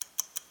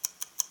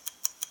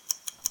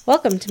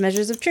Welcome to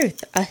Measures of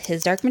Truth, a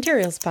His Dark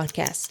Materials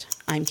podcast.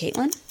 I'm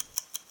Caitlin.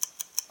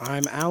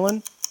 I'm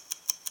Alan.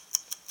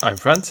 I'm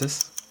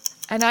Francis.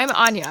 And I'm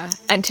Anya,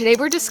 and today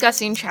we're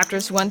discussing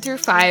chapters 1 through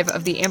 5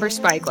 of The Amber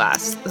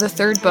Spyglass, the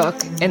third book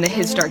in the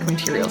His Dark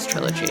Materials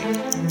trilogy.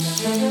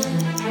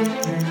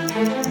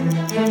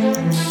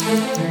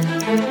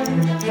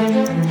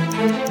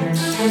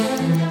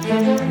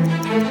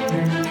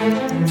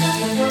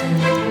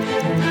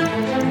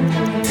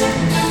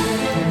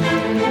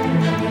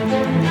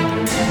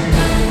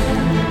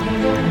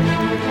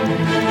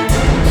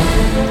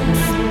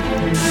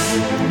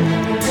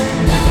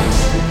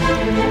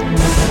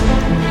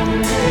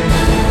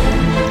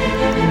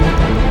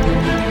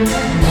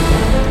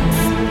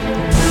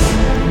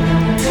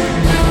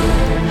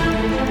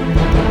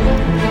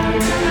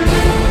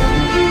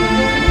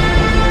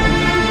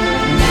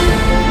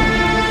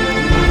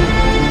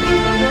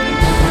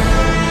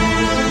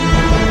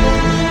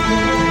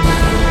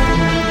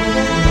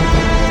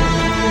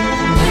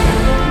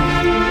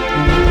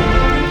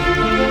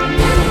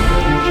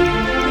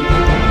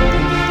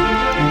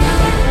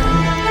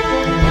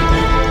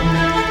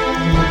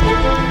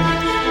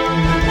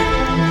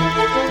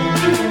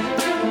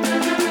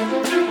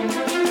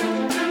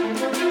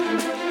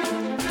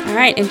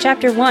 In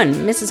Chapter 1,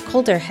 Mrs.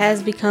 Coulter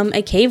has become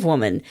a cave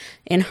woman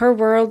in her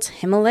world's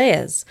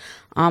Himalayas.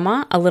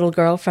 Amma, a little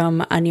girl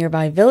from a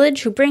nearby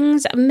village who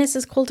brings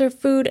Mrs. Coulter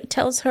food,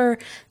 tells her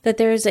that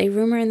there is a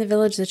rumor in the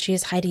village that she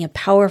is hiding a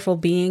powerful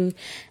being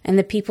and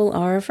the people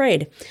are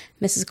afraid.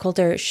 Mrs.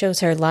 Coulter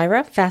shows her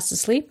Lyra fast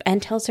asleep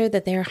and tells her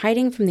that they are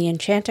hiding from the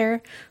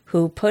enchanter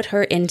who put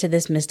her into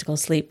this mystical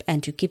sleep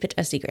and to keep it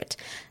a secret.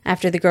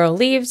 After the girl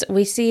leaves,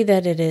 we see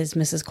that it is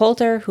Mrs.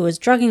 Coulter who is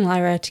drugging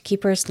Lyra to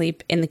keep her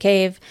asleep in the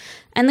cave,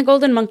 and the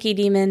golden monkey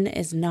demon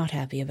is not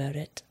happy about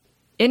it.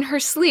 In her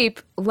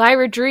sleep,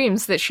 Lyra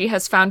dreams that she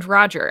has found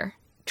Roger,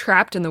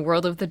 trapped in the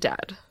world of the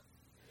dead.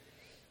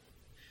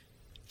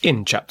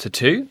 In Chapter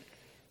 2,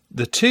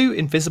 the two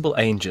invisible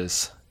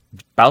angels,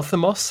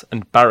 Balthamos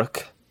and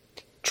Baruch,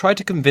 try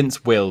to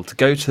convince Will to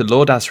go to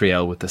Lord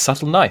Asriel with the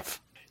subtle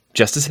knife,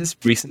 just as his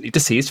recently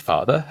deceased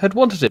father had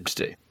wanted him to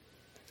do.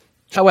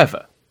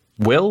 However,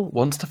 Will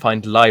wants to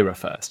find Lyra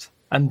first,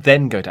 and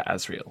then go to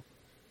Asriel.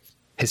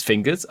 His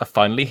fingers are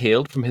finally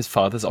healed from his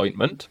father's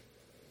ointment.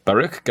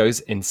 Baruch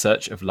goes in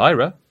search of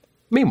Lyra.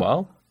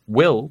 Meanwhile,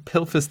 Will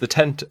pilfers the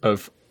tent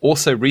of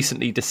also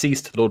recently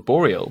deceased Lord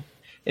Boreal,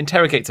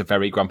 interrogates a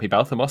very grumpy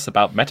Balthamos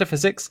about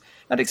metaphysics,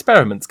 and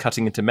experiments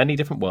cutting into many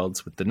different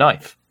worlds with the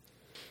knife.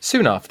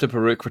 Soon after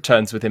Baruch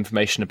returns with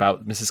information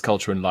about Mrs.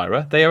 Coulter and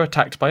Lyra, they are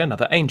attacked by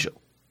another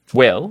angel.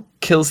 Will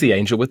kills the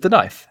angel with the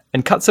knife,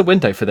 and cuts a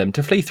window for them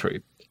to flee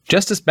through,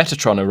 just as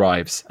Metatron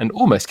arrives and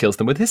almost kills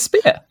them with his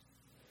spear.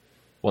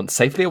 Once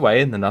safely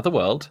away in another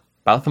world,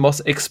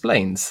 Balthamos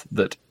explains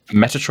that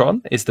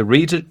Metatron is the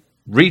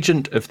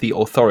regent of the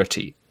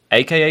authority,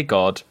 aka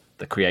God,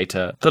 the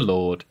Creator, the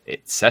Lord,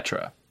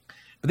 etc.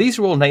 But these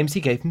are all names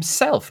he gave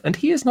himself, and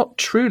he is not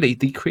truly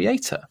the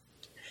Creator.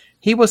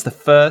 He was the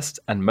first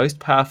and most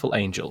powerful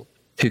angel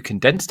who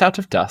condensed out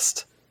of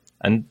dust,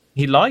 and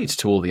he lied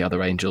to all the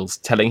other angels,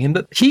 telling him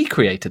that he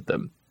created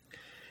them.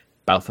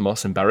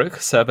 Balthamos and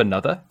Baruch serve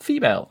another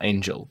female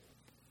angel.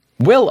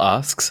 Will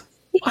asks,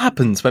 what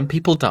happens when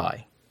people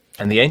die?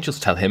 And the angels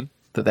tell him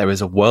that there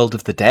is a world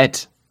of the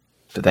dead,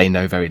 but they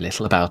know very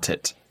little about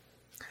it.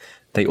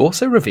 They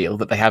also reveal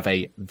that they have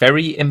a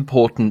very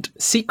important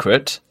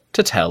secret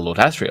to tell Lord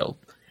Asriel,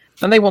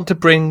 and they want to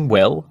bring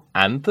Will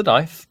and the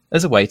knife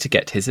as a way to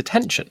get his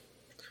attention.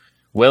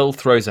 Will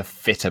throws a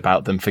fit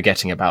about them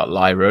forgetting about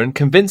Lyra and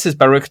convinces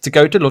Baruch to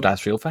go to Lord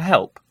Asriel for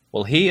help,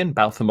 while he and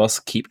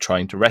Balthamos keep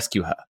trying to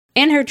rescue her.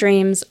 In her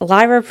dreams,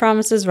 Lyra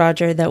promises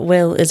Roger that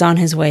Will is on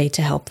his way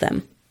to help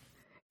them.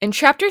 In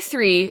Chapter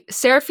 3,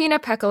 Serafina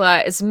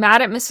Pekkala is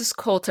mad at Mrs.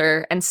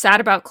 Coulter and sad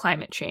about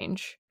climate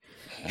change.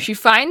 She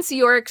finds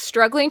Yorick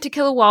struggling to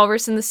kill a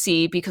walrus in the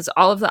sea because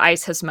all of the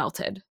ice has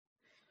melted.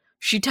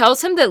 She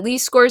tells him that Lee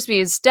Scoresby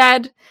is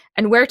dead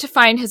and where to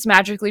find his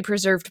magically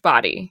preserved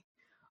body.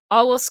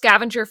 All while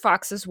scavenger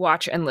foxes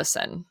watch and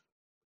listen.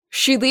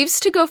 She leaves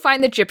to go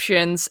find the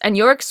Egyptians, and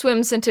Yorick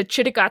swims into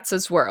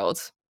Chittagatza's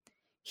world.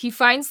 He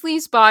finds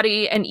Lee's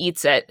body and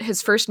eats it,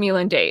 his first meal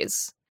in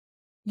days.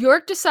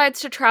 Yorick decides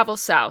to travel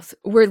south,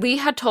 where Lee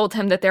had told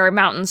him that there are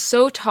mountains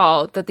so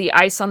tall that the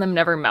ice on them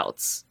never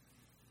melts.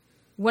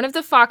 One of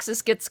the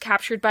foxes gets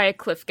captured by a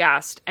cliff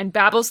ghast and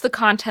babbles the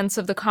contents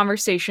of the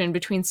conversation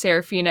between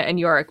Serafina and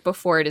Yorick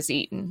before it is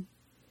eaten.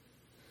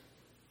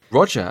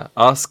 Roger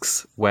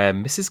asks where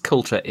Mrs.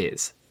 Coulter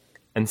is,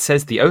 and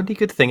says the only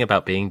good thing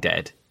about being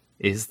dead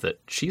is that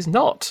she's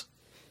not.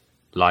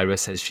 Lyra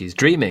says she's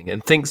dreaming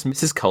and thinks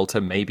Mrs. Coulter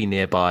may be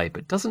nearby,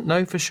 but doesn't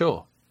know for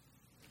sure.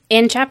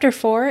 In Chapter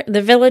 4,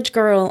 the village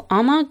girl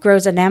Amma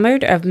grows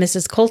enamored of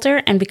Mrs.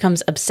 Coulter and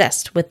becomes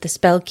obsessed with the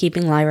spell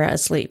keeping Lyra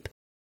asleep.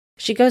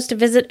 She goes to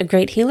visit a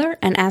great healer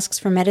and asks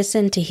for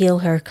medicine to heal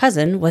her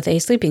cousin with a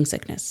sleeping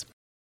sickness.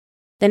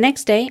 The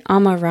next day,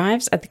 Amma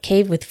arrives at the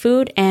cave with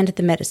food and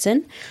the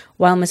medicine,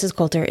 while Mrs.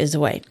 Coulter is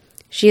away.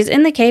 She is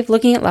in the cave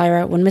looking at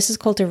Lyra when Mrs.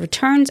 Coulter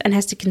returns and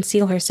has to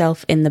conceal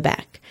herself in the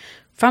back.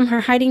 From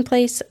her hiding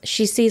place,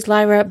 she sees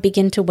Lyra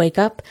begin to wake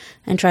up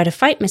and try to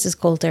fight Mrs.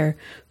 Coulter,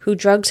 who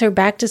drugs her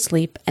back to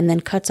sleep and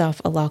then cuts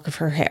off a lock of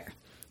her hair.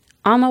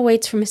 Amma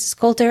waits for Mrs.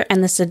 Coulter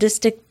and the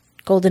sadistic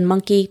golden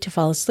monkey to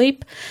fall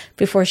asleep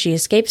before she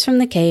escapes from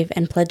the cave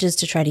and pledges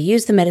to try to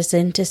use the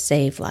medicine to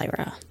save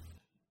Lyra.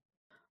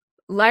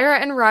 Lyra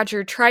and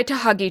Roger try to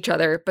hug each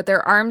other, but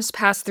their arms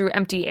pass through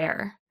empty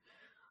air.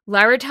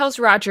 Lyra tells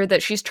Roger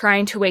that she's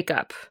trying to wake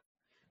up.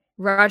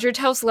 Roger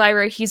tells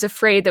Lyra he's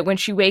afraid that when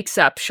she wakes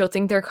up, she'll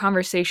think their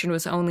conversation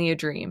was only a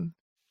dream.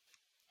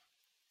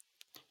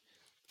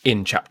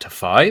 In Chapter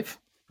 5,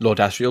 Lord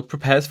Asriel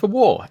prepares for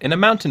war in a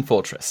mountain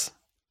fortress.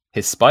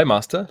 His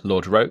spymaster,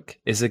 Lord Roke,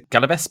 is a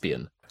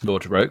Galavespian.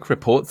 Lord Roke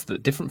reports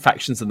that different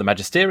factions of the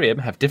Magisterium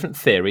have different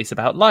theories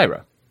about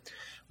Lyra.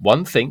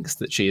 One thinks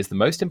that she is the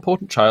most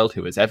important child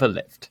who has ever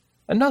lived.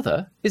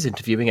 Another is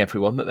interviewing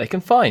everyone that they can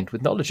find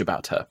with knowledge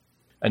about her.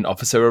 An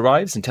officer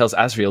arrives and tells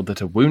Asriel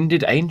that a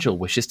wounded angel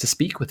wishes to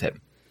speak with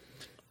him.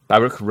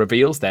 Baruch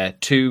reveals their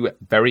two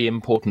very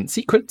important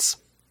secrets.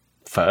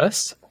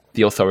 First,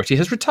 the authority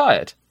has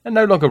retired and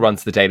no longer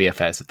runs the daily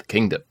affairs of the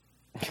kingdom.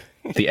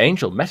 The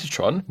angel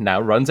Metatron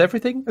now runs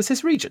everything as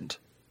his regent.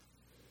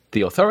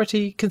 The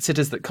authority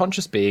considers that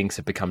conscious beings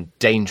have become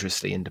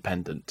dangerously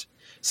independent,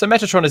 so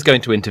Metatron is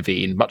going to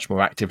intervene much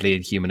more actively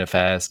in human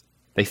affairs.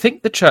 They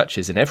think the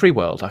churches in every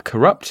world are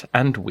corrupt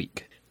and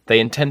weak. They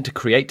intend to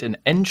create an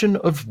engine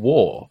of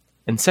war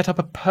and set up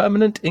a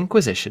permanent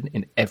inquisition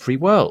in every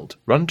world,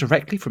 run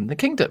directly from the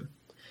kingdom.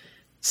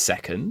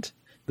 Second,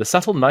 the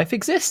subtle knife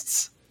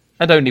exists,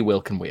 and only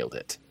Will can wield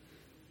it.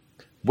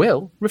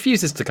 Will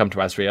refuses to come to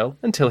Asriel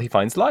until he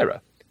finds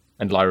Lyra,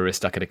 and Lyra is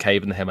stuck in a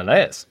cave in the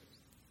Himalayas.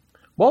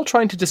 While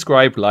trying to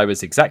describe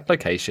Lyra's exact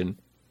location,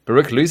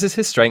 Baruch loses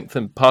his strength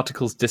and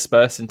particles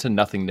disperse into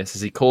nothingness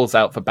as he calls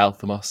out for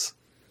Balthamos.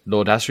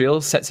 Lord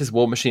Asriel sets his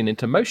war machine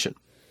into motion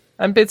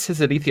and bids his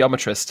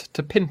alethiometrist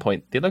to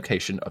pinpoint the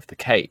location of the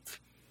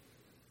cave.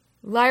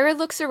 Lyra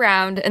looks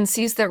around and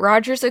sees that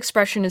Roger's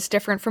expression is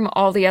different from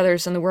all the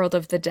others in the world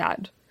of the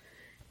dead.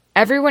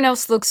 Everyone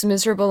else looks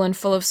miserable and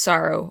full of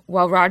sorrow,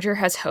 while Roger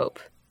has hope.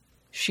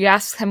 She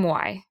asks him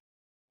why.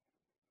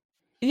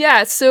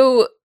 Yeah,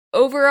 so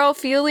overall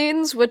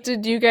feelings, what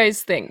did you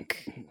guys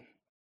think?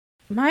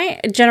 My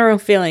general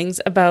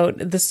feelings about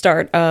the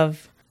start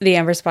of The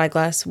Amber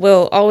Spyglass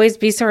will always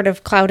be sort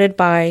of clouded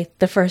by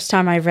the first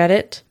time I read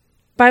it.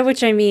 By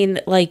which I mean,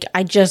 like,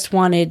 I just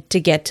wanted to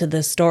get to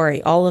the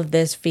story. All of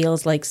this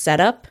feels like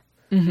setup.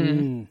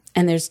 Mm-hmm.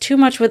 And there's too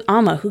much with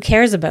Amma. Who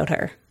cares about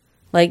her?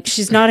 Like,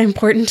 she's not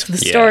important to the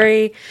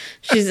story.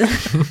 She's...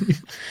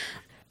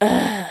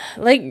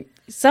 like,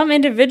 some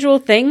individual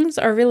things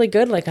are really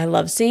good. Like, I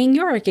love seeing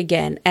Yorick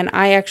again. And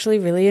I actually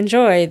really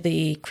enjoy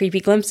the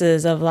creepy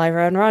glimpses of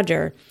Lyra and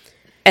Roger.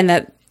 And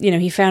that, you know,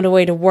 he found a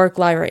way to work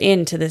Lyra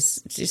into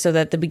this so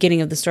that the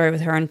beginning of the story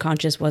with her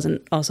unconscious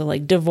wasn't also,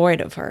 like,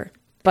 devoid of her.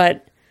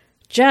 But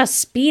just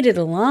speed it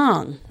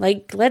along.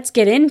 Like, let's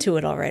get into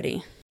it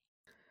already.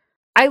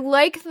 I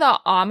like the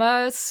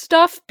Amma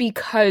stuff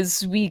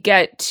because we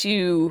get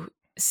to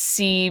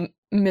see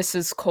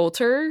Mrs.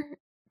 Coulter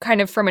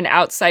kind of from an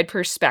outside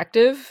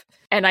perspective.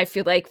 And I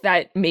feel like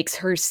that makes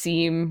her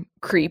seem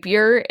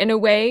creepier in a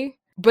way.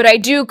 But I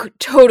do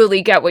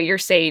totally get what you're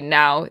saying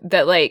now,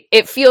 that, like,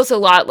 it feels a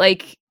lot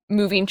like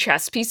moving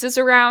chess pieces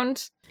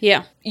around.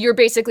 Yeah. You're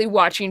basically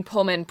watching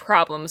Pullman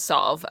problem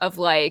solve of,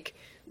 like,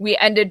 we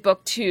ended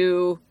book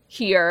 2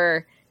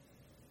 here,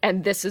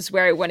 and this is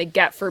where I want to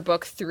get for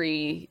book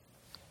 3,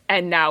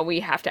 and now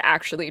we have to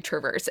actually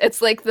traverse. It's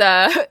like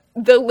the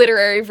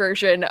literary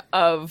version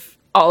of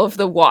all of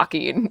the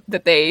walking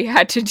that they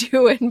had to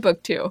do in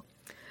book 2.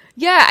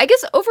 Yeah, I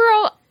guess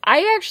overall,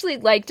 I actually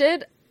liked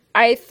it.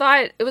 I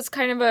thought it was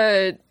kind of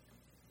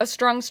a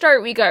strong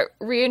start. We got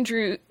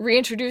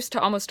reintroduced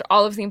to almost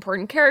all of the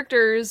important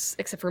characters,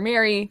 except for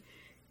Mary,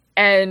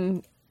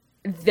 and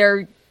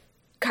they're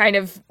kind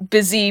of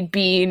busy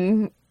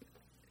being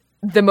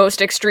the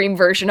most extreme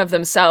version of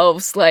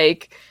themselves.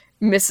 Like,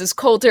 Mrs.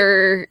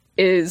 Coulter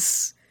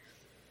is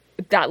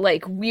that,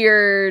 like,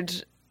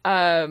 weird,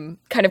 kind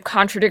of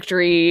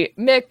contradictory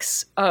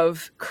mix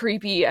of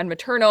creepy and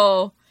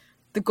maternal.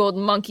 The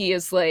golden monkey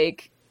is,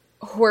 like,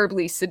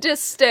 horribly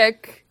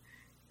sadistic.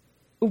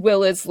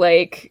 Will is,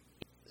 like,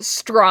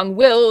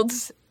 strong-willed.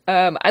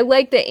 I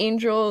like the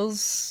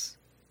angels.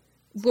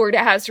 Lord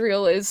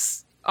Asriel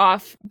is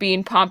off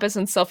being pompous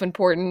and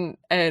self-important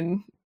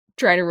and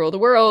trying to rule the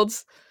world.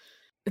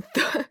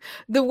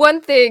 The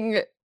one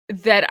thing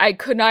that I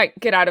could not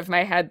get out of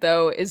my head,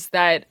 though, is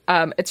that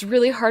it's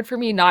really hard for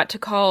me not to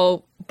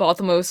call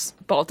Balthamos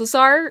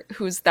Balthazar,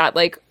 who's that,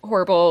 like,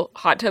 horrible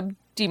hot tub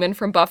demon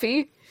from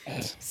Buffy.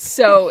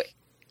 So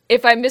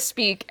if I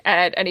misspeak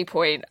at any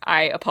point,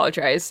 I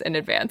apologize in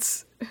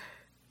advance.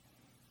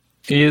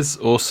 He is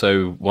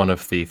also one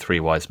of the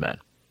 3 wise men.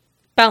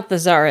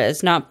 Balthazar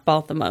is, not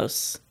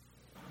Balthamos.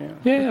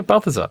 Yeah,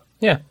 Balthazar.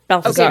 Yeah.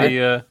 Balthazar.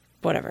 Okay.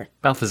 Whatever.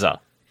 Balthazar.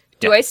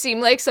 Do I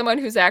seem like someone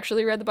who's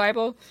actually read the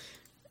Bible?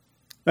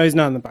 No, he's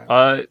not in the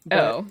Bible.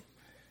 Oh.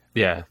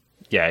 Yeah.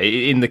 Yeah,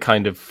 in the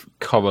kind of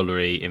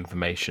corollary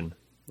information.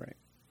 Right.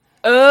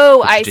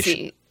 Oh, I tradition.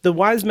 see. The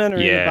wise men are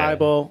in the Yeah.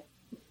 Bible,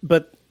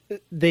 but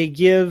they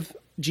give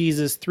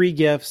Jesus 3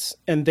 gifts,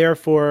 and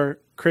therefore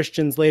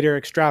Christians later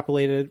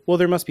extrapolated, well,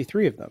 there must be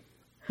 3 of them.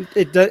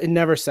 It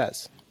never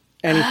says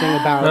anything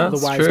about the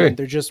That's wise true. men.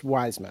 They're just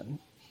wise men.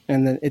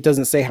 And then it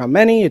doesn't say how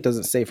many. It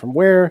doesn't say from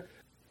where.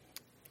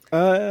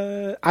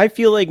 I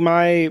feel like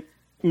my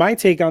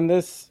take on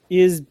this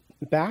is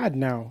bad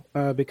now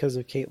because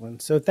of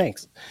Caitlin. So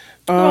thanks.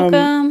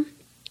 Welcome.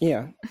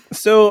 Yeah.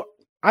 So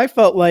I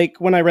felt like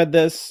when I read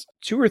this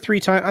 2 or 3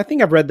 times, I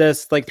think I've read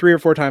this like 3 or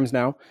 4 times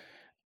now.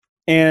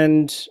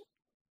 And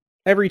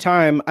every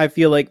time I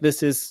feel like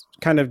this is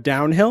kind of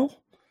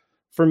downhill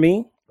for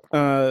me.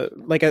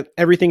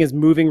 Everything is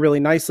moving really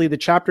nicely. The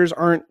chapters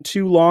aren't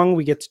too long.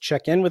 We get to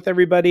check in with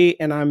everybody,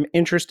 and I'm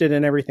interested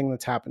in everything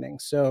that's happening.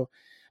 So,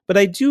 but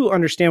I do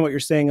understand what you're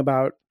saying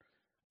about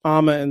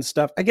Amma and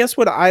stuff. I guess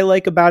what I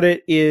like about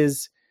it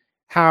is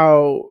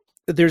how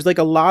there's like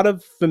a lot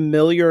of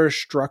familiar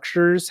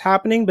structures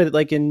happening, but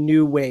like in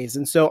new ways.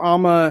 And so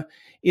Amma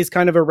is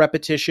kind of a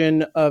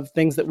repetition of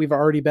things that we've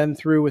already been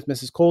through with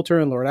Mrs. Coulter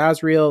and Lord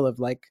Asriel, of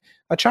like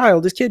a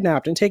child is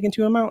kidnapped and taken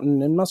to a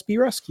mountain and must be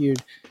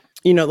rescued.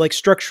 You know, like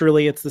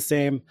structurally it's the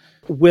same.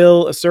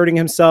 Will asserting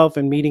himself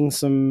and meeting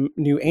some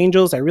new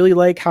angels. I really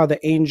like how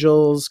the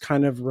angels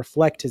kind of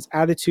reflect his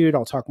attitude.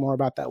 I'll talk more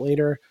about that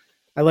later.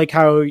 I like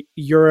how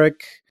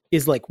Yorick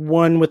is like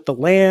one with the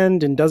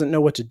land and doesn't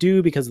know what to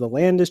do because the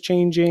land is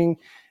changing.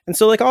 And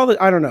so like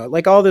I don't know,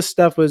 like all this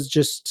stuff was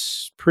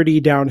just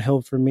pretty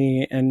downhill for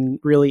me and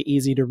really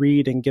easy to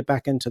read and get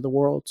back into the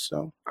world.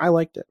 So I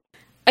liked it.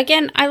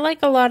 Again, I like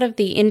a lot of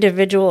the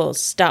individual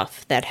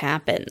stuff that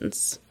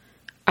happens.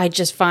 I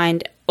just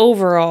find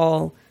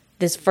overall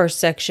this first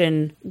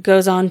section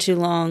goes on too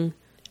long.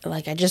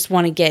 Like, I just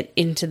want to get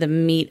into the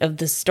meat of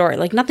the story.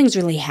 Like, nothing's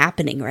really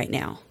happening right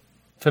now.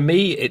 For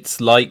me,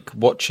 it's like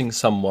watching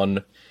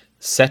someone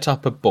set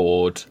up a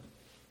board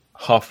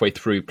halfway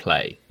through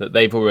play that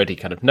they've already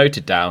kind of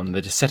noted down.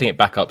 They're just setting it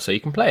back up so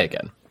you can play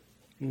again.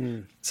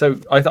 So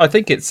I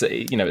think it's,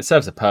 it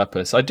serves a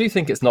purpose. I do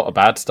think it's not a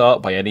bad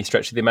start by any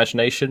stretch of the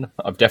imagination.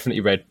 I've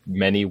definitely read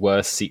many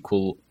worse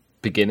sequel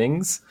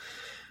beginnings.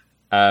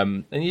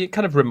 And you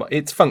kind of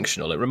it's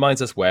functional. It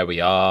reminds us where we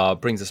are,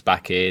 brings us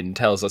back in,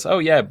 tells us, oh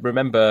yeah,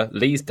 remember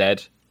Lee's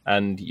dead,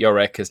 and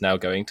Yorick is now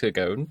going to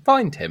go and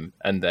find him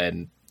and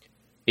then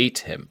eat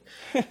him.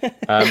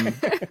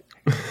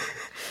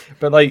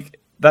 But like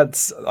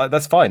that's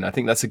fine. I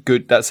think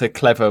that's a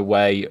clever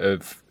way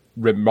of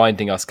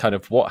reminding us kind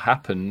of what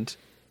happened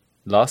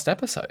last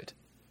episode.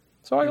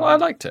 So I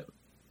liked it.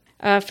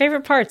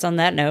 Favorite parts on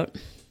that note?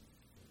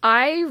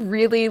 I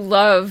really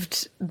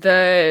loved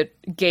the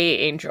gay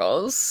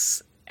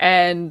angels,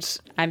 and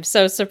I'm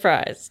so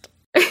surprised.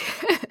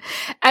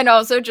 and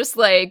also just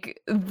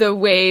like the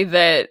way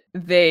that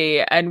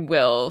they and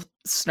Will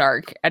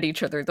snark at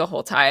each other the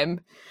whole time.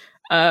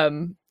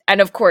 And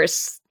of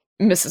course,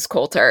 Mrs.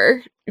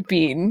 Coulter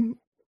being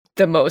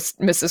the most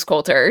Mrs.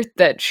 Coulter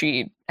that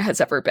she has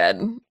ever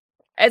been.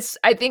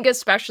 I think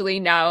especially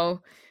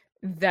now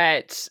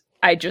that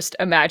I just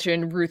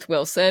imagine Ruth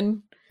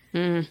Wilson.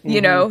 Mm-hmm.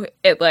 You know,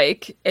 it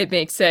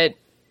makes it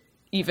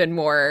even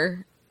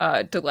more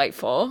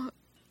delightful.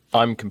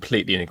 I'm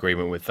completely in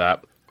agreement with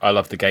that. I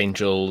love the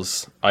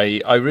Gangels.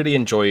 I really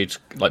enjoyed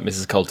like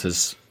Mrs.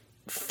 Coulter's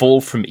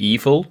fall from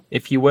evil,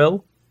 if you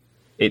will.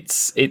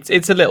 It's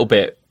a little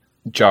bit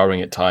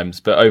jarring at times,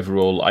 but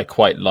overall I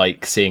quite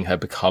like seeing her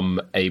become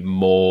a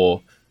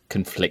more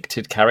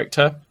conflicted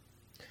character.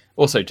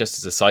 Also, just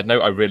as a side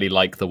note, I really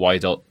like the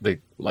wise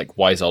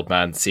old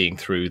man seeing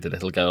through the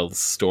little girl's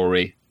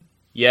story.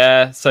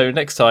 Yeah, so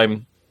next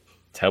time,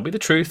 tell me the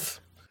truth.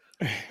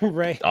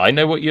 Right. I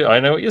know what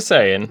you're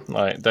saying.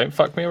 Like, don't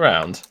fuck me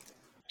around.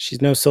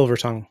 She's no silver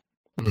tongue.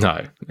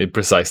 No,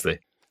 precisely.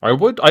 I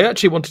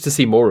actually wanted to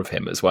see more of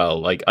him as well.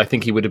 Like, I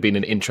think he would have been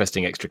an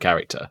interesting extra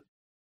character.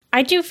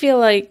 I do feel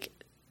like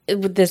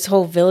with this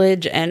whole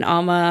village and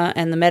Amma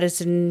and the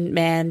medicine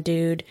man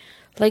dude,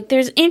 like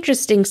there's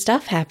interesting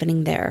stuff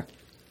happening there.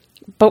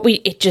 But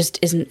it just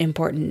isn't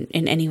important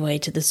in any way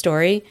to the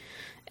story.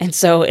 And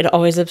so it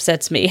always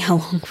upsets me how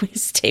long we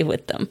stay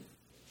with them.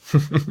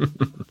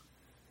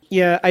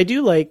 Yeah, I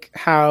do like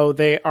how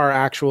they are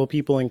actual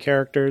people and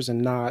characters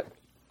and not...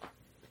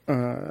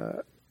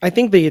 I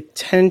think the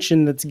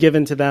attention that's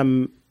given to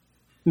them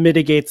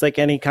mitigates like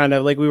any kind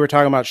of... Like we were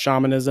talking about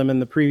shamanism in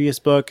the previous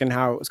book and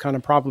how it was kind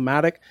of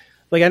problematic.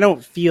 Like I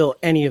don't feel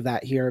any of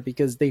that here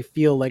because they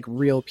feel like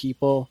real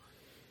people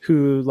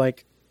who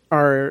like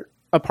are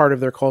a part of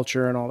their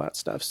culture and all that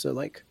stuff. So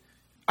like...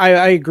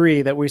 I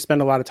agree that we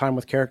spend a lot of time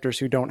with characters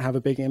who don't have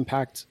a big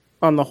impact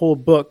on the whole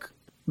book,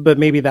 but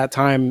maybe that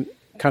time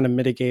kind of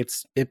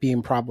mitigates it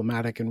being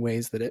problematic in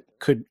ways that it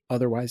could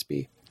otherwise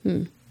be.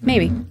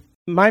 Maybe.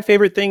 My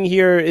favorite thing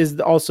here is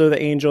also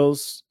the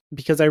angels,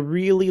 because I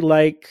really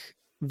like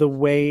the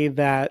way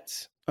that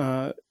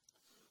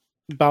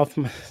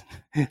Balthmus,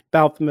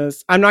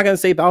 I'm not going to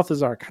say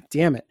Balthazar, god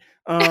damn it.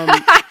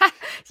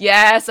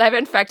 Yes, I've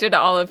infected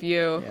all of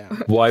you. Yeah.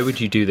 Why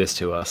would you do this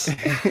to us?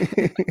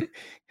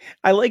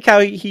 I like how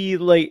he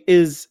like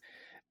is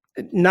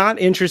not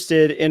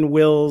interested in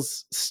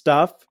Will's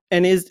stuff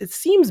and it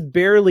seems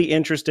barely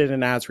interested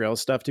in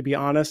Azrael's stuff, to be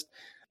honest.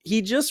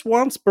 He just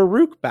wants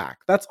Baruch back.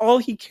 That's all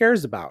he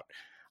cares about.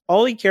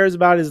 All he cares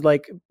about is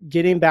like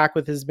getting back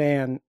with his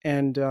man.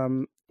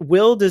 And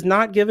Will does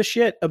not give a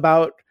shit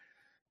about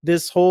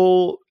this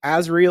whole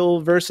Azrael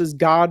versus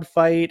God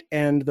fight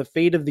and the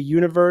fate of the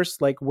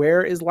universe. Like,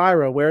 where is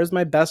Lyra? Where is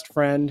my best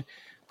friend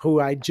who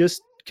I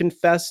just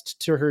confessed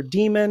to her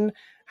demon,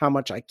 how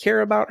much I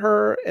care about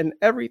her and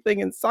everything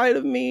inside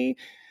of me?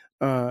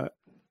 And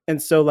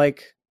so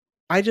like,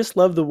 I just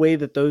love the way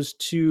that those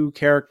two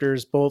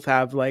characters both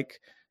have like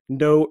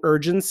no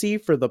urgency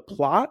for the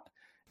plot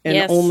and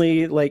Yes.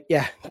 only like,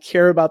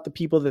 care about the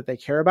people that they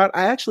care about.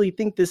 I actually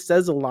think this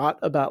says a lot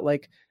about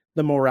like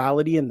the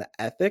morality and the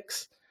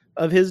ethics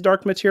of his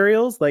Dark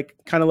Materials, like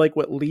kind of like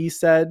what Lee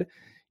said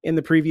in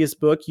the previous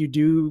book. You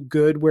do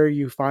good where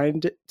you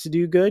find it to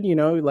do good, you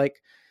know,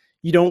 like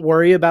you don't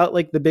worry about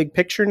like the big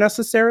picture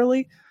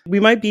necessarily.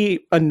 We might be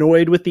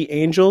annoyed with the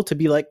angel to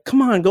be like,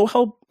 come on, go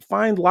help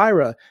find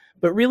Lyra.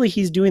 But really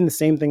he's doing the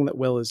same thing that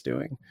Will is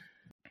doing.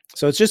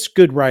 So it's just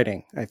good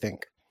writing, I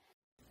think.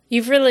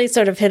 You've really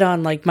sort of hit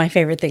on like my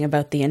favorite thing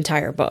about the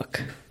entire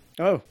book.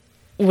 Oh,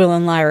 Will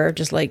and Lyra are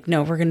just like,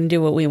 no, we're going to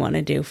do what we want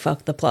to do.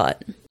 Fuck the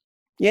plot.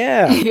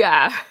 yeah.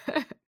 Yeah.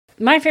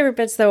 My favorite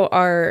bits, though,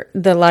 are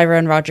the Lyra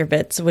and Roger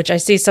bits, which I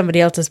see somebody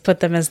else has put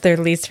them as their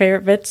least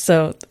favorite bits,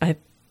 so I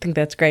think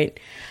that's great.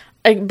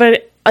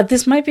 But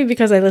this might be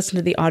because I listened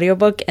to the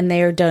audiobook, and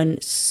they are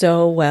done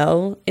so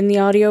well in the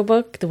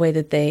audiobook, the way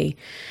that they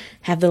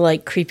have the,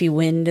 like, creepy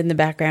wind in the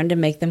background to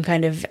make them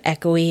kind of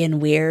echoey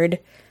and weird.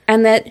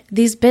 And that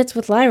these bits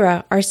with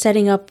Lyra are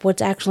setting up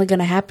what's actually going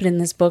to happen in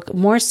this book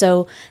more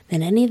so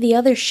than any of the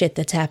other shit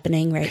that's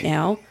happening right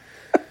now.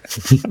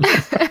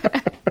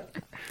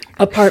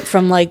 Apart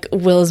from like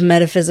Will's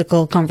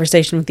metaphysical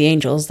conversation with the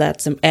angels,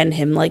 and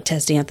him like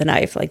testing out the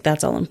knife, like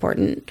that's all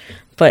important.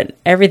 But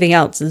everything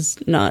else is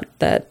not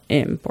that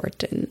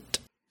important.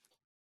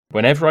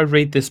 Whenever I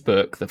read this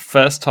book, the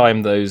first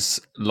time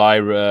those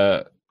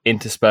Lyra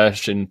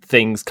interspersion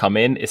things come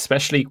in,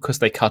 especially because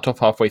they cut off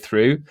halfway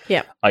through,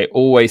 Yeah. I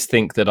always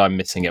think that I'm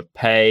missing a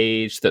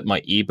page, that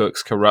my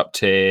ebook's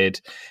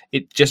corrupted.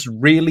 It just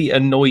really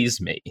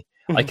annoys me.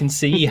 I can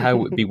see how it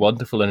would be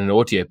wonderful in an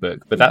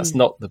audiobook, but that's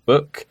not the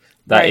book.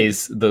 That Right.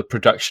 is the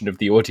production of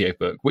the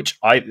audiobook, which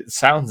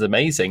sounds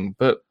amazing,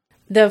 but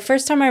The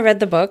first time I read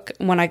the book,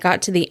 when I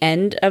got to the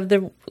end of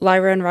the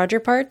Lyra and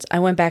Roger parts, I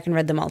went back and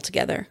read them all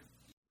together.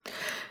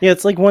 Yeah,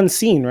 it's like one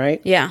scene,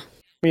 right? Yeah.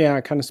 Yeah,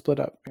 kind of split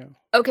up. Yeah.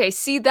 Okay,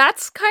 see,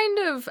 that's kind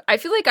of, I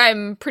feel like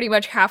I'm pretty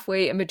much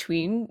halfway in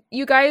between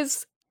you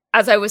guys.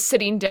 As I was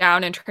sitting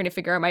down and trying to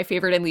figure out my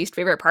favorite and least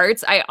favorite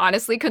parts, I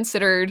honestly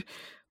considered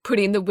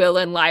putting the Will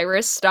and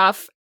Lyra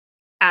stuff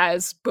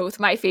as both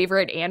my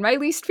favorite and my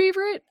least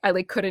favorite. I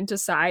like couldn't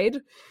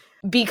decide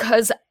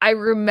because I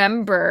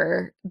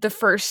remember the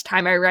first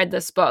time I read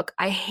this book,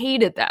 I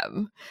hated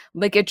them.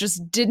 Like it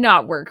just did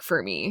not work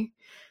for me.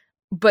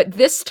 But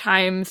this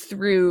time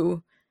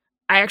through,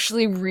 I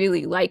actually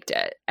really liked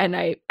it and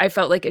I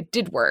felt like it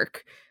did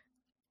work.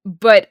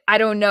 But I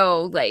don't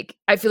know, like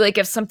I feel like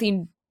if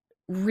something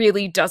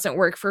really doesn't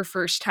work for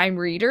first time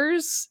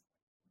readers,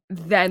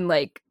 then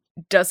like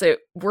does it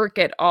work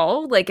at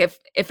all? Like if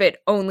it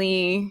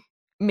only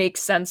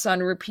makes sense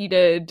on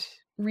repeated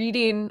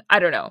reading, I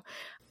don't know.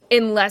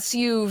 Unless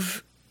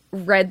you've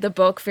read the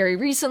book very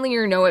recently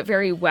or know it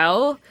very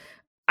well,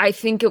 I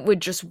think it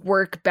would just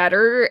work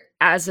better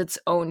as its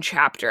own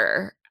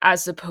chapter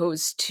as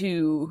opposed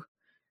to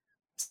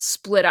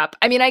split up.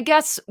 I mean,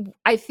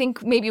 I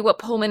think maybe what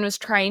Pullman was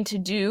trying to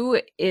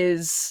do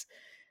is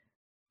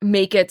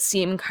make it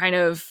seem kind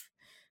of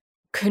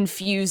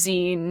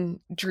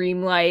confusing,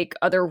 dreamlike,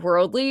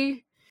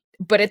 otherworldly,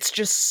 but it's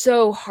just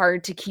so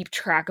hard to keep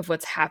track of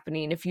what's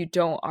happening if you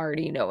don't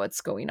already know what's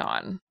going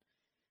on.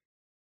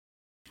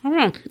 I don't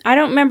know. I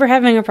don't remember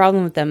having a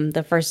problem with them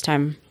the first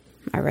time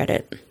I read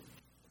it.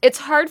 It's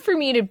hard for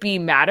me to be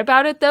mad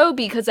about it though,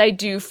 because I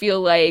do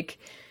feel like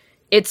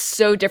it's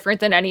so different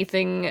than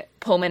anything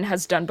Pullman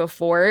has done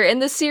before in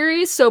the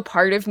series. So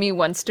part of me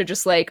wants to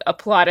just like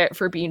applaud it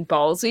for being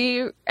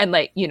ballsy and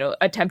like, you know,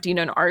 attempting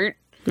an art.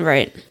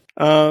 Right.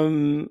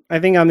 I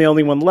think I'm the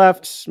only one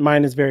left.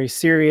 Mine is very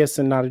serious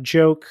and not a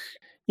joke.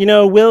 You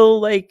know,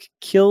 Will like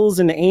kills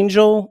an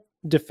angel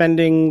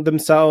defending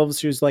themselves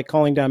who's like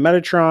calling down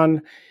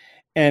Metatron,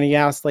 and he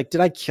asks like, did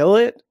I kill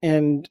it?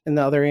 And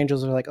the other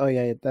angels are like, oh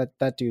yeah,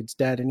 that dude's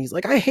dead. And he's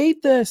like, I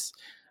hate this.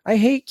 I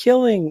hate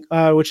killing,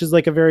 which is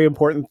like a very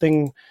important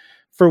thing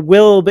for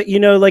Will. But you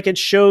know, like it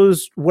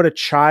shows what a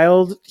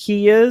child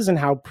he is and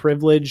how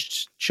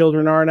privileged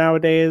children are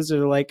nowadays.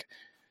 They're like,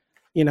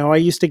 you know, I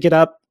used to get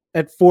up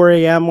at 4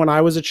 a.m. when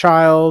I was a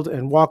child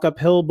and walk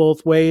uphill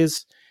both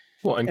ways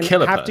What, and and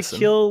kill a have person? to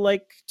kill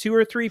like 2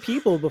 or 3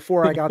 people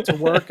before I got to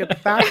work at the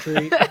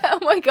factory. Oh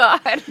my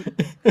god.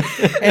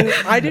 And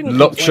I didn't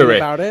Luxury. complain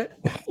about it.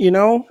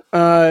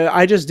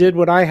 I just did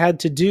what I had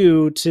to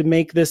do to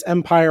make this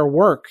empire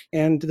work.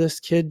 And this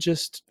kid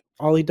just,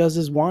 all he does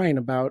is whine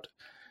about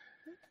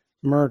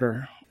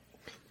murder.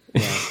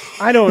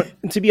 I don't,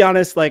 to be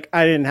honest, like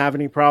I didn't have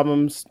any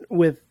problems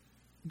with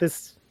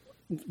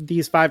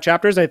these 5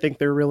 chapters. I think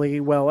they're really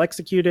well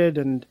executed,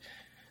 and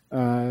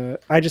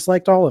I just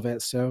liked all of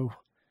it. So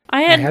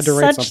I had had to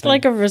write such something.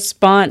 like a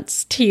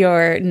response to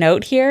your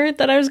note here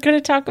that I was going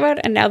to talk about,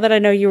 and now that I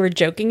know you were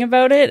joking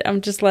about it,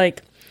 I'm just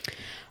like,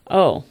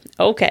 oh,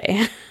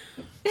 okay.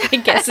 I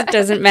guess it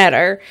doesn't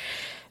matter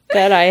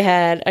that I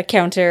had a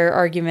counter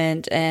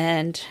argument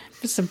and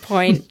some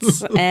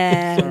points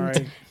and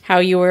Sorry. how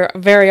you were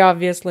very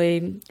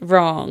obviously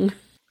wrong.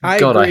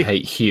 God, I agree.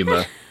 hate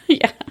humor.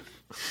 Yeah.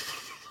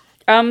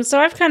 So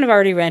I've kind of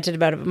already ranted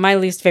about it, but my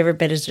least favorite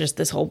bit is just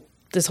this whole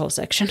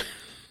section.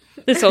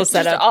 This whole Just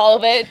setup. all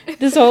of it.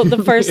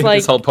 The first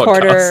like whole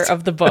quarter podcast.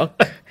 of the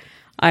book.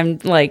 I'm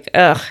like,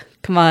 ugh,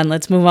 come on,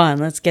 let's move on.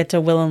 Let's get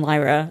to Will and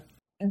Lyra.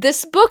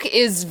 This book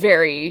is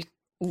very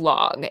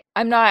long.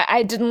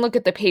 I didn't look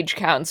at the page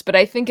counts, but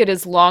I think it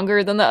is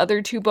longer than the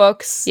other 2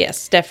 books.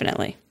 Yes,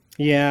 definitely.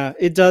 Yeah,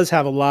 it does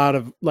have a lot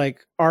of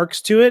like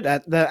arcs to it.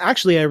 That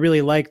actually I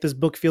really like. This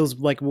book feels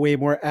like way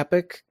more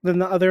epic than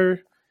the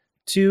other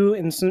 2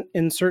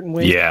 in certain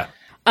ways. Yeah.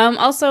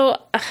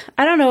 Also,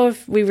 I don't know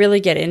if we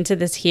really get into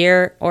this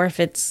here or if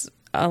it's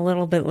a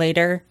little bit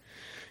later,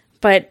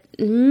 but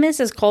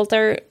Mrs.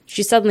 Coulter,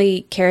 she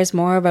suddenly cares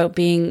more about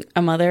being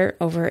a mother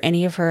over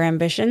any of her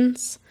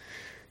ambitions.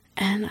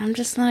 And I'm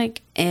just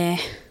like,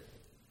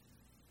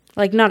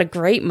 like not a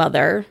great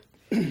mother.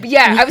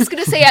 Yeah, I was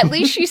going to say at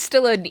least she's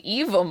still an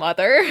evil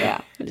mother.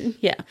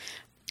 Yeah.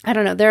 I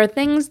don't know. There are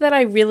things that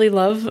I really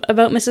love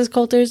about Mrs.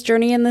 Coulter's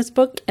journey in this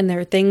book, and there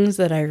are things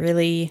that I'm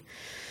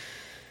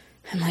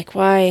like,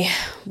 why?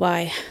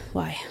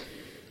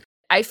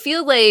 I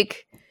feel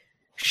like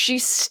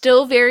she's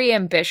still very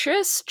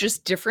ambitious,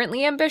 just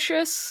differently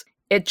ambitious.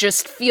 It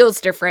just feels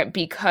different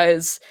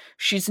because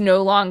she's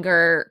no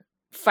longer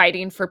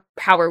fighting for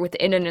power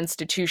within an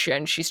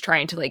institution. She's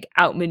trying to like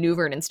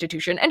outmaneuver an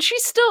institution. And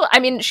she's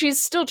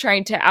still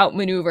trying to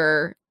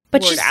outmaneuver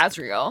But Lord she's-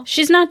 Asriel.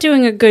 She's not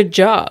doing a good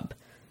job.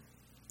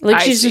 Like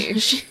I she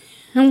see.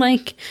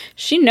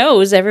 she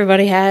knows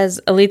everybody has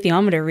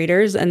alethiometer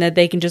readers and that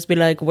they can just be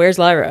like, "Where's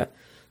Lyra?"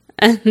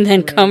 and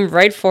then come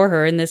right for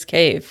her in this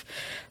cave.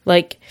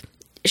 Like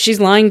she's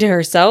lying to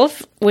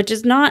herself, which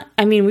is not,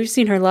 I mean, we've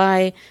seen her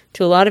lie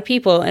to a lot of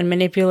people and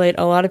manipulate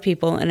a lot of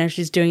people, and now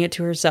she's doing it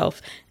to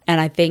herself.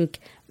 And I think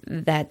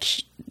that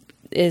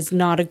is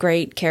not a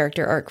great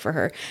character arc for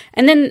her.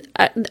 And then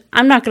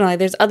I'm not going to lie,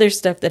 there's other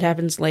stuff that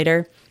happens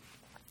later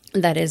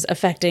that is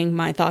affecting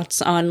my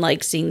thoughts on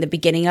like seeing the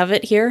beginning of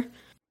it here.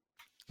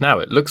 Now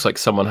it looks like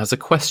someone has a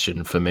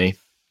question for me.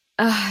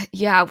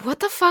 Yeah, what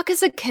the fuck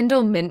is a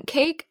Kendall mint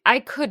cake? I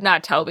could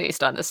not tell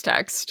based on this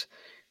text.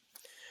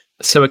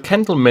 So a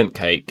Kendall mint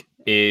cake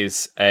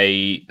is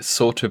a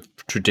sort of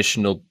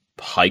traditional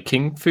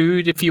hiking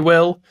food, if you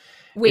will.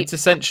 Wait, It's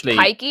essentially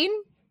hiking?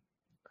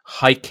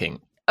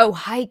 hiking, Oh,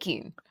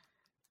 hiking.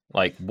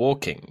 like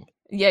walking.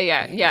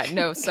 Yeah.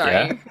 No, sorry.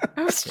 Yeah.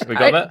 I was, We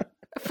got that?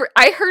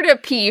 I heard a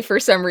P for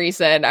some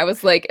reason. I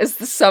was like, is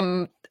this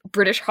some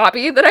British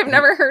hobby that I've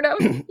never heard of?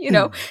 You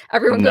know,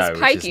 everyone No, goes it is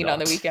hiking on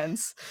the not.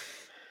 weekends.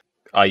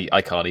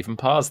 I can't even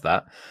parse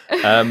that.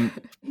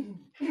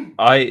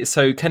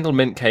 So Kendall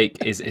mint cake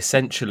is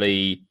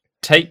essentially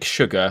take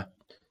sugar,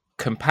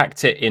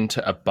 compact it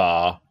into a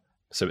bar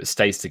so it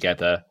stays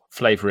together,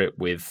 flavor it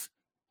with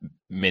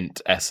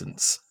mint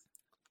essence.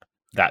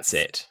 That's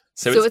it.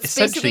 So it's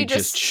essentially basically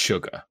just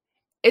sugar.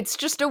 It's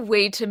just a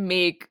way to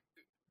make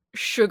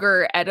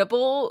sugar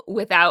edible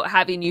without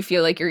having you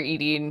feel like you're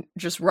eating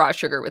just raw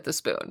sugar with a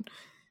spoon.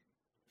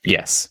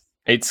 Yes.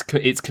 It's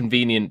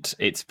convenient.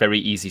 It's very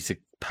easy to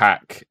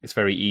pack. It's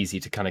very easy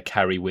to kind of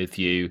carry with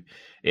you.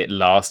 It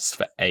lasts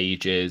for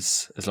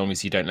ages as long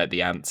as you don't let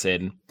the ants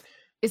in.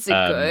 Is it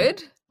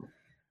good?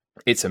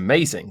 It's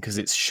amazing because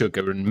it's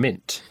sugar and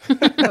mint.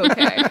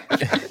 Okay.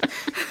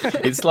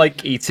 It's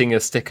like eating a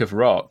stick of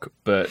rock,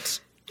 but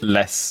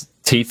less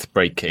teeth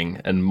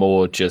breaking and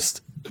more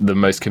just the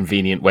most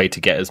convenient way to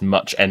get as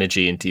much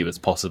energy into you as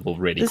possible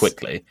really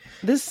quickly.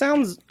 This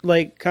sounds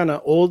like kind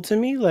of old to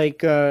me. Like,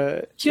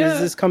 does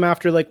this come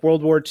after like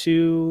World War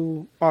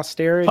II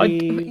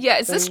austerity? Yeah,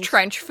 is this things?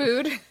 trench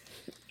food?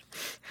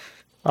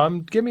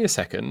 Give me a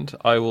second.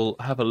 I will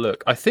have a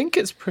look. I think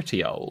it's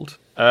pretty old.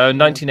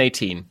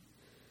 1918.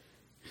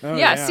 Oh,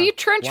 Yeah, see,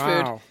 trench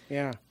food. Wow.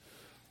 Yeah.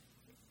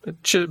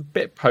 A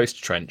bit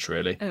post-trench,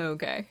 really.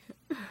 Okay.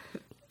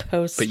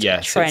 Post But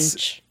yes,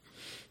 trench.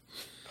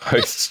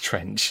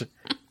 Post-trench.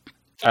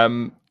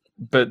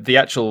 But the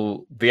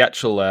actual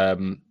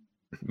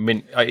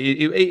mint,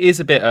 it is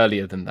a bit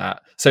earlier than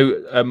that.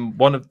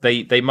 So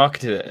they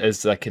marketed it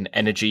as like an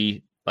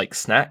energy like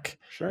snack,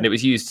 Sure. and it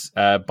was used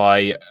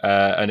by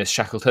Ernest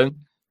Shackleton,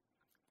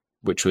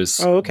 which was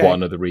Oh, okay.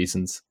 one of the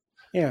reasons.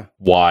 Yeah.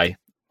 why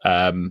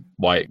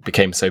it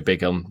became so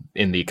big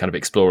in the kind of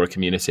explorer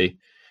community.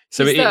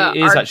 So He's it the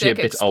is actually a Arctic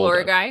bit explorer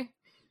older. guy.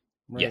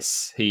 Right.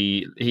 Yes,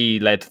 he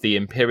led the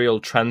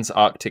Imperial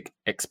Transantarctic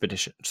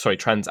Expedition.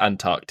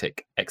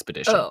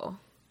 Oh,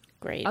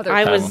 Great. Other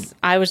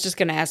I was just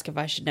going to ask if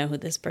I should know who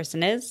this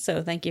person is,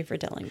 so thank you for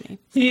telling me.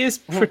 He is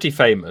pretty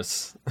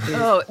famous.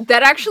 oh,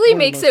 that actually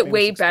One of the makes most it famous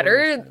way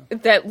explorers, better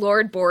that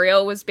Lord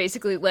Boreal was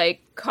basically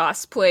like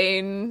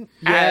cosplaying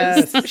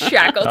Yes. as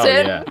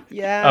Shackleton. Oh yeah.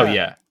 Yeah. Oh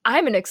yeah.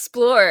 I'm an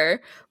explorer.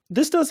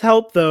 This does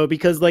help though,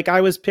 because like I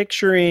was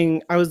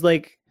like Like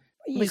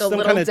a some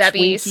little kinda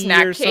Debbie Twinkie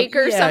snack cake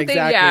or something,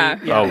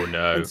 Exactly. yeah. Oh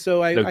no. And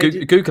so I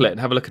did- Google it and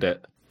have a look at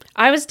it.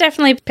 I was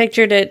definitely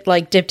pictured it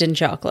like dipped in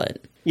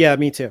chocolate. Yeah,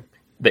 me too.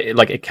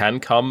 It can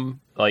come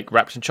like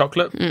wrapped in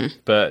chocolate,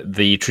 but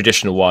the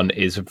traditional one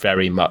is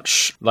very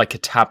much like a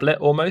tablet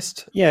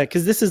almost. Yeah,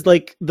 because this is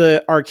like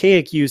the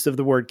archaic use of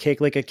the word cake,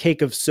 like a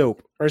cake of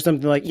soap or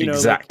something like, you know.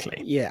 Exactly.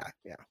 Like, yeah.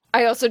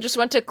 I also just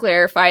want to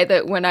clarify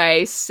that when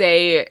I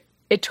say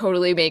it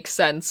totally makes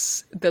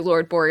sense that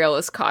Lord Boreal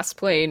is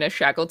cosplaying as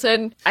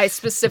Shackleton, I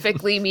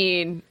specifically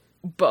mean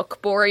Book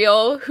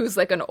Boreal, who's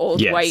like an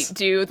old Yes. white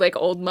dude, like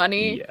old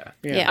money.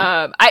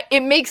 Yeah.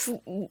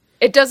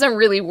 It doesn't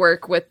really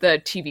work with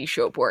the TV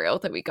show Boreal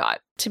that we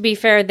got. To be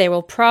fair, they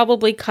will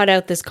probably cut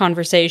out this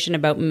conversation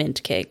about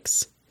mint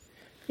cakes.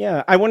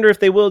 Yeah, I wonder if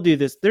they will do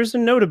this. There's a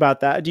note about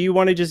that. Do you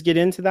want to just get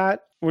into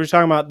that? We're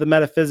talking about the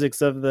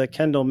metaphysics of the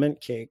Kendall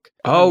mint cake.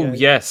 Oh Yeah.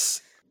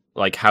 yes.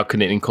 Like how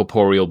can an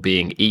incorporeal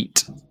being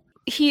eat?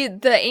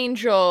 The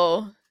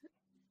angel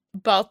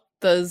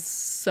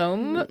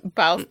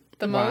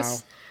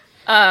Balthamos.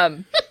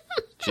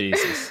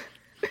 Jesus.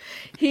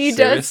 He does.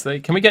 Seriously?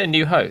 Can we get a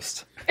new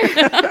host?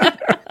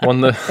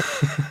 One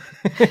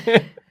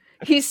the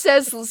He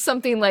says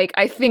something like,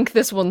 "I think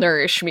this will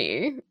nourish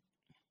me,"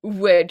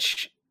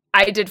 which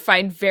I did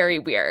find very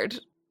weird.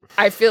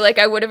 I feel like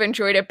I would have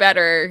enjoyed it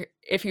better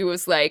if he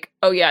was like,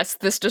 "Oh yes,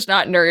 this does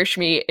not nourish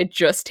me. It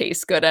just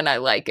tastes good and I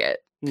like it."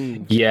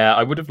 Mm. Yeah,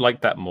 I would have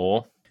liked that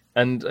more.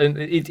 And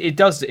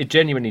it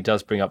genuinely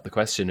does bring up the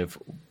question of,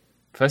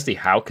 firstly,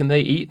 how can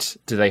they eat?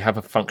 Do they have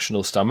a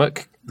functional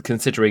stomach?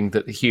 Considering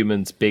that the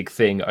human's big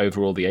thing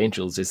over all the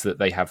angels is that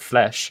they have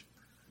flesh.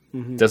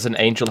 Mhm. Does an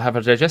angel have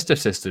a digestive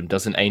system?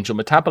 Does an angel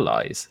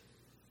metabolize?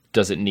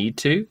 Does it need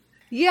to?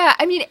 Yeah,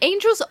 I mean,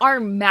 angels are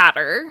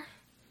matter.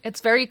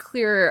 It's very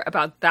clear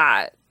about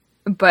that.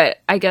 But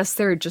I guess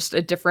they're just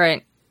a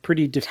different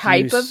Pretty diffuse.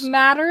 type of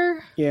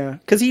matter. Yeah,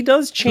 because he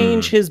does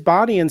change his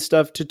body and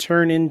stuff to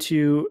turn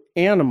into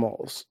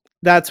animals.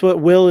 That's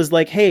what Will is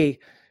like, hey,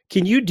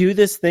 can you do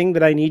this thing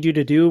that I need you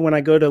to do when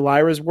I go to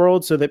Lyra's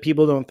world so that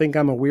people don't think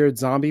I'm a weird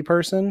zombie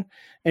person?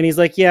 And he's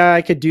like, yeah,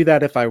 I could do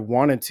that if I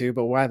wanted to,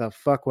 but why the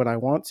fuck would I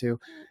want to?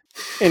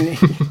 And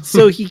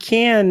so he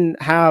can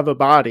have a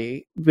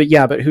body, but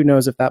who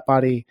knows if that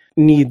body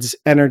needs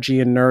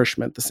energy and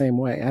nourishment the same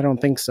way? I don't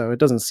think so. It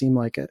doesn't seem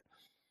like it.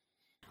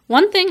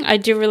 One thing I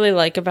do really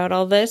like about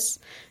all this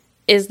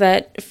is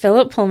that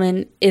Philip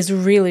Pullman is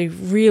really,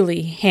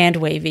 really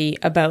hand-wavy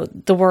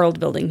about the world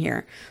building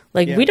here.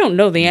 Like, Yeah. we don't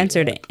know the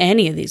answer to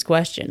any of these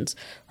questions.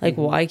 Like,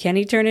 why can't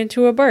he turn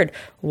into a bird?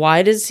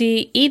 Why does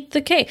he eat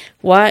the cake?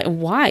 Why?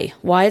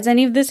 Why is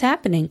any of this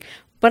happening?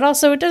 But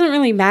also, it doesn't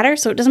really matter,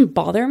 so it doesn't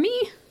bother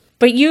me.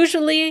 But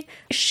usually,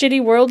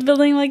 shitty world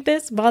building like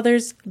this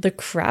bothers the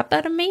crap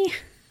out of me.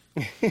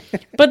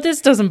 But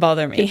this doesn't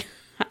bother me.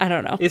 I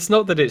don't know. It's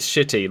not that it's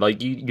shitty.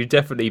 Like, you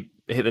definitely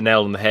hit the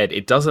nail on the head.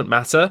 It doesn't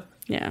matter.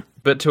 Yeah.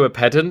 But to a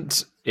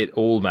pedant, it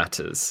all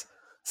matters.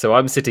 So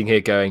I'm sitting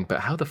here going, but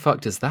how the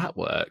fuck does that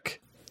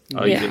work?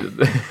 Yeah.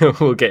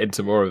 We'll get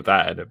into more of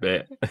that in a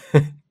bit.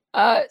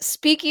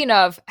 Speaking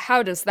of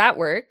how does that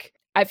work,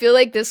 I feel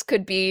like this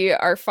could be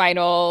our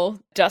final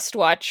Dust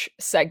Watch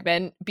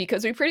segment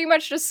because we pretty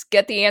much just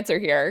get the answer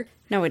here.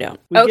 No, we don't.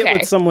 We get Okay.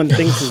 what someone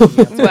thinks is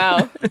the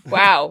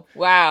answer.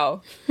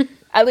 Wow.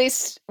 At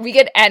least we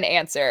get an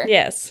answer.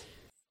 Yes.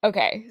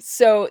 Okay,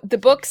 so the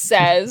book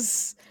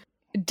says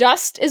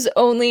dust is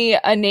only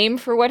a name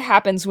for what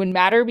happens when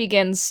matter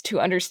begins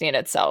to understand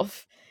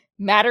itself.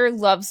 Matter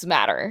loves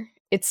matter.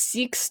 It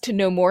seeks to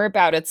know more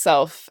about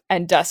itself,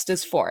 and dust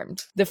is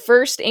formed. The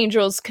first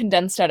angels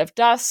condensed out of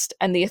dust,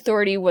 and the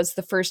authority was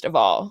the first of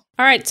all.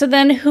 All right. So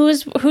then,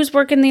 who's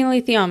working the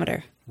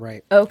alethiometer?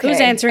 Right. Okay. Who's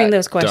answering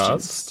those questions?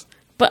 Dust?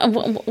 But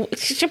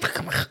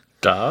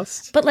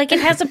Dust? but like, it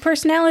has a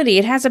personality.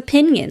 It has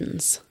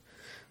opinions.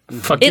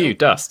 Fuck you,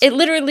 Dust. It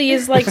literally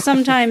is like,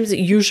 sometimes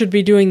you should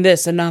be doing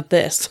this and not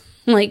this.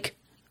 Like,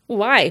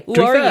 why? Who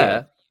To be are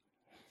fair,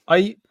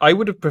 I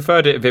would have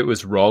preferred it if it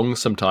was wrong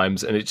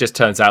sometimes, and it just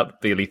turns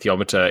out the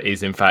alethiometer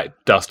is in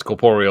fact dust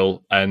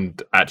corporeal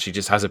and actually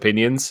just has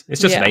opinions. It's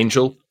just an Yeah.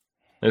 angel.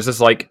 And it's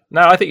just like,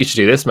 no, I think you should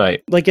do this,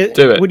 mate. Like it,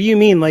 Do it. What do you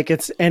mean? Like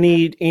it's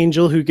any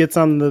angel who gets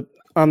on the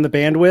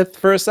bandwidth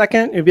for a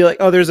second? It'd be like,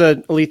 oh, there's a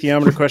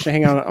alethiometer question.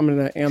 Hang on, I'm going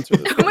to answer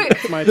this. Wait.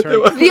 It's my turn.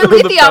 The On the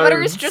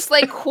alethiometer is phones. just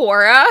like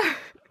Quora.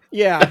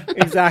 Yeah,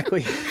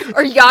 exactly.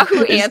 Or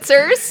Yahoo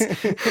Answers.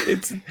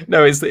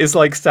 It's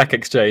like Stack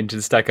Exchange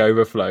and Stack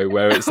Overflow,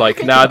 where it's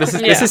like, nah, this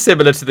Yeah. is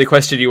similar to the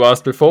question you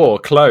asked before.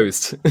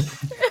 Closed.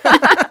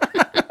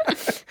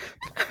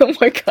 Oh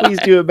my god. Please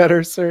do a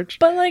better search.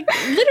 But like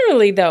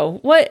literally though,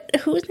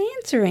 who's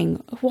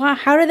answering?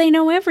 How do they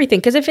know everything?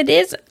 Because if it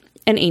is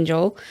an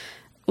angel,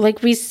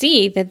 like we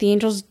see that the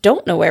angels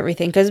don't know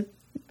everything because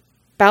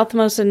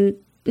Balthamos and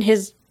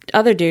his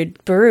other dude,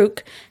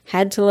 Baruch,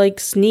 had to like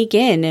sneak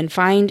in and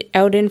find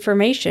out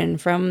information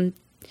from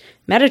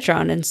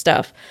Metatron and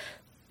stuff.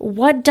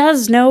 What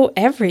does know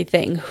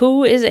everything?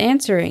 Who is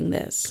answering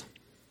this?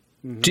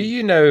 Do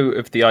you know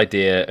of the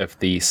idea of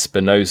the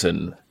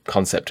Spinozan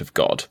concept of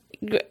God?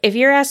 If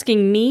you're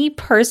asking me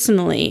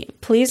personally,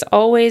 please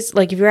always,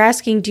 like, if you're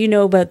asking, do you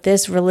know about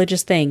this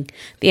religious thing?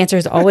 The answer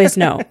is always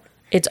no.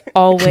 It's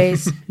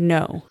always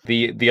no.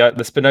 The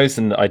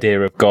Spinozan idea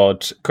of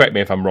God, correct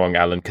me if I'm wrong,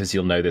 Alan, because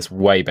you'll know this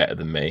way better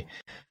than me,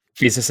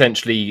 is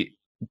essentially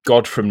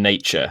God from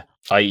nature,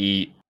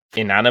 i.e.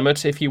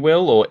 inanimate, if you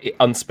will, or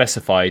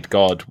unspecified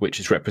God, which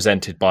is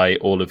represented by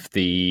all of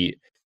the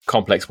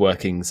complex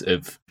workings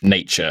of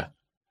nature.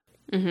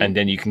 Mm-hmm. And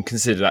then you can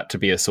consider that to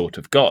be a sort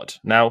of God.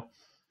 Now,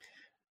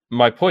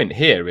 my point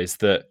here is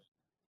that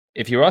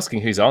if you're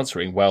asking who's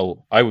answering,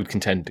 well, I would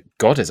contend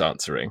God is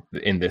answering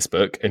in this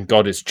book, and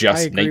God is I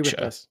just agree with nature.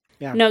 this.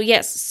 Yeah. No,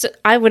 yes. So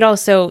I would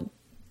also,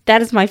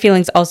 that is my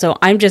feelings also.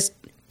 I'm just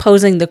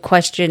posing the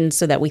question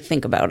so that we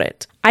think about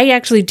it. I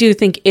actually do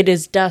think it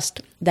is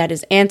dust that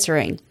is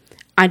answering.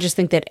 I just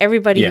think that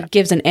everybody who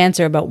gives an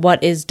answer about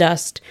what is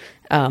dust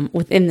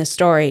within the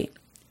story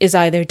is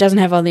either doesn't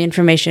have all the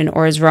information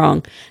or is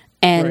wrong.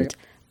 And Right.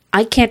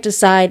 I can't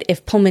decide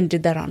if Pullman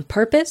did that on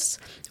purpose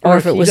or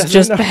if if it he was doesn't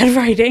just know. bad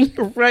writing.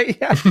 Right.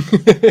 Yeah.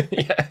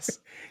 Yes.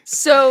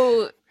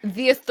 So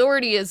the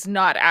authority is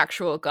not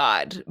actual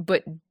God,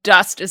 but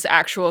dust is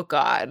actual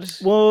God.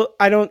 Well,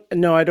 I don't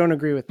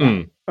agree with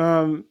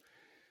that.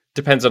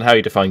 Depends on how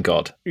you define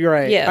God. You're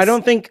right. Yes. I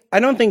don't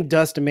think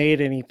dust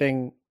made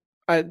anything.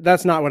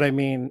 That's not what I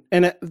mean.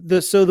 And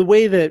the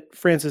way that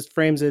Francis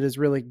frames it is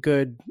really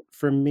good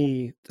for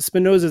me.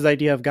 Spinoza's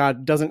idea of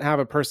God doesn't have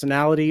a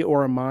personality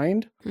or a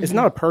mind. It's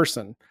not a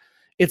person.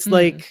 It's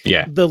like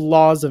the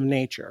laws of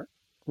nature,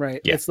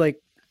 right? Yeah.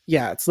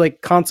 It's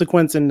like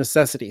consequence and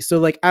necessity. So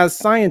like as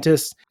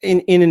scientists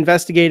in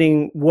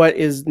investigating what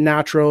is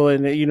natural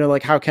and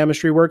like how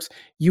chemistry works,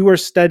 you are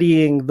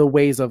studying the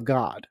ways of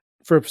God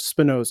for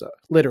Spinoza,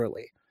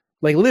 literally.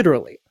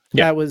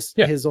 Yeah. That was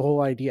his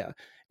whole idea.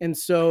 And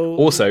so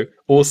Also,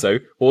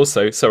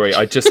 sorry,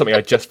 I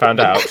just found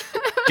out.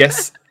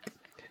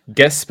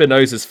 Guess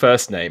Spinoza's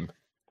first name.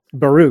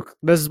 Baruch.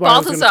 This is why I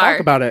was going to Balthazar. talk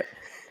about it.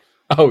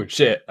 Oh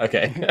shit.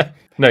 Okay.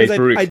 No, he's 'Cause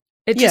Baruch.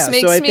 It Yeah, just so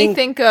makes I me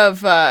think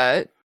of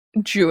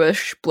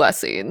Jewish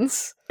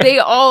blessings. They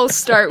all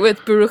start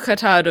with Baruch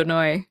atah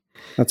Adonai.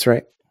 That's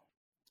right.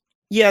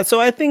 Yeah, so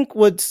I think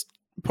what's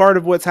part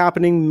of what's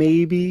happening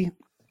maybe,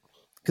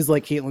 because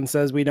like Caitlin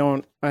says,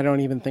 I don't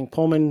even think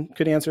Pullman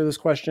could answer this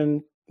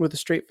question with a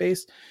straight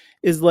face,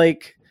 is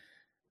like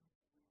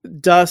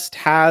dust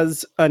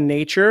has a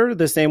nature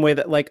the same way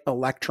that like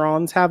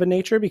electrons have a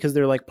nature because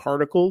they're like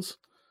particles,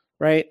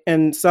 right?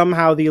 And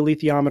somehow the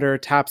alethiometer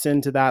taps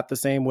into that the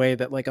same way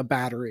that like a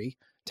battery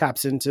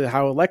taps into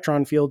how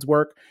electron fields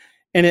work,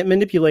 and it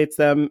manipulates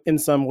them in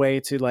some way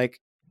to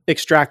like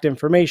extract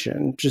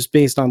information just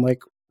based on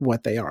like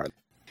what they are.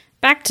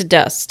 Back to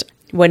dust.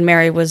 When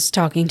Mary was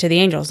talking to the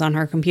angels on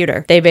her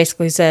computer, they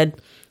basically said,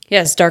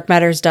 yes, dark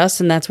matter is dust,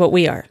 and that's what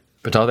we are.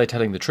 But are they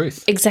telling the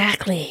truth?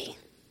 Exactly.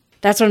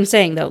 That's what I'm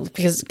saying, though,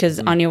 because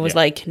Anya was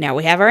like, now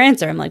we have our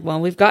answer. I'm like,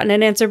 well, we've gotten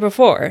an answer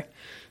before.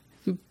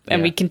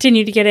 And we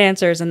continue to get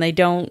answers, and they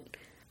don't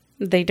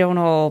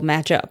all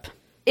match up.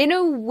 In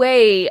a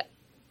way,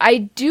 I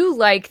do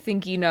like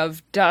thinking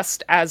of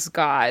dust as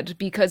God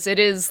because it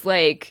is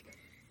like,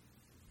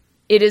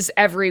 it is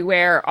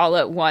everywhere all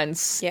at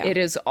once. Yeah. It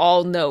is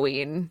all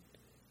knowing.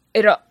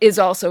 It is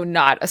also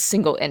not a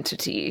single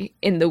entity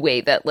in the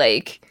way that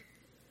like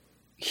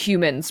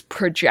humans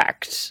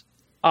project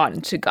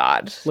onto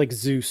God. Like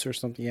Zeus or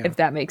something. Yeah. If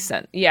that makes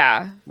sense.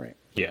 Yeah. Right.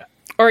 Yeah.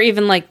 Or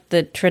even like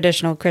the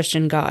traditional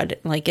Christian God.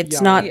 Like, it's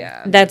not,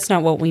 that's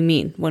not what we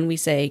mean when we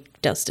say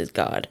dust is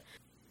God.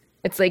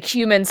 It's like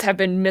humans have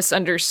been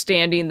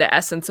misunderstanding the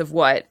essence of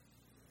what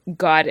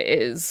God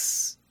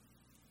is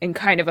in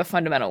kind of a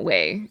fundamental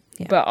way,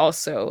 but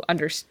also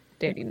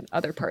understanding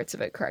other parts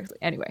of it correctly.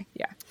 Anyway,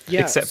 yeah.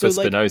 Except so, for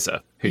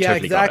Spinoza, who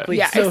totally exactly.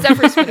 Yeah, So except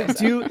for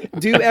Spinoza.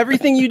 do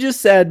everything you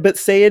just said, but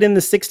say it in the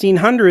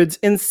 1600s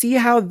and see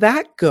how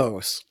that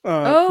goes.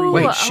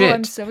 Wait, shit.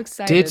 I'm so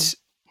excited. Did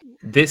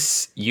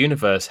this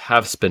universe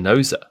have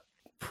Spinoza?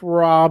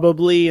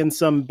 Probably in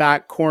some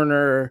back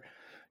corner,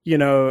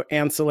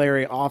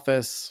 ancillary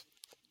office.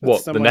 What,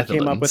 the someone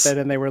came up with Netherlands? it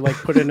and they were like,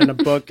 put it in a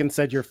book and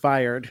said, you're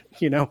fired,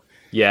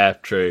 Yeah,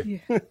 true.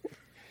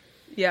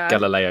 Yeah.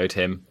 Galileo'd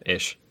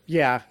him-ish.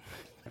 Yeah.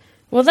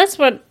 Well, that's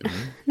what,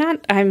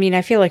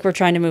 I feel like we're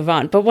trying to move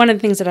on. But one of the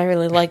things that I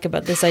really like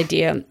about this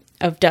idea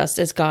of dust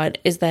as God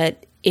is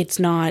that it's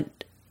not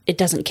it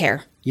doesn't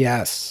care.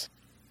 Yes.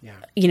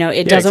 You know, it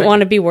Yeah, doesn't exactly. want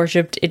to be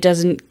worshipped. It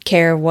doesn't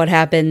care what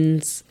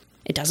happens.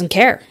 It doesn't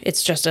care.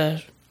 It's just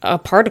a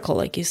particle,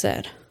 like you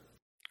said.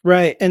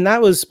 Right. And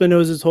that was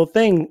Spinoza's whole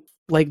thing.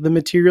 Like, the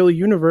material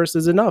universe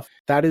is enough.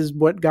 That is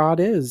what God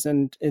is.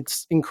 And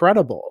it's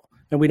incredible.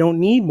 And we don't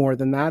need more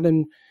than that.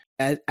 And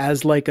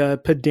as like a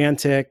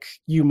pedantic,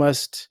 you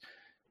must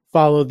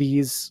follow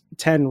these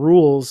 10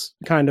 rules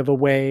kind of a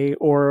way,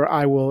 or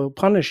I will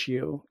punish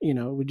you. You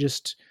know, we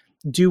just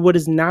do what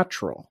is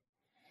natural.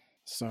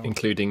 So,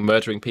 Including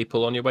murdering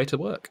people on your way to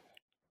work.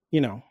 you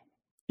know,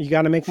 you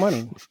got to make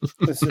money.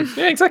 This is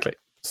Yeah, exactly.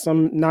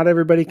 not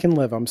everybody can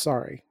live. I'm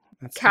sorry.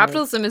 That's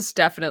Capitalism is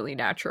definitely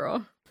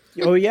natural.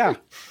 Oh, yeah.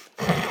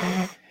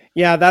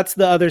 Yeah, that's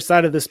the other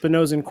side of the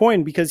Spinozan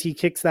coin, because he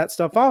kicks that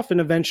stuff off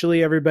and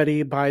eventually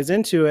everybody buys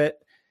into it.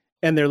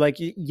 And they're like,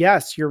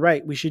 yes, you're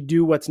right. We should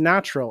do what's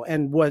natural.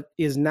 And what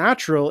is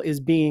natural is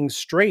being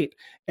straight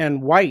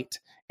and white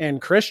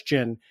and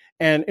Christian.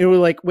 And it was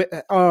like,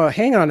 oh,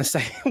 hang on a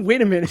second.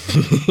 Wait a minute.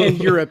 And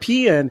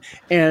European.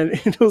 And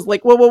it was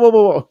like,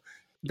 whoa.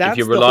 That's if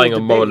you're the whole relying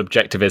on moral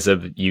debate.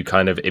 objectivism, you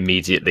kind of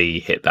immediately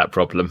hit that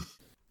problem.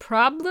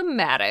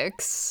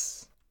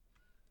 Problematics.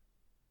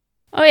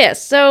 Oh,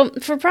 yes. So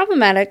for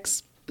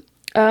problematics,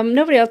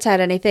 nobody else had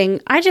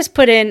anything. I just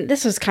put in,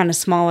 this was kind of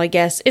small, I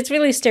guess. It's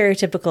really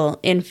stereotypical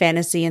in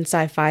fantasy and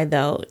sci-fi,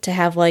 though, to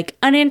have like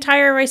an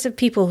entire race of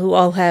people who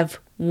all have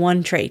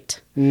one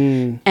trait.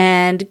 And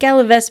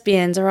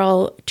Gallivespians are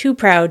all too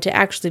proud to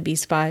actually be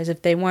spies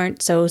if they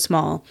weren't so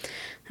small.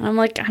 And I'm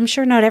like, I'm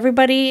sure not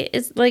everybody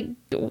is like,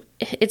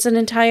 it's an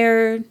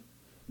entire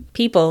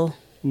people,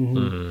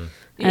 an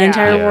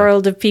entire Yeah.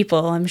 world of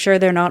people. I'm sure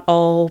they're not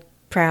all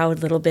proud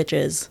little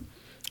bitches.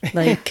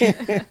 Like,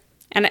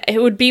 and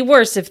it would be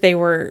worse if they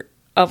were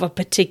of a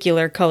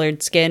particular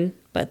colored skin,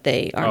 but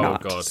they are Oh,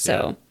 not. God,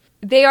 so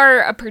They are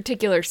a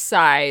particular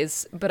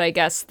size, but I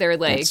guess they're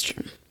like that's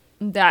true.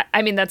 that.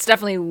 I mean, that's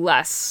definitely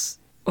less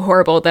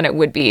horrible than it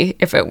would be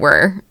if it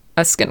were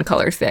a skin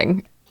color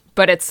thing,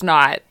 but it's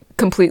not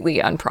completely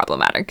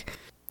unproblematic.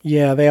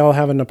 Yeah, they all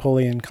have a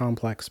Napoleon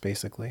complex,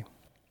 basically.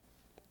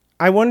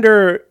 I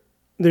wonder,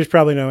 there's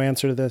probably no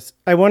answer to this.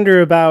 I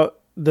wonder about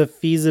the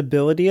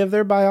feasibility of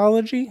their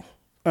biology.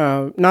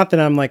 Not that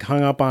I'm like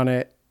hung up on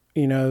it,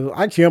 you know,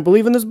 I can't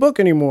believe in this book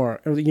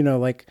anymore. Or, you know,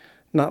 like,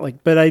 not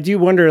like, but I do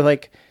wonder,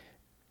 like,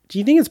 do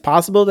you think it's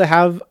possible to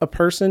have a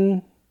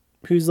person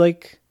who's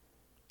like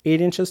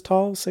 8 inches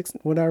tall, 6,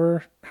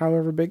 whatever,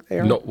 however big they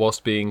are? Not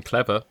whilst being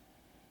clever.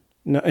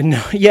 No,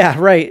 yeah,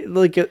 right.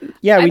 Like,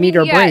 yeah, we need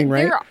our brain,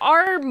 right? There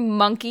are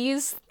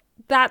monkeys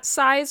that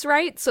size,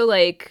 right? So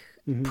like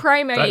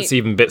primate. That's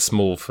even a bit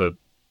small for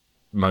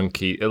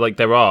monkey. Like,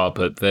 there are,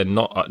 but they're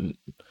not.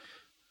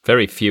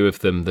 Very few of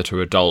them that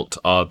are adult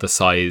are the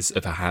size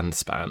of a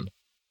handspan.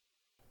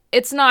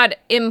 It's not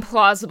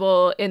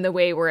implausible in the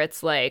way where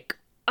it's like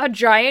a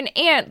giant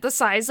ant the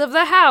size of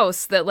the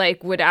house that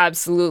like would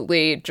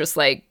absolutely just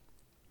like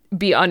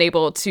be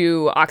unable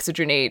to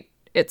oxygenate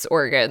its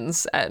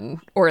organs and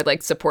or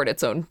like support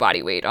its own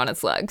body weight on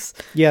its legs.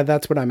 Yeah,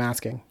 that's what I'm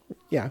asking.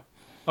 Yeah.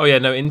 Oh yeah,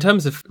 no, in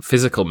terms of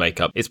physical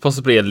makeup, it's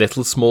possibly a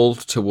little small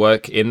to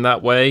work in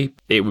that way.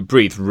 It would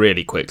breathe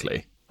really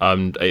quickly.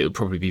 It would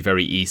probably be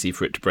very easy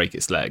for it to break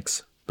its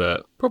legs,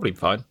 but probably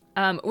fine.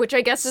 Which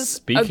I guess is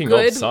Speaking a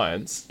good of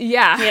science,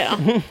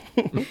 yeah.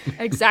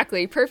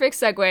 Exactly. Perfect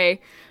segue.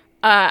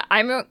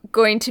 I'm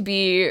going to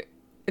be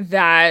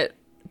that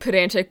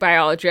pedantic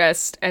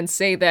biologist and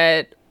say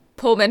that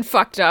Pullman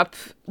fucked up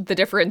the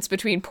difference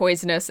between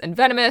poisonous and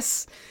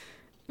venomous.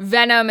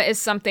 Venom is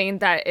something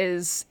that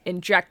is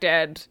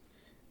injected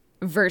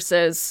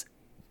versus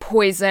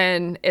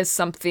poison is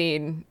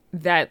something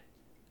that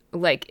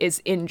like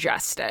is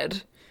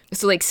ingested.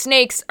 So like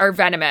snakes are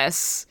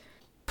venomous.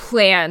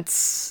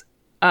 Plants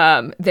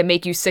that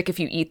make you sick if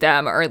you eat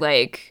them are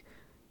like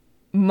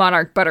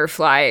monarch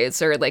butterflies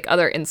or like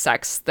other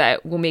insects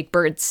that will make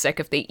birds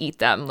sick if they eat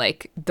them.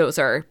 Like those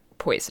are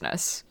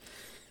poisonous.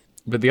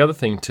 but the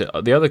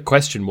other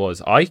question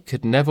was, I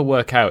could never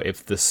work out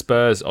if the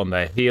spurs on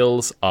their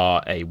heels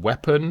are a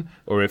weapon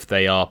or if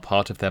they are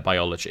part of their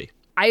biology.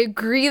 I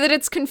agree that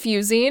it's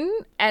confusing,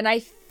 and I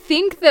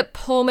think that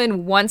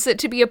Pullman wants it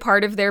to be a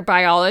part of their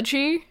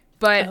biology,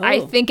 but I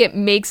Oh. think it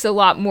makes a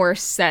lot more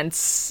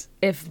sense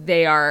if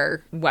they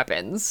are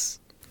weapons.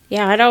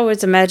 Yeah, I'd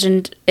always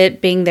imagined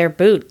it being their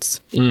boots.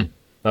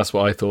 That's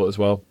what I thought as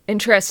well.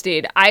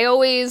 Interested. I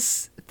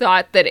always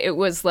thought that it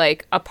was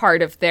like a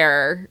part of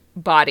their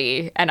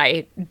body, and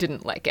I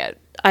didn't like it.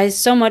 I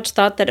so much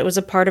thought that it was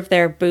a part of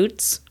their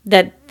boots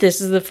that this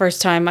is the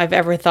first time I've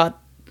ever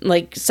thought,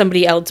 like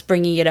somebody else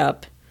bringing it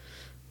up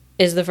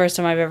is the first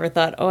time I've ever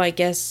thought, oh, I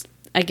guess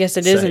it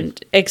Same.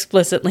 isn't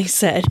explicitly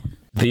said.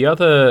 The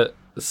other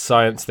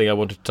science thing I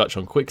wanted to touch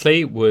on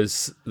quickly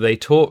was they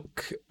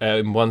talk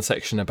in one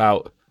section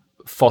about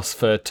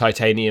phosphor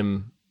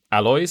titanium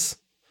alloys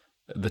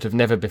that have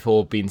never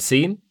before been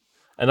seen.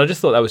 And I just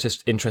thought that was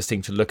just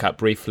interesting to look at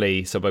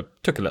briefly. So I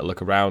took a little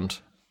look around,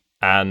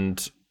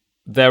 and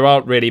There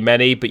aren't really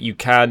many, but you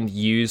can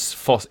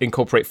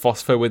incorporate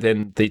phosphor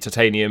within the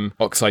titanium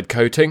oxide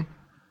coating,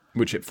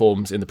 which it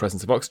forms in the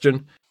presence of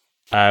oxygen,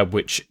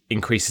 which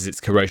increases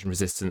its corrosion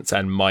resistance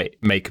and might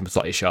make them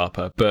slightly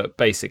sharper. But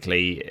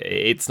basically,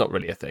 it's not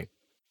really a thing.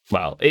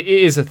 Well, it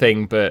is a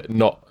thing, but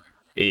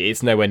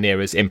it's nowhere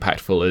near as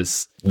impactful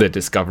as the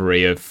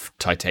discovery of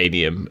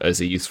titanium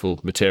as a useful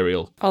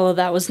material. All of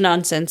that was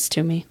nonsense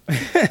to me.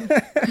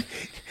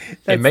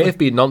 It may have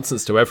been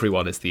nonsense to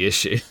everyone is the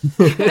issue.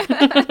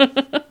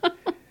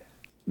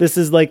 This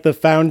is like the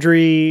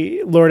foundry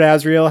Lord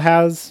Asriel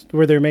has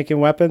where they're making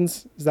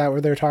weapons. Is that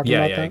where they're talking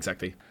about? Yeah,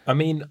 exactly. I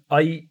mean,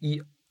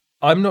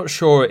 I'm not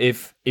sure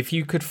if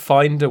you could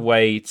find a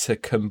way to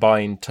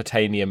combine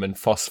titanium and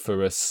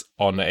phosphorus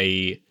on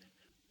a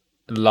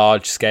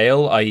large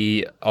scale,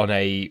 i.e. on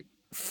a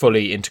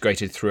fully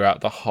integrated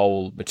throughout the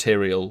whole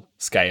material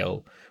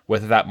scale,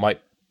 whether that might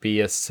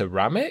be a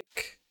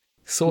ceramic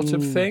sort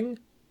of thing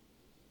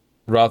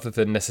rather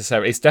than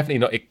necessarily. It's definitely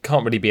not. It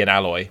can't really be an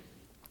alloy.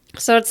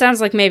 So it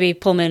sounds like maybe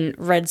Pullman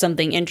read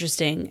something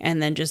interesting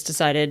and then just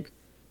decided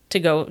to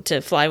go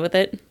to fly with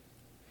it.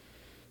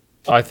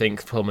 I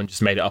think Pullman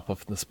just made it up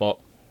off the spot.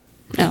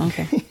 Oh,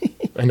 okay.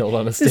 In all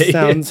honesty,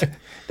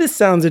 this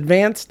sounds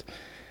advanced.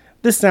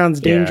 This sounds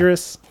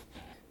dangerous.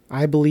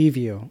 I believe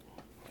you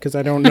because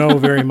I don't know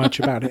very much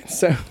about it.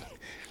 So,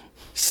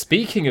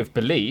 speaking of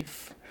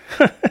belief,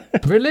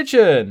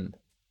 religion.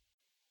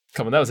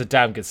 Come on, that was a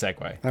damn good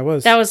segue.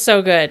 That was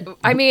so good.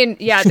 I mean,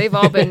 yeah, they've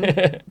all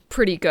been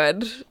pretty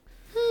good.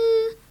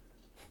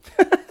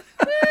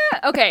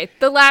 Okay,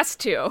 the last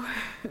two.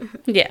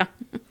 Yeah.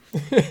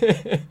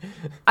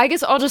 I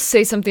guess I'll just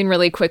say something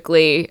really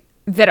quickly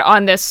that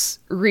on this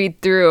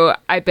read through,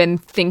 I've been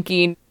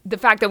thinking the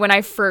fact that when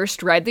I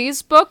first read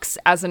these books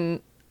as a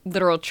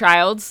literal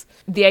child,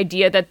 the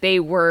idea that they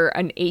were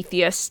an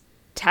atheist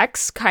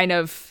text kind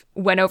of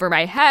went over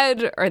my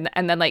head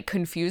and then like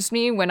confused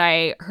me when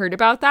I heard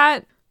about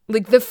that.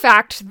 Like the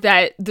fact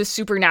that the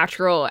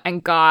supernatural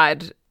and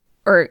God,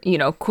 or, you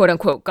know, quote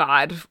unquote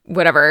God,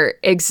 whatever,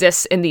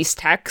 exists in these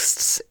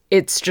texts,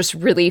 it's just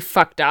really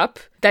fucked up.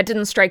 That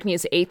didn't strike me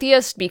as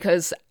atheist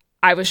because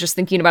I was just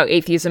thinking about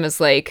atheism as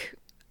like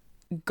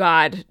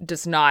God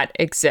does not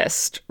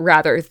exist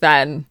rather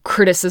than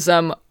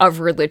criticism of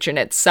religion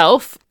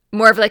itself,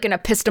 more of like an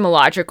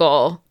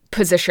epistemological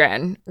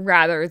position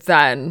rather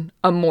than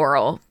a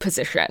moral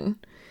position.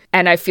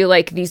 And I feel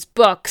like these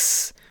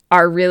books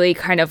are really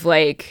kind of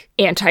like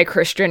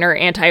anti-Christian or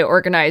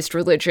anti-organized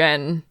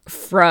religion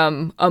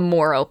from a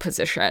moral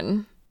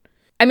position.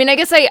 I mean, I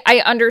guess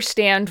I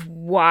understand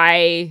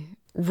why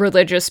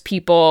religious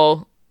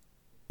people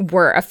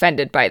were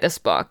offended by this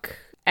book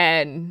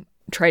and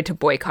tried to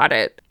boycott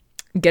it,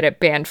 get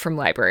it banned from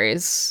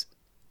libraries.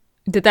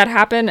 Did that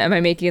happen? Am I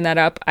making that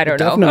up? I don't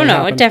know. Oh,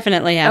 no, it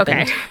definitely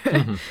happened.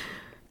 Okay.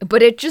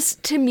 But it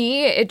just, to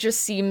me, it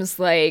just seems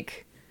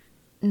like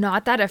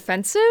not that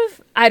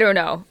offensive. I don't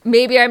know.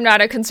 Maybe I'm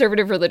not a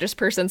conservative religious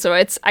person, so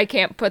I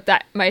can't put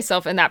that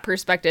myself in that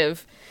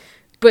perspective.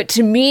 But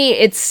to me,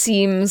 it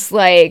seems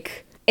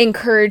like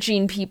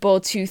encouraging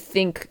people to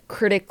think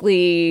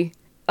critically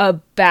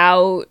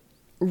about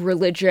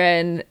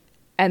religion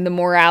and the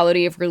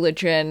morality of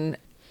religion,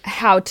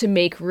 how to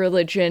make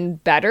religion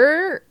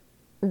better,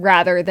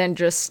 rather than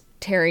just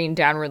tearing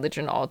down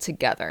religion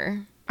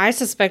altogether. I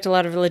suspect a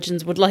lot of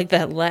religions would like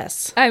that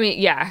less. I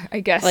mean, yeah, I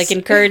guess. Like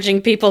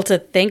encouraging people to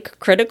think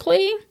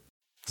critically?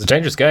 It's a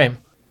dangerous game.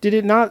 Did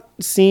it not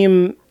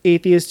seem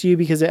atheist to you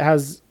because it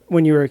has,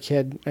 when you were a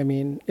kid, I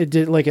mean, it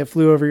did, like, it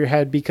flew over your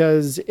head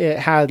because it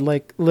had,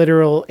 like,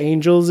 literal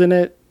angels in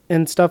it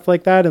and stuff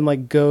like that, and,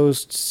 like,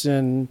 ghosts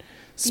and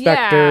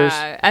specters.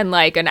 Yeah, and,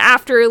 like, an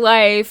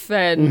afterlife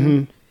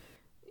and,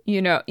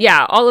 you know,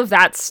 yeah, all of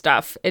that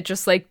stuff. It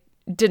just, like,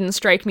 didn't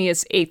strike me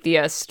as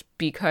atheist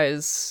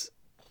because...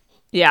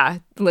 yeah,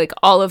 like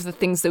all of the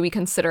things that we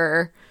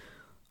consider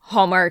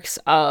hallmarks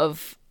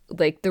of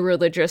like the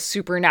religious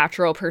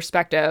supernatural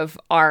perspective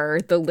are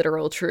the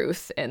literal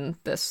truth in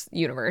this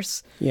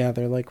universe. Yeah,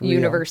 they're like real.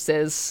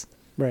 Universes.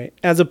 Right.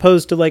 As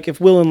opposed to like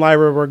if Will and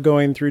Lyra were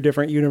going through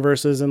different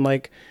universes and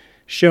like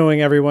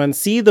showing everyone,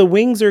 see, the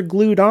wings are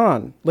glued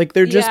on. Like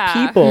they're just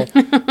people.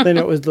 Then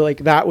it was like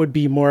that would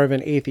be more of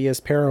an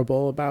atheist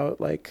parable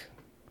about like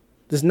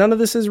none of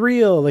this is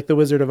real, like the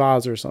Wizard of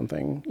Oz or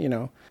something, you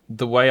know.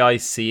 The way I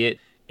see it,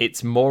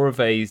 it's more of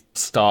a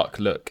stark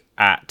look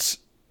at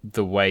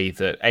the way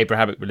that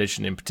Abrahamic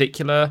religion in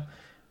particular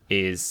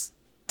is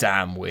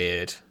damn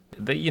weird.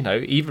 That, you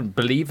know, even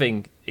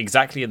believing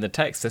exactly in the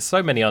text, there's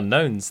so many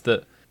unknowns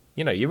that,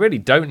 you know, you really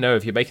don't know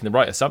if you're making the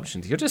right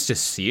assumptions. You're just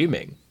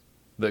assuming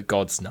that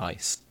God's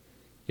nice.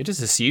 You're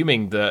just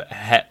assuming that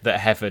that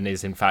heaven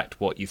is in fact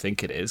what you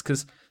think it is,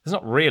 because there's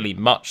not really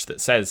much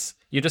that says,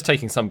 you're just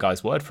taking some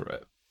guy's word for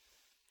it.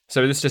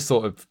 So this just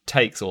sort of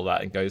takes all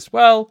that and goes,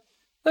 well,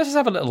 let's just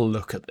have a little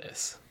look at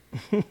this.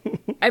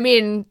 I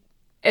mean,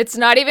 it's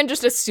not even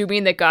just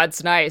assuming that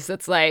God's nice.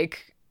 It's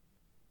like,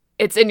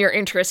 it's in your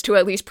interest to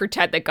at least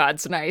pretend that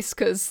God's nice,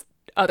 because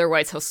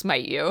otherwise he'll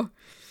smite you.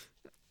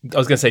 I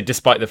was going to say,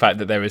 despite the fact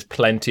that there is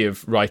plenty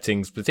of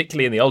writings,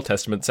 particularly in the Old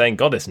Testament, saying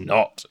God is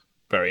not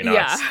very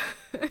nice.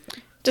 Yeah.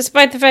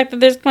 Despite the fact that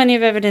there's plenty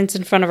of evidence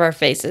in front of our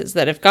faces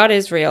that if God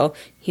is real,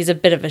 he's a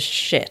bit of a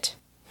shit.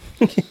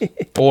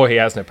 Or he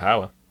has no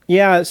power.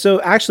 Yeah,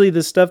 so actually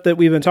the stuff that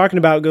we've been talking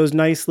about goes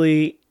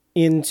nicely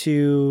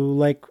into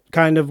like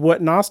kind of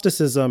what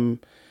Gnosticism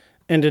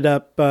ended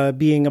up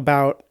being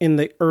about in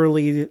the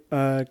early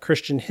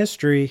Christian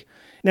history.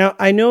 Now,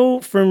 I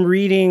know from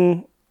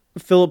reading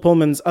Philip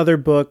Pullman's other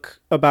book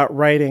about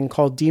writing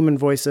called Demon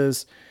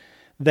Voices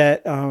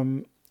that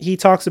he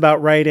talks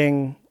about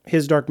writing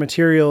his Dark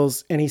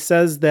Materials, and he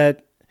says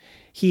that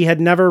he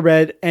had never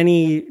read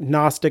any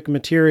Gnostic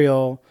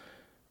material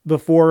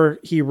before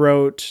he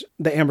wrote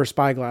The Amber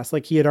Spyglass.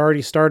 Like he had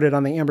already started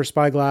on The Amber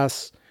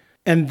Spyglass,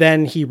 and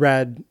then he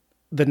read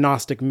the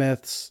Gnostic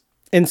myths.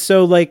 And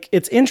so like,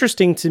 it's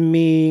interesting to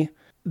me,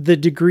 the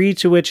degree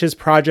to which his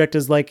project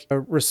is like a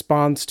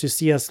response to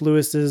C.S.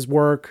 Lewis's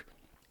work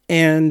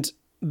and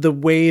the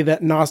way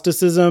that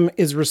Gnosticism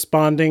is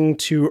responding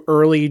to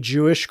early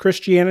Jewish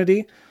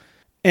Christianity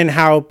and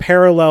how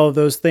parallel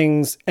those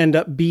things end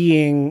up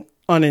being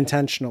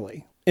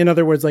unintentionally. In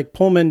other words, like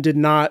Pullman did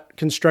not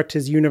construct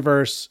his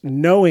universe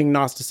knowing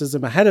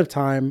Gnosticism ahead of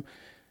time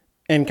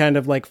and kind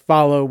of like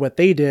follow what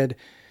they did.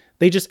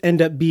 They just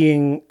end up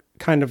being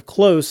kind of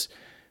close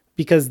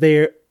because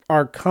they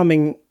are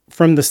coming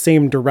from the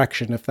same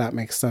direction, if that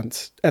makes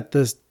sense, at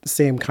the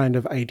same kind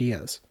of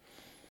ideas.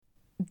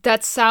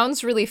 That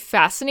sounds really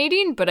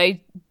fascinating, but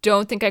I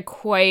don't think I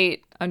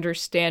quite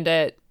understand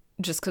it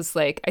just because,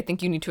 like, I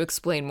think you need to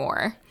explain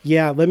more.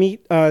 Yeah, let me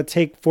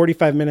take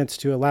 45 minutes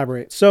to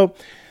elaborate. So,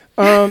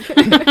 to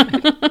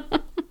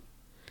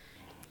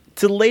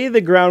lay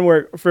the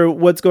groundwork for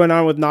what's going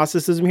on with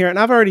Gnosticism here, and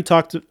I've already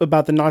talked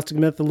about the Gnostic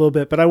myth a little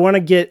bit, but I want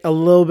to get a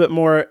little bit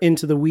more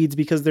into the weeds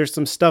because there's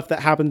some stuff that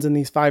happens in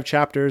these 5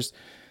 chapters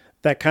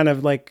that kind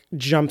of like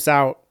jumps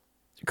out.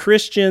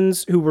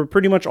 Christians, who were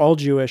pretty much all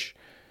Jewish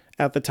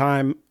at the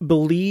time,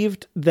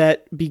 believed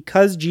that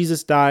because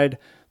Jesus died,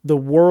 the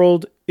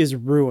world is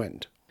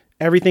ruined.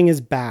 Everything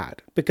is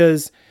bad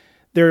because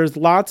there's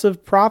lots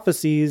of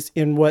prophecies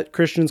in what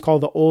Christians call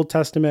the Old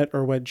Testament,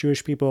 or what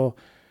Jewish people,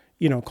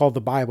 call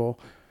the Bible,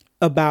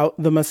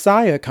 about the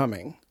Messiah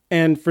coming.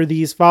 And for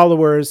these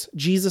followers,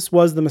 Jesus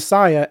was the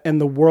Messiah and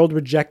the world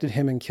rejected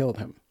him and killed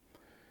him.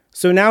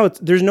 So now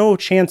there's no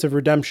chance of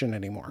redemption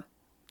anymore.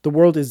 The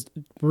world is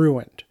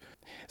ruined.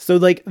 So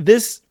like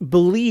this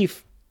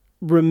belief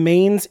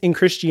remains in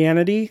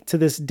Christianity to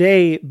this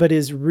day, but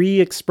is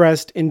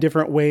re-expressed in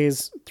different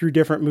ways through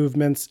different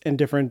movements and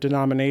different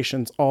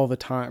denominations all the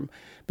time.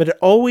 But it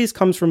always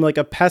comes from like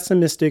a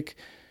pessimistic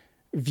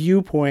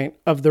viewpoint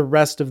of the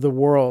rest of the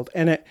world.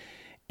 And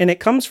it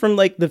comes from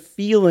like the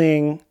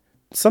feeling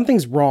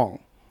something's wrong.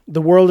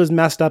 The world is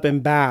messed up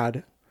and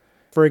bad.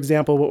 For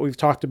example, what we've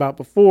talked about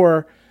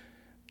before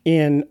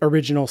in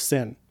Original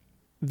Sin.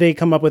 They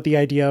come up with the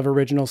idea of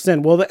original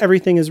sin. Well,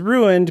 everything is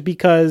ruined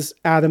because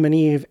Adam and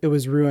Eve, it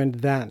was ruined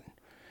then.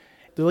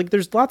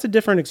 There's lots of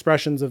different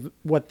expressions of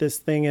what this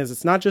thing is.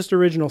 It's not just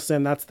original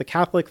sin. That's the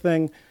Catholic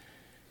thing.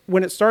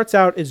 When it starts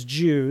out as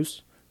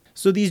Jews,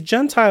 so these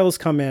Gentiles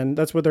come in,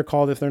 that's what they're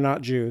called if they're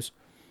not Jews.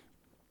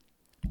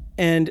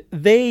 And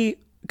they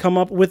come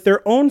up with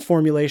their own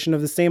formulation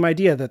of the same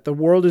idea that the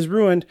world is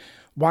ruined.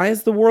 Why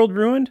is the world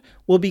ruined?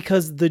 Well,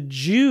 because the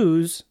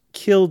Jews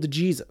killed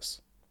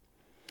Jesus.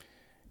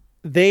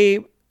 They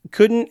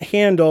couldn't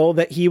handle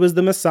that he was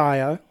the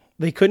Messiah.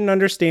 They couldn't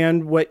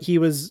understand what he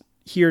was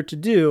here to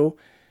do,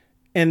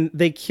 and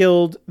they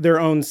killed their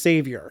own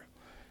savior.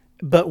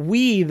 But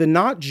we, the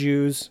not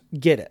Jews,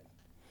 get it.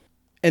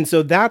 And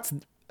so that's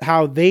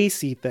how they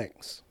see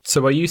things.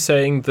 So are you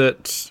saying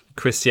that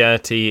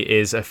Christianity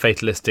is a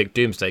fatalistic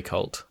doomsday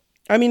cult?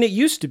 I mean, it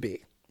used to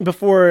be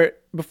before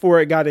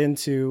it got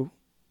into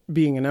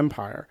being an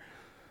empire,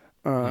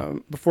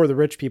 before the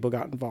rich people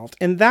got involved.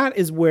 And that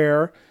is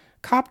where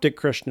Coptic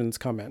Christians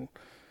come in.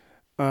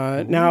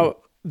 Now,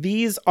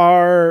 these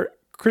are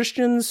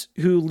Christians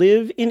who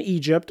live in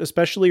Egypt,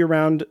 especially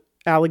around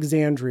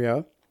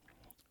Alexandria.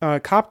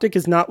 Coptic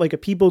is not like a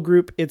people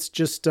group. It's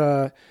just,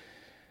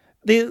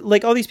 they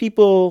like all these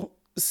people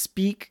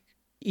speak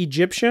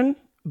Egyptian,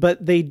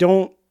 but they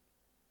don't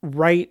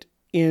write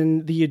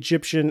in the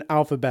Egyptian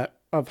alphabet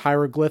of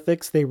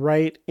hieroglyphics. They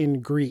write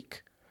in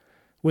Greek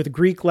with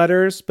Greek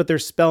letters, but they're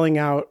spelling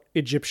out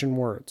Egyptian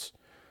words.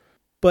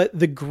 But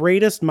the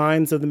greatest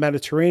minds of the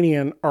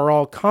Mediterranean are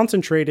all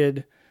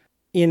concentrated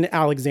in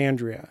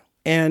Alexandria.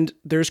 And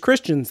there's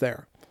Christians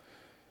there.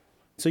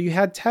 So you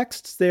had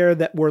texts there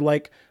that were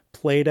like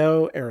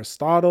Plato,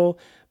 Aristotle,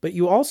 but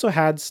you also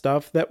had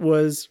stuff that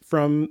was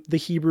from the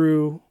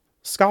Hebrew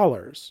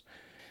scholars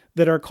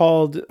that are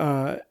called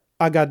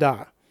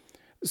Agadah.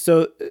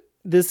 So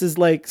this is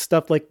like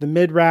stuff like the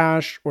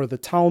Midrash or the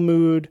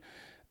Talmud.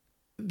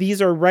 These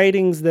are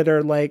writings that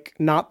are like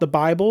not the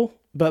Bible,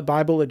 but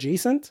Bible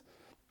adjacent.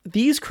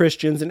 These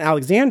Christians in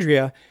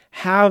Alexandria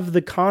have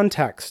the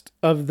context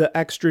of the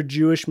extra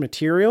Jewish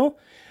material,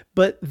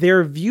 But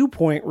their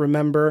viewpoint,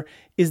 remember,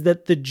 is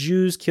that the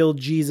Jews killed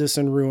Jesus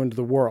and ruined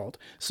the world.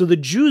 So the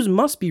Jews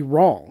must be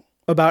wrong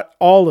about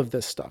all of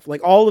this stuff.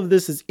 Like, all of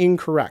this is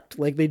incorrect.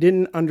 Like, they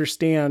didn't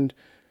understand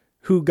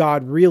who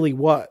God really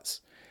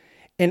was.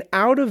 And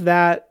out of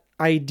that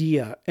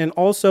idea, and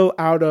also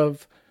out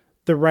of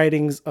the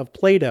writings of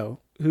Plato,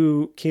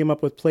 who came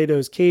up with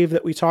Plato's cave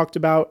that we talked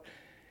about,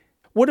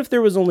 what if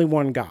there was only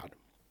one God?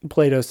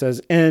 Plato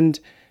says, and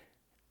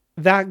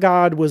that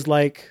God was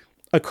like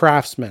a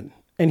craftsman,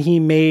 and he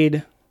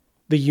made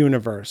the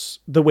universe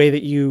the way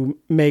that you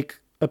make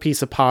a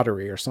piece of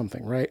pottery or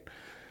something, right?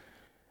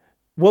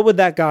 What would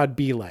that God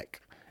be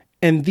like?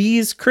 And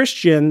these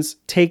Christians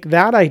take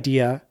that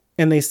idea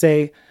and they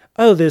say,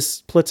 oh,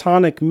 this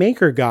Platonic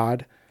maker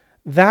God,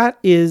 that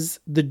is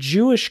the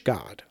Jewish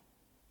God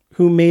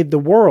who made the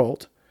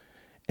world.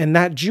 And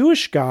that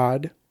Jewish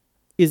God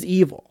is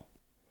evil.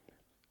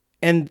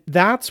 And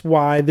that's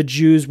why the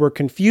Jews were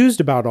confused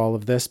about all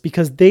of this,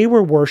 because they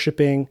were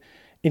worshiping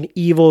an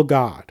evil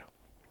God.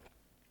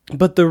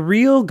 But the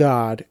real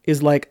God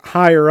is like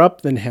higher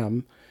up than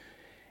him.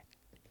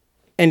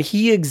 And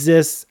he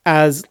exists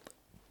as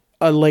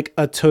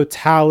a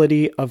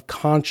totality of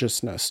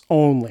consciousness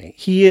only.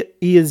 He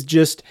is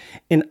just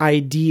an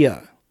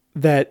idea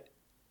that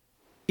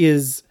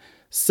is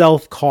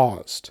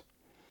self-caused.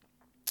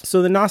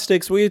 So the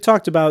Gnostics, we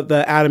talked about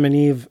the Adam and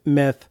Eve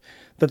myth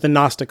that the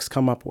Gnostics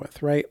come up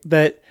with, right?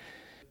 That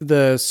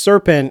the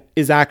serpent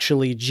is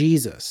actually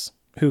Jesus,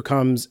 who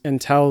comes and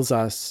tells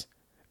us,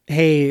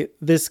 hey,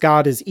 this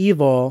God is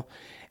evil,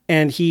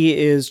 and he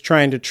is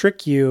trying to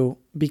trick you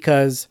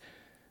because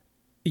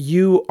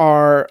you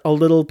are a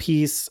little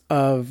piece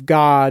of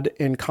God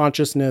and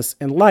consciousness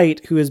and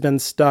light who has been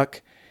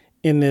stuck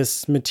in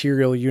this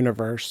material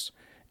universe.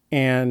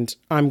 And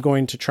I'm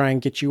going to try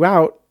and get you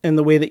out. And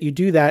the way that you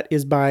do that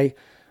is by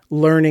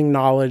learning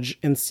knowledge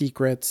and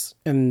secrets.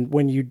 And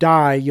when you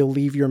die, you'll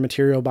leave your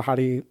material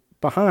body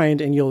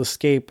behind and you'll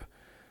escape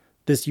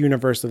this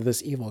universe of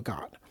this evil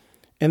God.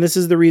 And this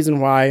is the reason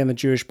why in the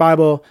Jewish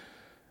Bible,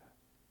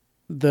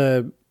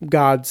 the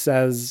God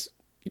says,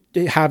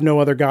 have no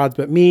other gods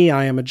but me.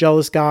 I am a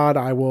jealous God.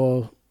 I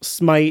will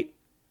smite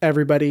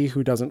everybody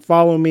who doesn't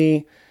follow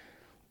me,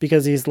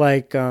 because he's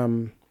like,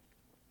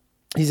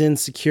 he's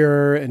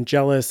insecure and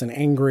jealous and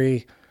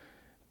angry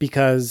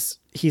because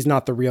he's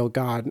not the real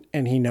God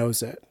and he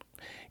knows it.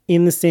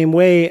 In the same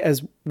way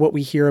as what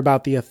we hear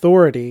about the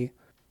authority,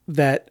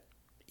 that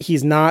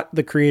he's not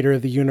the creator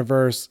of the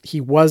universe. He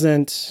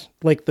wasn't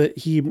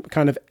he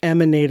kind of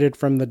emanated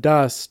from the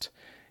dust.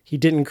 He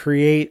didn't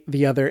create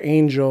the other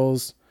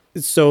angels.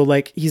 So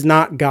he's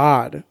not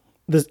God.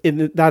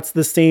 That's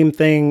the same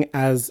thing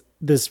as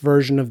this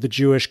version of the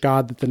Jewish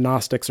God that the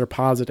Gnostics are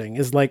positing,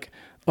 is like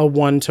a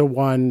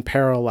one-to-one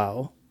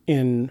parallel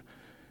in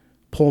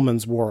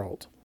Pullman's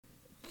world.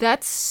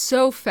 That's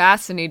so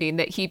fascinating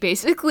that he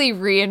basically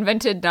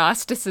reinvented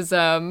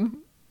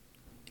Gnosticism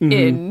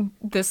in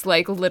this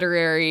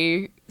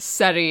literary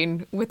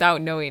setting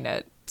without knowing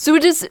it. So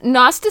does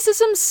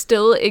Gnosticism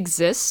still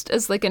exist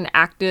as an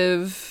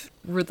active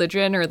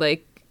religion or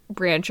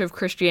branch of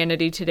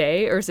Christianity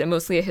today, or is it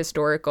mostly a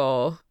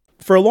historical?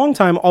 For a long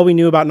time, all we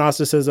knew about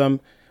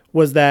Gnosticism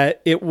was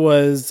that it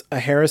was a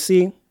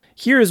heresy.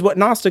 Here is what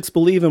Gnostics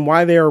believe and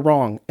why they are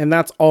wrong. And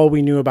that's all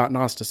we knew about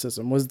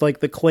Gnosticism, was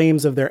the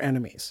claims of their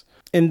enemies.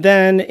 And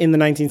then in the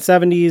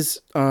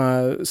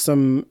 1970s,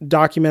 some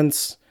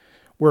documents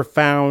were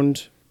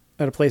found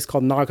at a place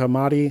called Nag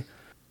Hammadi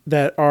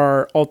that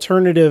are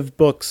alternative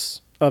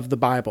books of the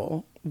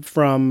Bible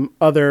from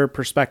other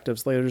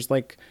perspectives. There's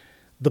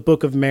the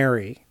Book of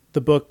Mary,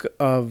 the Book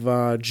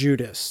of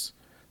Judas,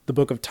 the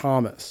Book of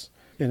Thomas.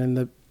 And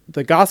in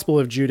the Gospel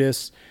of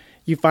Judas,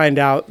 you find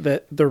out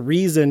that the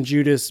reason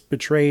Judas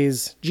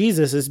betrays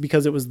Jesus is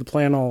because it was the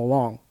plan all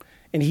along.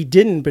 And he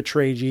didn't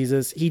betray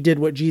Jesus. He did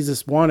what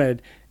Jesus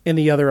wanted, and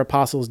the other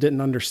apostles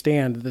didn't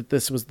understand that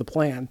this was the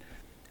plan.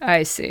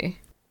 I see.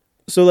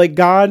 So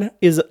God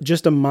is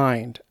just a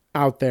mind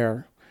out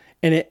there.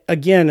 And it,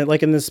 again, in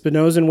the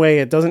Spinozan way,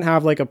 it doesn't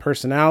have a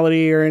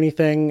personality or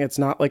anything. It's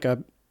not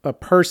a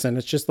person.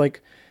 It's just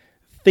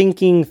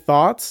thinking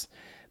thoughts.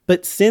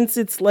 But since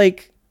it's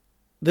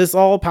this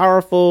all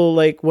powerful,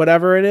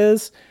 whatever it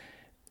is,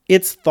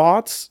 its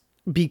thoughts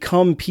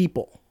become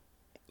people.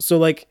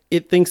 So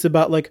it thinks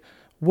about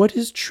what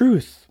is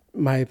truth?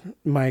 My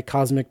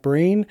cosmic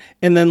brain.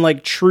 And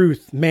then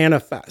truth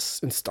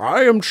manifests and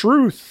I am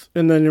truth.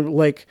 And then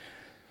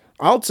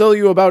I'll tell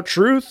you about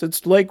truth.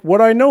 It's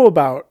what I know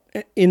about,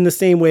 in the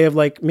same way of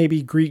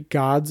maybe Greek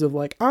gods of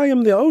I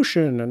am the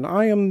ocean and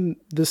I am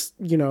this,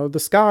 the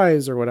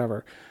skies or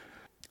whatever.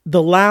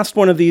 The last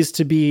one of these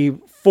to be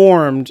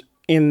formed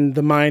in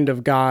the mind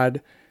of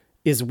God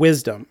is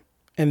wisdom.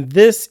 And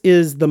this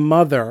is the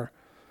mother.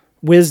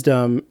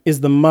 Wisdom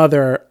is the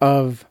mother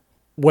of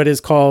what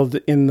is called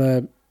in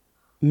the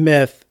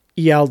myth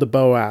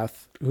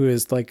Yaldabaoth, who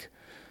is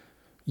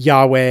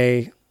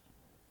Yahweh,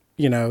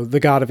 the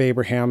God of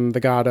Abraham, the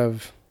God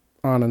of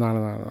on and on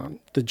and on and on,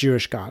 the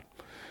Jewish God.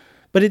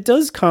 But it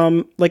does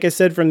come, like I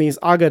said, from these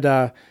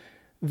Aggadah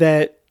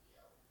that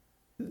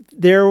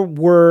there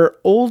were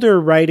older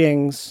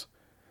writings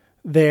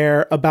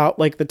there about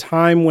like the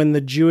time when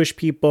the Jewish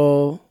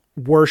people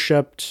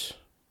worshipped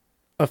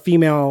a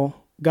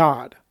female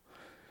god,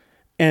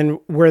 and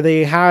where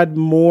they had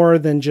more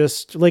than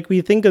just, like,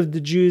 we think of the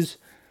Jews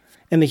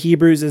and the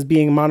Hebrews as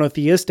being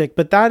monotheistic,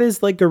 but that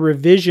is like a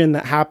revision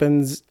that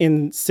happens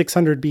in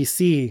 600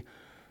 BC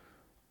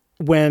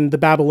when the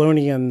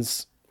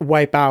Babylonians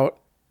wipe out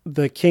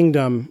the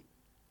kingdom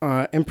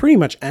and pretty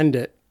much end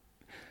it.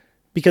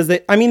 Because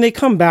they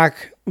come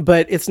back,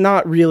 but it's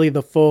not really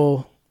the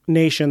full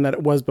nation that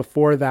it was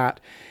before that.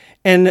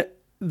 And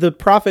the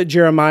prophet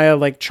Jeremiah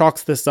like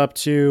chalks this up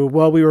to,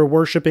 well, we were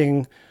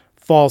worshiping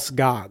false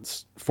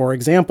gods. For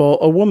example,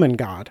 a woman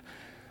god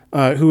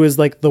who is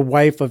like the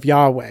wife of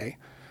Yahweh.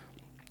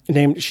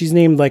 She's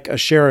named like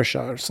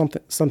Asherisha or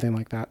something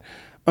like that.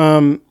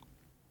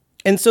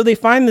 And so they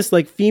find this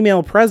like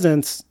female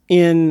presence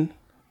in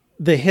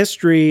the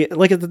history,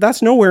 like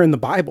that's nowhere in the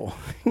Bible,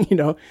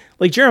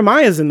 like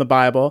Jeremiah's in the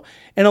Bible.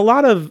 And a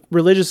lot of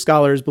religious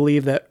scholars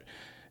believe that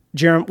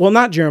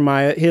not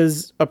Jeremiah,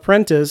 his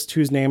apprentice,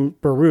 who's named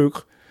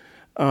Baruch,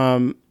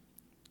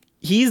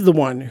 he's the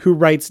one who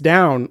writes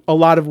down a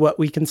lot of what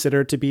we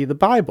consider to be the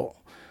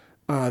Bible.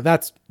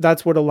 That's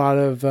what a lot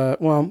of,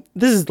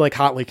 this is like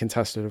hotly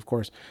contested, of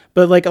course,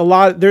 but like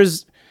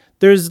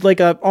there's like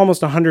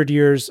almost 100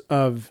 years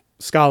of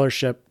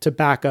scholarship to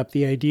back up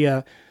the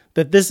idea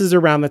that this is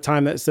around the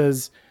time that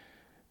says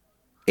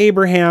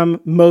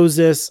Abraham,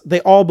 Moses, they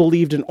all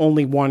believed in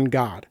only one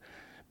God.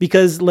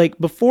 Because like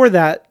before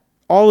that,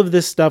 all of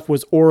this stuff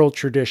was oral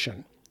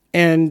tradition.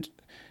 And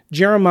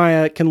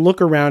Jeremiah can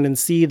look around and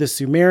see the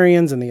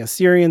Sumerians and the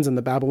Assyrians and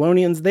the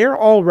Babylonians. They're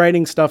all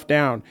writing stuff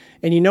down.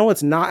 And you know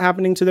what's not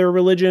happening to their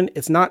religion?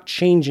 It's not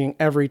changing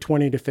every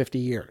 20 to 50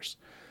 years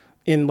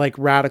in like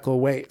radical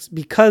ways,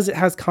 because it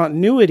has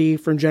continuity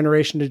from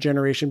generation to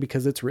generation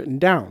because it's written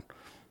down.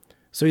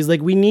 So he's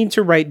like, we need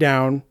to write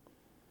down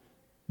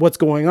what's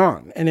going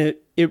on. And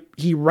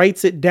he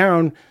writes it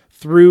down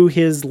through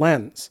his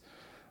lens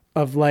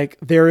of like,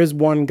 there is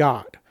one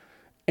God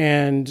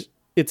and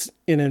it's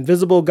an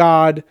invisible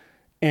God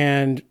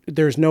and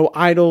there's no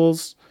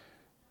idols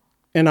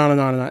and on and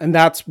on and on. And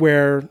that's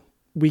where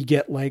we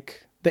get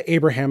like the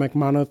Abrahamic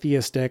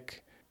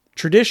monotheistic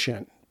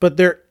tradition. But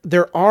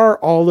there are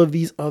all of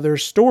these other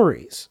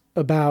stories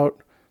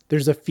about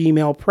there's a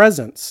female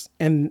presence,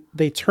 and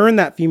they turn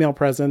that female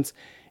presence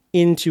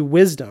into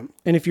wisdom.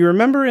 And if you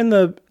remember in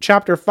the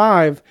chapter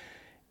 5,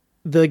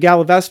 the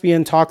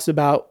Galavespian talks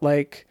about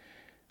like,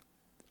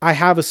 I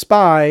have a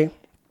spy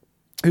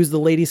who's the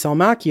Lady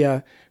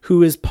Salmakia,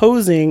 who is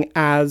posing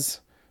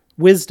as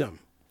wisdom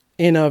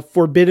in a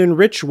forbidden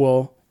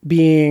ritual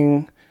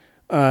being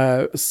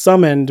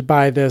summoned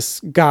by this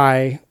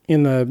guy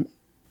in the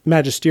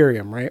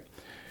magisterium, right?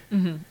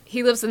 Mm-hmm.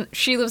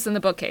 She lives in the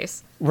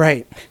bookcase.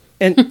 Right.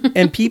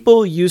 And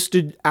people used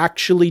to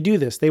actually do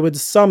this. They would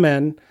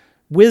summon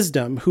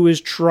wisdom, who is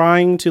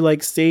trying to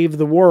like save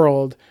the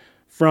world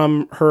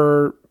from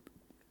her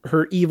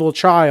evil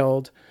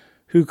child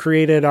who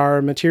created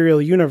our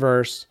material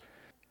universe,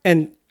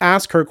 and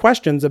ask her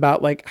questions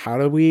about like, how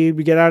do we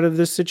get out of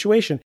this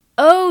situation?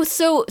 Oh,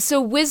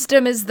 so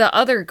wisdom is the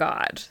other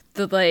god,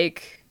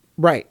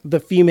 right, the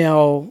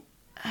female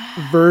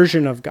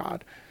version of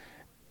God,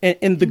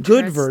 and the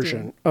good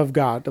version of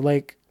God,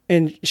 like,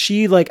 and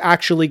she like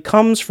actually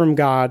comes from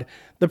God.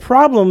 The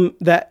problem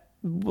that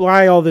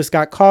why all this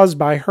got caused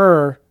by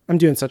her, I'm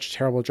doing such a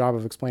terrible job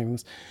of explaining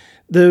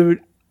this,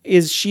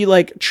 is she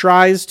like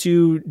tries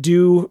to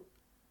do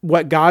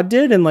what God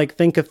did and like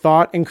think a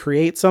thought and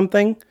create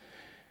something,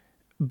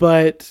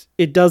 but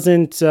it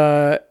doesn't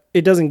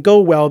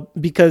go well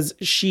because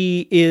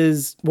she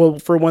is, well,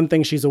 for one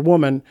thing, she's a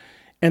woman.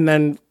 And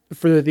then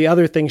for the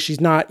other thing,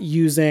 she's not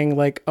using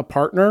like a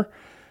partner.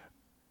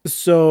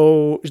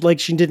 So like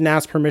she didn't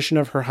ask permission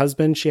of her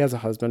husband. She has a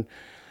husband.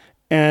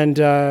 And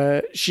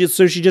she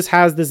just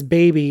has this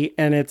baby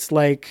and it's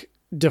like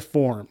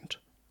deformed.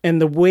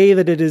 And the way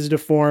that it is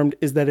deformed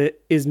is that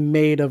it is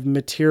made of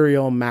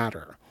material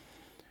matter.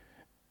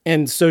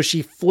 And so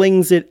she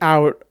flings it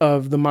out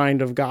of the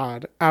mind of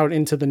God, out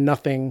into the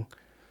nothing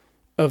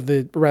of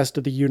the rest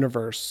of the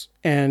universe.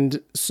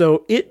 And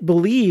so it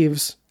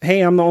believes, hey,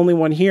 I'm the only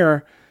one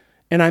here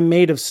and I'm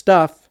made of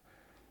stuff.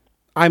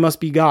 I must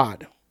be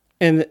God.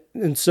 And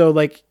so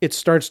like it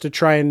starts to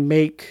try and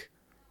make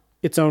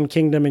its own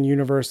kingdom and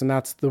universe. And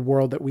that's the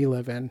world that we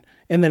live in.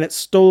 And then it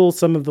stole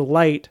some of the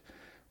light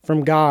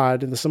from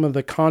God and some of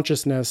the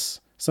consciousness,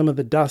 some of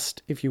the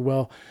dust, if you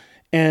will,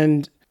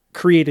 and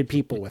created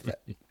people with it.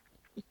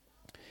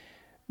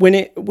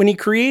 When he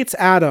creates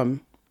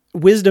Adam,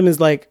 wisdom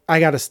is like, I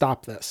got to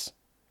stop this.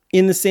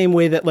 In the same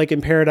way that like in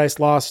Paradise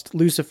Lost,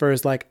 Lucifer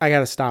is like, I got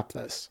to stop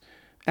this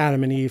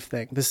Adam and Eve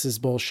thing. This is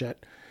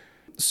bullshit.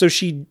 So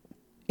she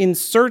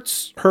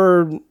inserts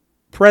her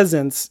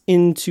presence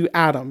into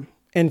Adam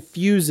and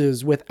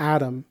fuses with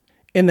Adam.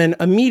 And then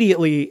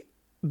immediately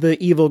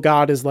the evil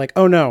God is like,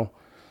 oh no,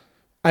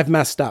 I've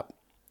messed up.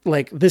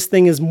 Like this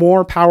thing is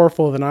more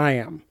powerful than I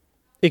am.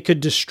 It could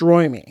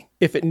destroy me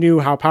if it knew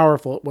how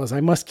powerful it was.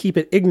 I must keep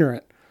it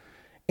ignorant,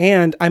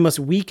 and I must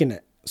weaken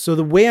it. So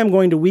the way I'm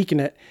going to weaken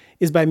it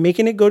is by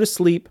making it go to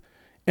sleep,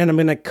 and I'm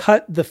going to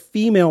cut the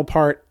female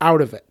part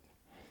out of it.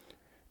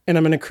 And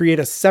I'm going to create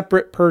a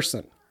separate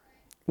person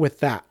with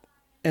that.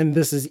 And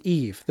this is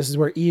Eve. This is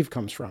where Eve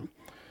comes from.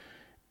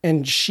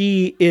 And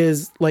she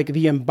is like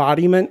the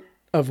embodiment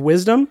of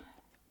wisdom.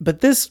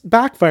 But this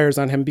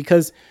backfires on him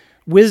because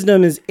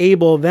wisdom is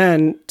able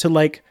then to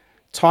like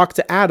talk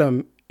to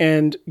Adam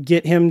and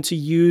get him to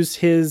use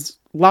his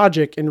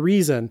logic and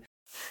reason.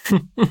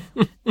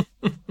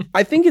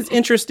 I think it's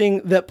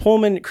interesting that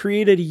Pullman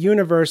created a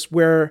universe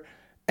where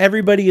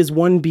everybody is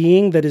one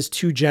being that is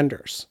two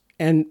genders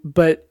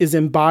but is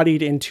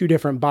embodied in two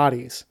different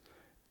bodies.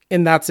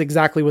 And that's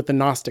exactly what the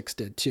Gnostics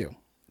did too.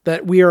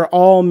 That we are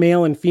all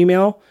male and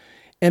female,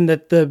 and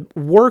that the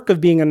work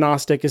of being a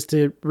Gnostic is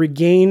to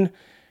regain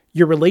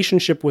your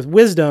relationship with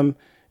wisdom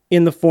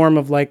in the form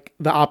of like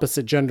the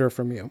opposite gender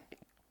from you.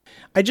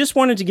 I just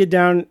wanted to get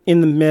down in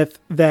the myth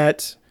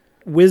that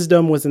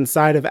wisdom was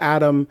inside of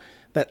Adam,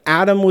 that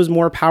Adam was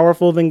more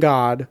powerful than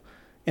God,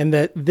 and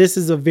that this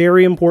is a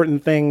very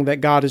important thing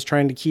that God is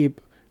trying to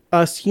keep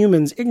us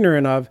humans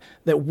ignorant of,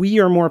 that we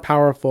are more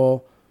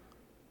powerful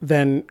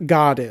than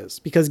God is.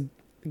 Because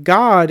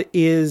God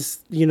is,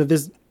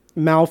 this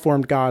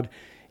malformed God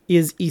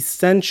is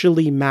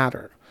essentially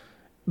matter,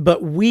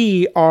 but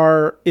we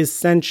are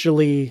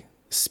essentially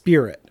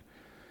spirit.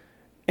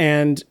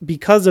 And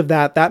because of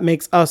that, that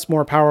makes us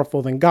more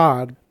powerful than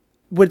God.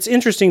 What's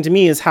interesting to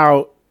me is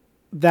how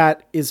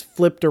that is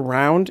flipped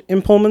around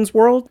in Pullman's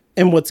world.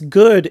 And what's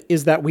good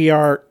is that we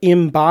are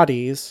in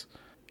bodies,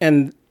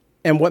 and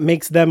what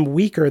makes them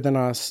weaker than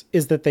us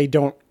is that they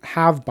don't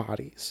have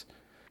bodies.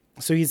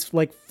 So he's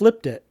like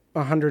flipped it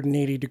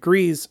 180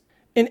 degrees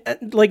and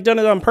like done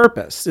it on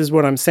purpose is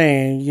what I'm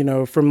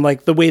saying, from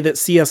like the way that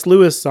C.S.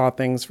 Lewis saw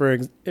things, for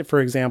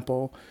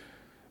example,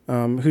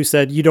 who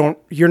said,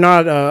 you're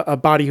not a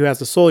body who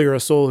has a soul, you're a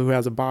soul who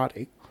has a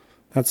body.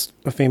 That's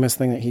a famous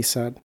thing that he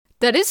said.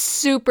 That is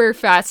super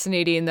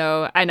fascinating,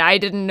 though, and I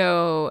didn't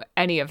know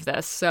any of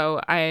this,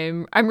 so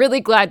I'm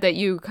really glad that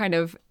you kind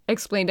of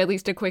explained at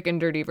least a quick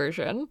and dirty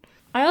version.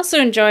 I also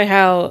enjoy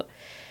how,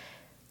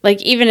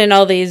 like, even in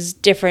all these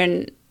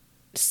different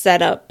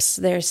setups,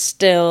 there's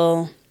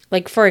still,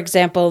 like, for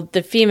example,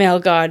 the female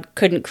god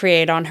couldn't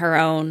create on her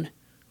own,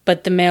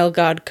 but the male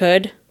god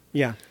could.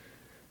 Yeah.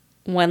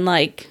 When,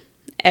 like,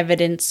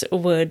 evidence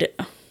would...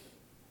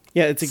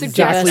 Yeah, it's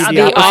exactly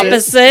the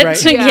opposite.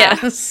 Right? Yeah.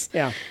 Yes.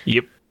 Yeah.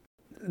 Yep.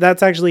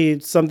 That's actually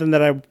something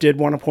that I did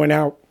want to point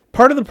out.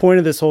 Part of the point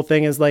of this whole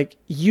thing is like,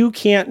 you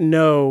can't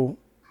know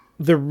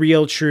the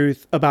real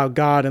truth about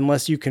God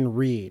unless you can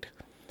read.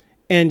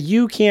 And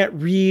you can't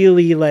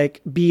really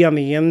like be on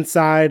the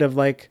inside of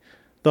like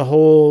the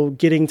whole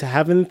getting to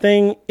heaven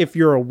thing if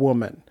you're a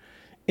woman.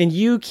 And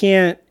you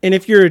can't, and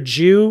if you're a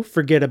Jew,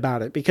 forget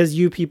about it because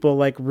you people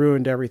like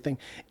ruined everything.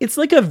 It's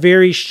like a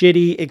very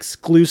shitty,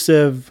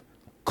 exclusive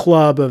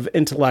club of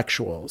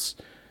intellectuals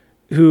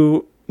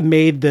who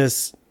made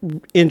this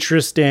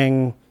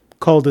interesting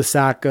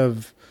cul-de-sac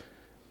of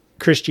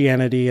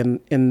Christianity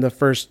in the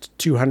first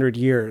 200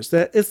 years.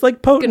 That it's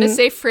like potent. I'm gonna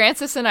say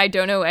Francis and I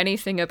don't know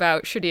anything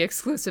about shitty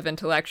exclusive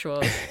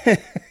intellectuals.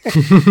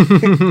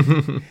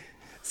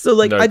 So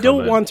like, No I don't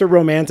comment. want to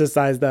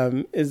romanticize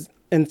them,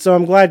 and so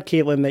I'm glad,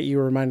 Caitlin, that you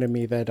reminded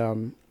me that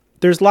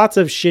there's lots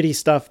of shitty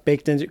stuff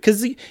baked into,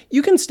 because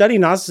you can study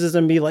Gnosticism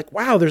and be like,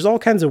 wow, there's all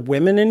kinds of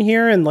women in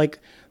here, and like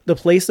the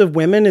place of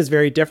women is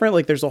very different.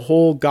 Like there's a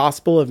whole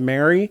Gospel of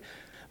Mary,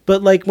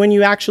 but like when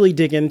you actually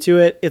dig into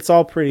it, it's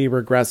all pretty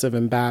regressive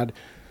and bad,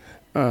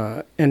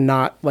 and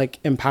not like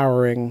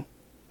empowering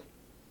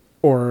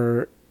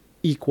or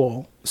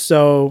equal.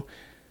 So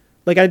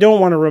like, I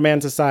don't want to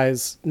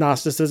romanticize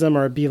Gnosticism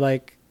or be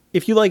like,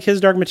 if you like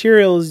his dark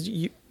materials,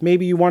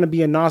 maybe you want to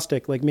be a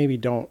Gnostic, like maybe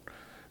don't.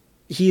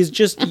 He's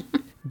just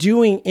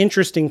doing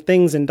interesting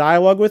things in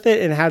dialogue with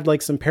it and had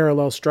like some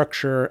parallel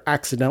structure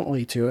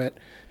accidentally to it.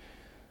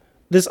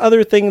 This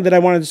other thing that I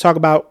wanted to talk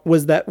about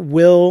was that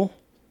Will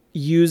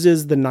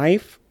uses the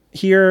knife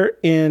here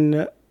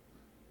in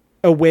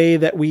a way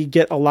that we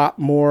get a lot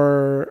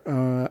more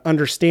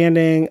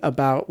understanding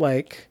about,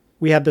 like,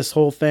 we had this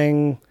whole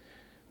thing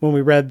when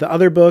we read the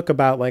other book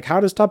about like, how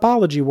does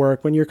topology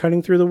work when you're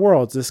cutting through the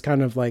worlds? This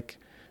kind of like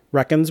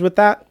reckons with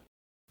that.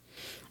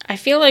 I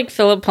feel like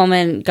Philip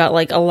Pullman got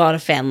like a lot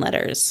of fan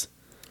letters.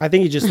 I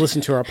think he just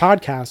listened to our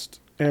podcast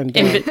and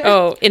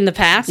in the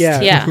past,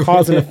 yeah.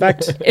 Cause and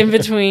effect. In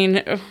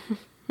between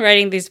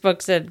writing these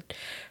books, and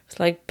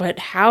it's like, but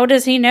how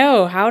does he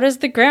know? How does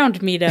the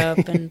ground meet up?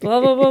 And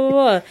blah blah blah blah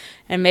blah.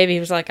 And maybe he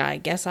was like, I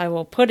guess I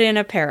will put in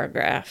a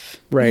paragraph,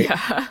 Right?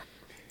 Yeah.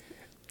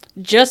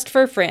 Just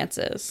for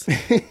Francis.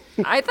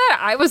 I thought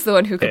I was the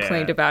one who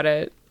complained about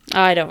it.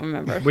 I don't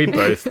remember. We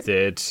both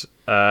did.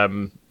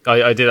 I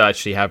did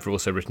actually have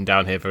also written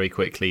down here very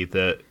quickly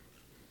that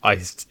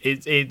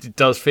it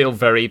does feel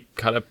very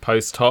kind of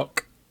post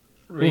hoc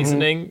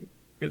reasoning.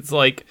 Mm-hmm. It's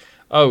like,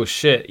 oh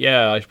shit,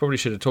 yeah, I probably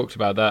should have talked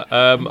about that.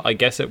 I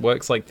guess it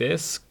works like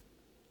this.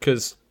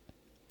 because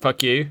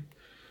fuck you.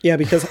 Yeah,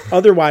 because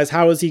otherwise,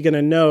 how is he going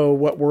to know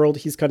what world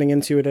he's cutting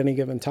into at any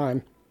given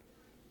time?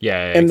 Yeah,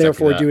 and exactly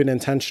therefore that. do it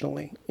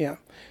intentionally. Yeah.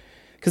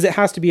 Because it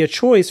has to be a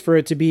choice for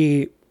it to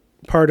be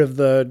part of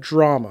the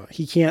drama.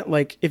 He can't,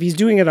 like, if he's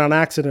doing it on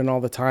accident all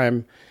the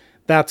time,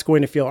 that's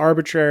going to feel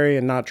arbitrary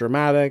and not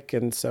dramatic.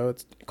 And so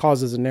it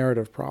causes a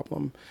narrative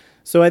problem.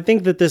 So I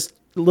think that this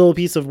little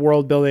piece of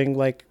world building,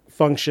 like,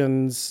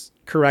 functions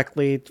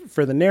correctly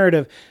for the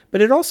narrative,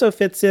 but it also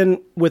fits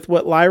in with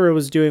what Lyra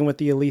was doing with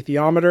the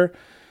alethiometer,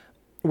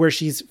 where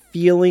she's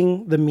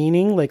feeling the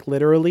meaning, like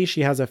literally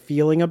she has a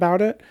feeling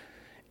about it.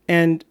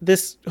 And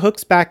this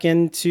hooks back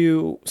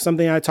into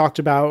something I talked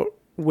about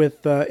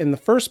with in the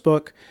first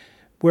book,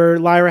 where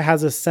Lyra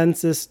has a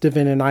sensus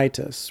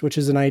divinitatis, which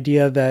is an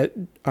idea that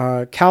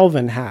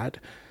Calvin had,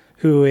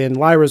 who in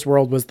Lyra's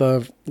world was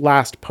the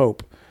last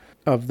pope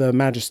of the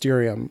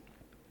magisterium.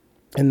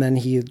 And then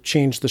he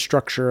changed the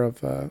structure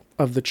of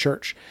the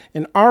church.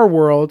 In our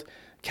world,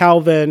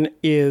 Calvin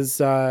is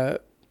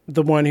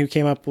the one who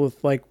came up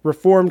with like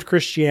Reformed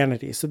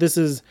Christianity. So this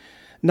is,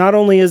 not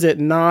only is it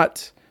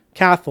not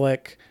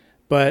Catholic,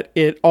 but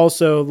it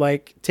also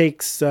like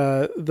takes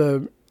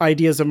the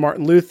ideas of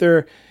Martin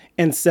Luther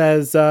and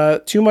says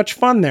too much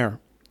fun there,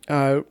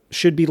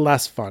 should be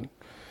less fun.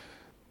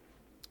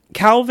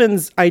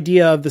 Calvin's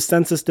idea of the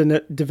sensus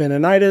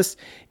divinitatis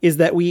is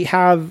that we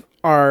have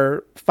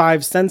our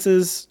five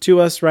senses to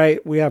us,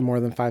 right? We have more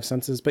than five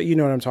senses, but you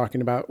know what I'm talking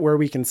about, where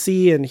we can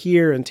see and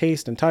hear and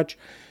taste and touch.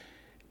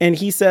 And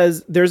he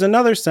says there's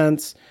another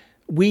sense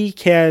we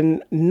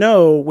can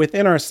know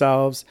within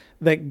ourselves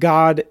that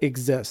God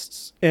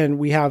exists. And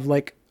we have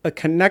like a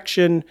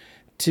connection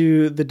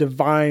to the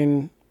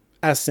divine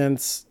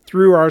essence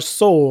through our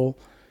soul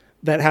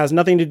that has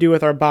nothing to do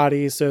with our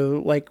body.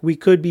 So like we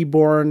could be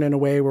born in a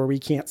way where we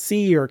can't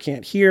see or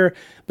can't hear,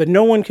 but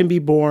no one can be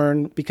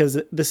born, because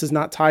this is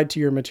not tied to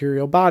your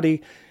material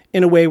body,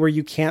 in a way where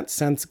you can't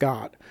sense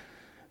God.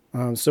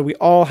 So we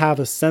all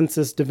have a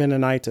sensus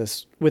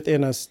divinitatis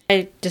within us.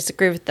 I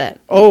disagree with that.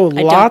 Oh,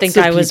 I lots don't think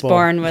of I was people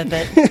born with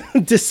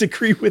it.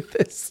 disagree with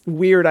this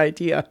weird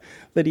idea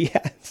that he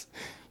has.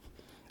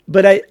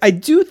 But I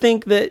do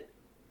think that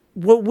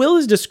what Will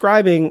is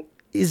describing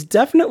is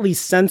definitely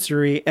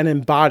sensory and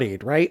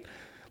embodied, right?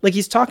 Like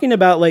he's talking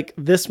about like,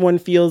 this one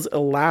feels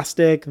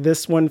elastic,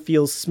 this one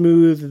feels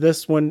smooth,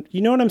 this one,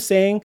 you know what I'm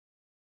saying?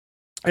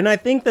 And I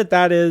think that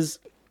that is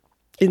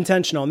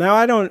intentional. Now,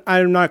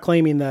 I'm not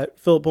claiming that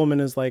Philip Pullman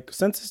is like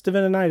sensus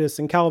divinitatis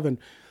and Calvin.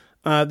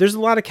 There's a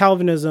lot of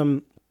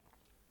Calvinism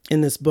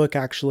in this book,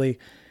 actually.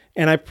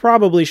 And I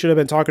probably should have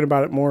been talking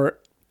about it more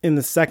in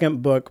the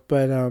second book,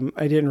 but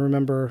I didn't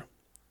remember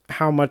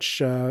how much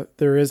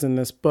there is in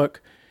this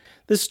book.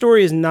 This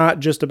story is not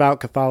just about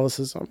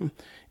Catholicism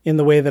in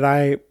the way that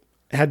I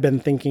had been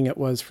thinking it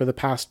was for the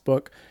past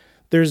book.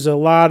 There's a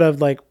lot of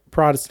like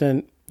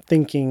Protestant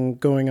thinking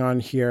going on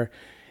here.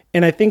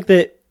 And I think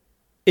that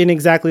in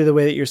exactly the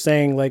way that you're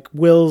saying, like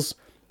Will's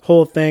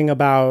whole thing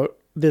about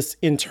this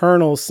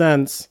internal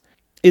sense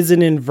is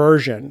an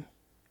inversion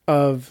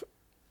of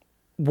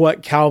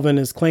what Calvin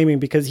is claiming,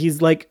 because he's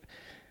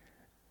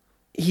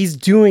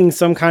doing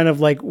some kind of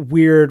like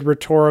weird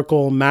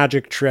rhetorical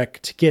magic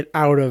trick to get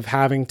out of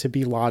having to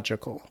be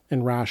logical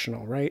and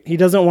rational, right? He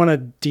doesn't want to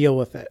deal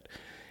with it.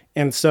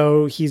 And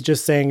so he's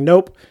just saying,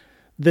 nope,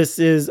 this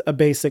is a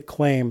basic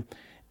claim.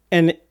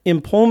 And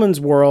in Pullman's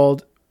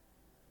world,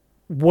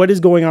 what is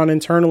going on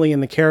internally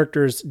in the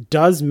characters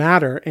does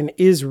matter and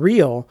is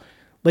real.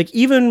 Like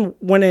even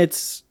when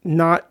it's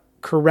not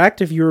correct,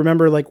 if you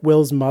remember like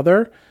Will's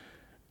mother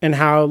and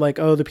how like,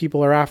 oh, the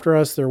people are after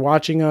us, they're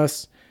watching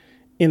us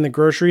in the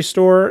grocery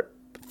store,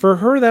 for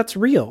her, that's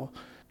real.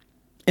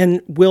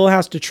 And Will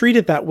has to treat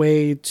it that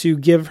way to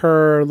give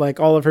her like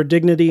all of her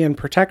dignity and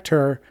protect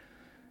her.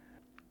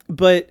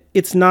 But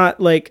it's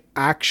not like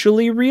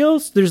actually real.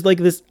 So there's like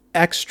this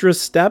extra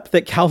step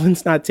that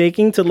Calvin's not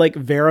taking to like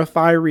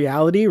verify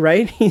reality,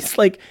 right? He's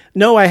like,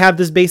 no, I have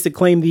this basic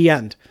claim, the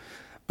end.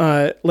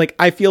 Like,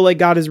 I feel like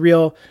God is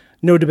real,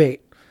 no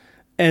debate.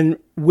 And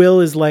Will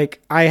is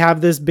like, I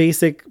have this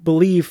basic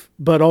belief,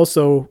 but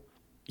also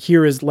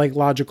here is like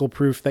logical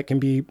proof that can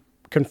be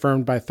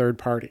confirmed by third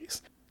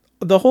parties.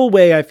 The whole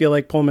way I feel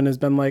like Pullman has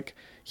been like,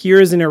 here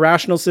is an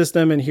irrational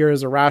system and here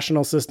is a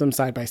rational system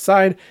side by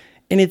side.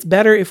 And it's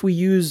better if we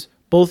use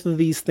both of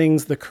these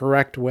things the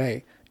correct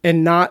way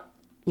and not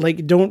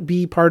like, don't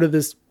be part of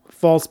this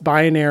false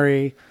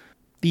binary.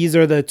 These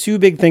are the two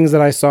big things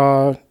that I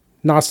saw,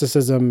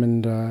 Gnosticism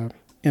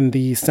and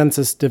the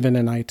sensus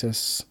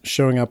divinitatis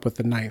showing up with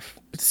the knife.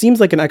 It seems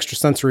like an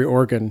extrasensory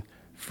organ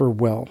for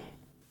Will.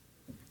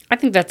 I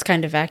think that's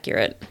kind of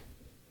accurate.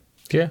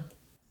 Yeah.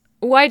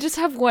 Well, I just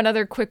have one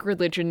other quick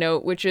religion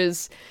note, which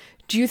is,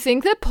 do you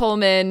think that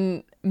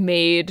Pullman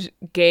made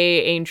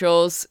gay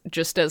angels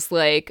just as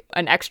like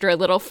an extra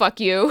little fuck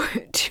you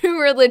to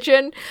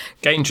religion?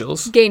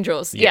 Gangels?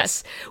 Gangels,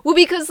 yes. Well,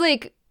 because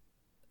like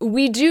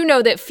we do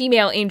know that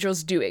female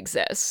angels do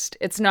exist.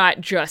 It's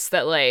not just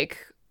that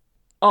like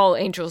all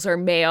angels are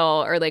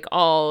male or like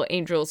all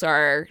angels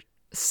are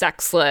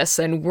sexless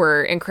and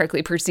we're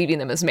incorrectly perceiving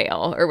them as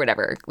male or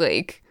whatever.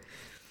 Like,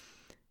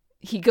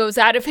 he goes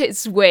out of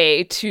his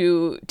way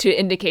to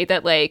indicate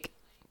that, like,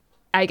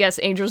 I guess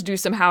angels do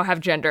somehow have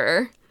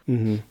gender.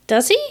 Mm-hmm.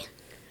 Does he?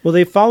 Well,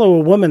 they follow a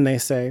woman, they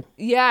say.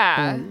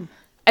 Yeah. And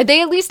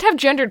they at least have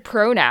gendered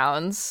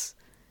pronouns.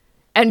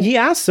 And he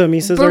asks him, he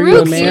says, are you a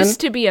Baruch man?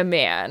 used to be a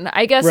man.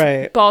 I guess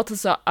Right.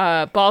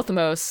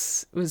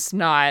 Balthamos was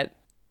not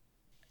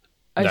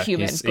a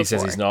human before. He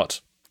says he's not.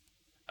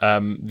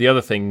 The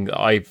other thing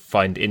I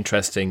find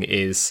interesting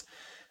is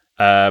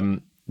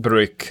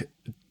Baruch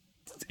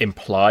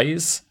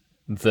implies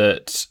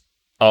that,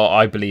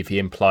 I believe he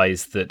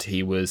implies that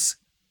he was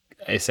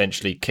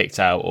essentially kicked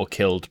out or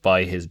killed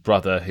by his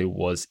brother, who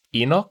was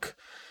Enoch,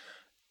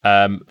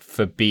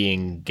 for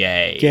being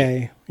gay.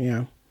 Gay,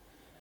 yeah.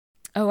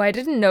 Oh, I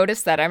didn't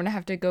notice that. I'm going to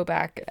have to go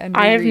back and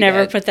I have reread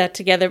never it. put that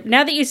together.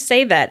 Now that you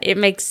say that, it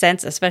makes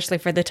sense, especially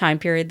for the time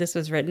period this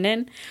was written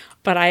in.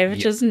 But I've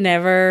just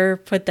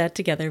never put that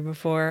together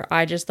before.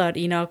 I just thought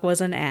Enoch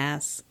was an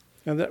ass.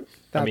 I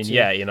mean,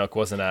 yeah, Enoch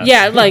wasn't a...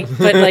 Yeah, like,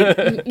 but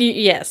like,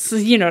 yes,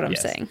 you know what I'm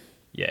Yes. saying.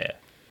 Yeah.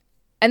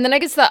 And then I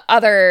guess the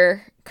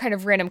other kind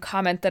of random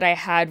comment that I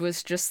had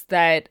was just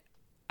that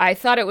I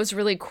thought it was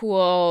really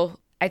cool.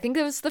 I think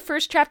it was the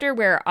first chapter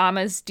where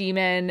Amma's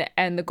demon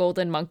and the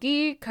golden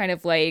monkey kind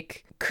of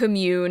like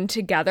commune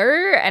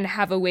together and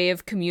have a way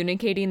of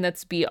communicating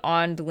that's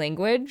beyond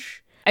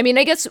language. I mean,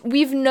 I guess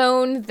we've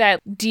known that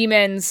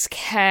demons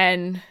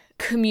can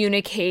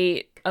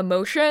communicate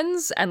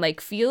emotions and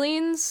like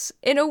feelings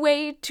in a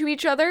way to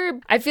each other.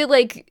 I feel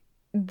like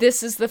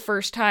this is the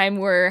first time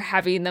we're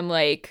having them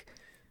like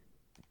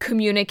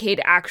communicate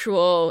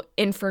actual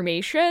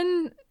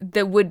information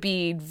that would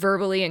be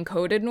verbally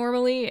encoded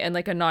normally in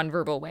like a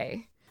nonverbal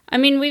way. I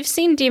mean, we've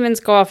seen demons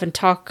go off and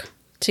talk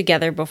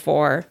together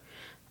before,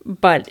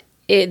 but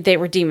they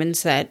were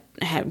demons that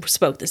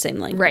spoke the same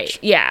language. Right.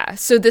 Yeah.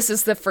 So this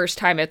is the first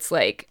time it's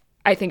like,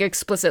 I think,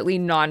 explicitly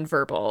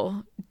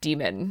nonverbal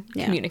demon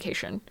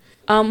communication.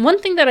 One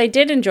thing that I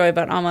did enjoy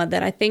about Amma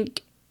that I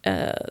think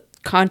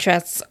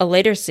contrasts a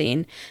later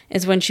scene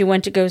is when she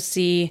went to go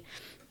see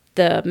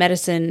the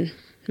medicine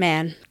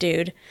man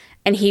dude,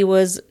 and he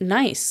was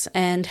nice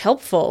and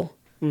helpful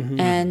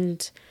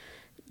and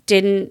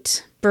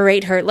didn't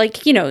berate her.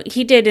 Like, you know,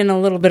 he did in a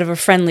little bit of a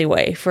friendly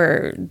way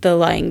for the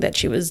lying that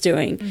she was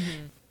doing.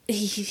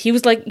 He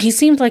was like, he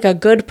seemed like a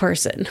good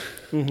person.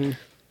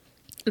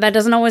 That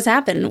doesn't always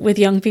happen with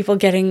young people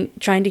trying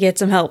to get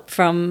some help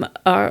from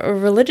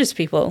religious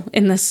people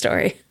in this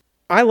story.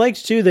 I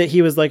liked too that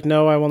he was like,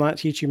 no, I will not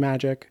teach you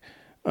magic.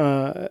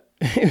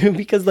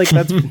 Because like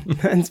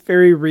that's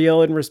very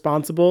real and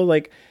responsible,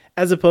 like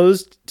as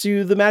opposed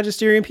to the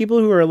magisterium people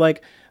who are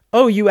like,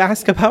 oh, you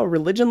ask about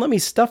religion, let me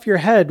stuff your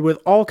head with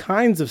all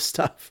kinds of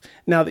stuff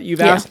now that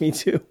you've asked me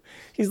to.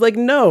 He's like,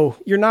 no,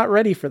 you're not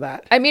ready for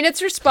that. I mean,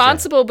 it's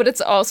responsible, but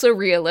it's also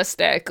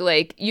realistic.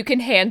 Like, you can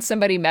hand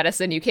somebody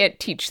medicine, you can't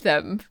teach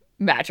them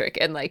magic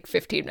in like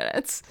 15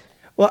 minutes.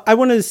 Well, I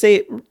wanted to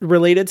say,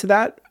 related to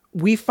that,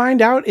 we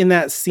find out in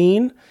that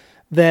scene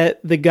that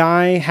the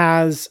guy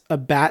has a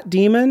bat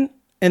demon,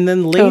 and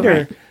then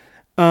later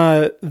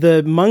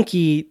the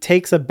monkey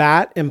takes a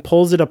bat and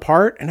pulls it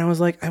apart, and I was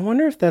like, I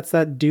wonder if that's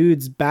that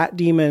dude's bat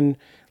demon.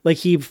 Like,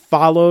 he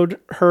followed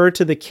her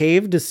to the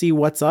cave to see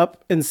what's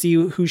up and see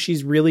who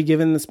she's really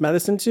giving this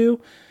medicine to.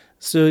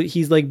 So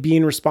he's like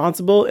being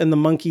responsible, and the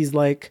monkey's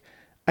like,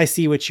 I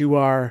see what you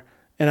are,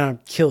 and I'll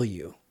kill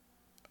you.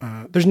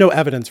 There's no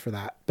evidence for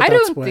that. But I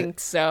don't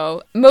think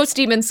so. Most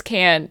demons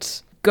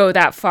can't go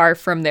that far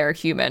from their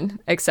human,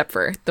 except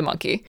for the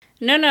monkey.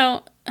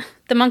 No.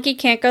 The monkey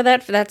can't go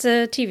that far. That's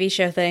a TV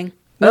show thing.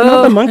 No,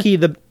 not the monkey,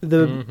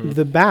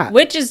 the bat.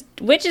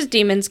 Witches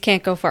demons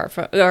can't go far,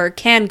 or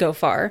can go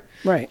far.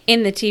 Right.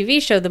 In the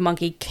TV show, the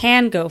monkey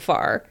can go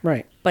far.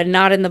 Right. But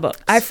not in the books.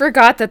 I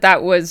forgot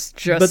that was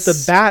just... But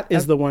the bat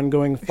is the one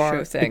going far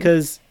show thing.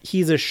 because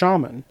he's a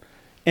shaman.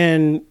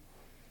 And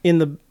in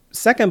the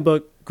second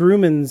book,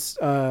 Grumman's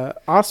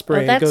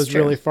osprey goes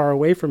true. really far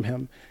away from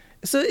him.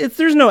 So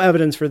there's no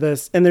evidence for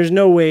this, and there's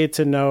no way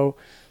to know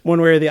one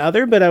way or the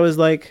other. But I was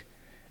like,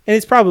 and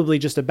it's probably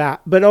just a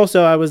bat. But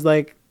also I was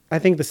like, I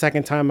think the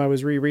second time I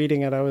was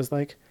rereading it, I was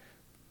like,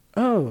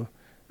 oh,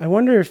 I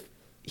wonder if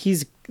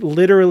he's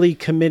literally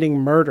committing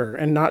murder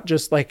and not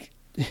just like,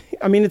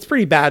 I mean, it's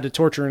pretty bad to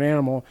torture an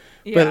animal,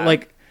 but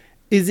like,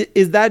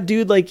 is that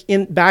dude like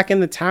back in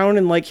the town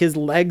and like his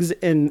legs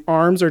and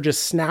arms are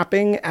just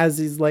snapping as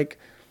he's like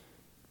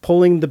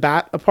pulling the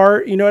bat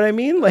apart? You know what I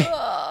mean? Like,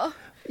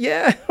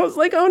 yeah, I was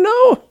like, oh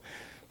no,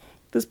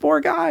 this poor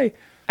guy.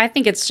 I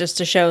think it's just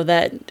to show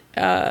that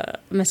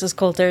Mrs.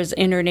 Coulter's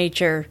inner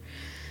nature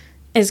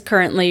is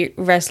currently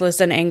restless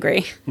and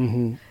angry.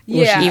 Mm-hmm.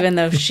 Yeah. Even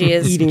though she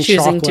is Eating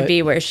choosing to chocolate.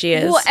 be where she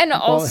is. Well, and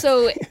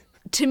also,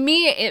 to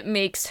me, it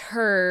makes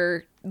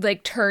her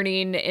like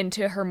turning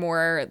into her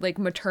more like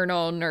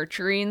maternal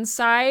nurturing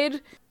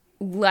side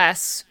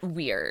less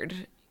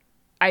weird.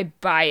 I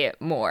buy it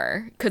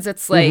more because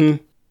it's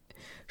like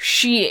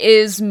she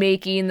is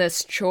making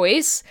this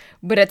choice,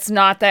 but it's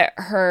not that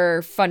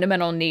her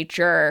fundamental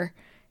nature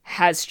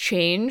has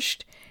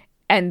changed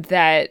and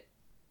that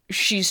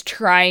she's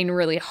trying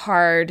really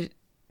hard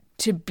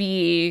to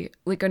be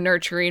like a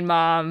nurturing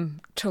mom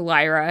to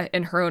Lyra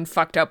in her own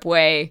fucked up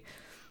way.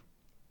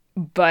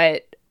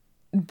 But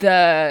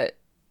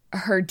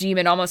her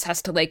demon almost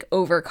has to like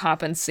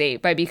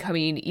overcompensate by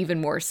becoming even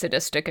more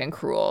sadistic and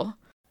cruel.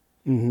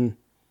 Mm-hmm.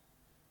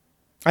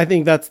 I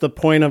think that's the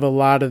point of a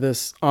lot of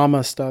this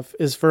Amma stuff,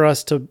 is for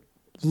us to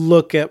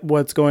look at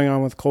what's going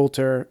on with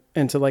Coulter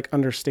and to like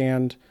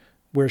understand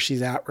where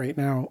she's at right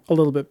now a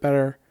little bit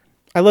better.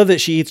 I love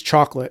that she eats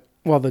chocolate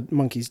while the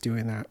monkey's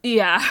doing that.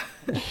 Yeah.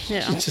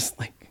 She's just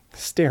like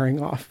staring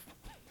off.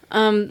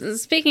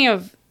 Speaking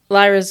of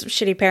Lyra's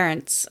shitty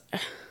parents,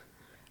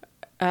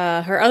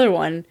 her other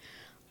one,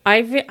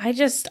 I'm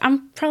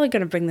probably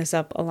going to bring this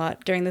up a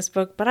lot during this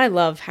book, but I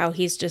love how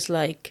he's just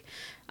like,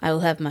 I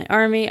will have my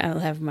army, I will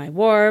have my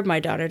war, my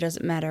daughter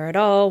doesn't matter at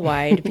all.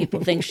 Why do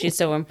people think she's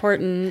so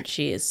important?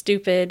 She is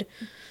stupid.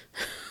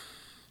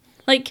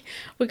 Like,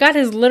 we got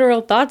his literal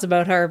thoughts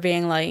about her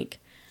being like,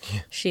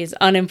 she's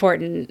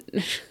unimportant.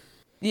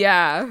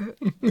 Yeah.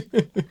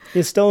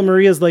 Stella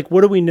Maria's like,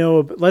 what do we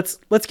know? Let's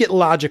get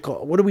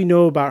logical. What do we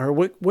know about her?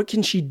 What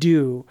can she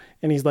do?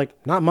 And he's like,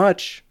 not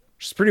much.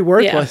 She's pretty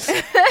worthless.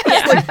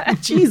 Yeah.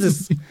 Like,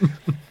 Jesus.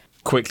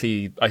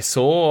 Quickly, I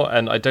saw,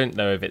 and I don't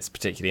know if it's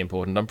particularly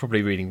important, I'm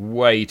probably reading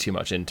way too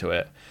much into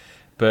it,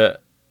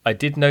 but I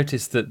did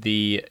notice that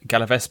the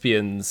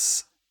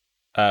Galavespians,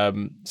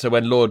 so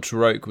when Lord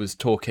Tarok was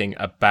talking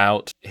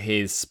about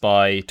his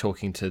spy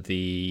talking to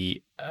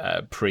the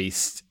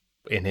priest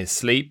in his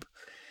sleep,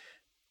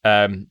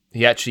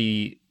 he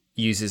actually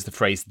uses the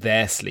phrase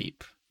their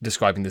sleep,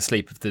 describing the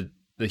sleep of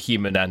the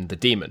human and the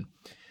demon,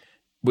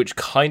 which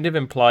kind of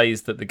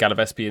implies that the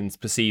Galavespians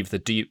perceive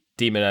the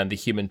demon and the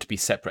human to be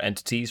separate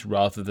entities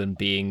rather than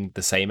being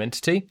the same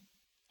entity.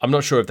 I'm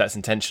not sure if that's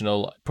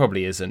intentional.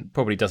 Probably isn't.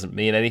 Probably doesn't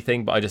mean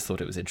anything, but I just thought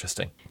it was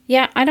interesting.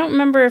 Yeah, I don't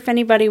remember if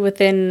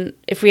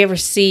if we ever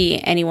see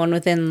anyone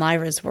within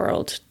Lyra's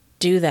world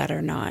do that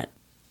or not.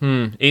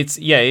 It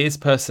is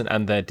person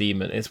and their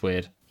demon. It's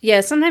weird.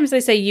 Yeah, sometimes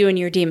they say you and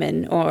your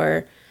demon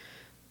or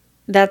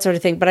that sort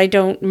of thing, but I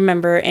don't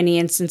remember any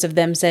instance of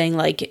them saying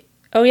like,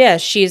 oh yeah,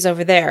 she's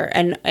over there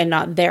and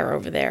not there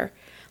over there.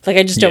 Like,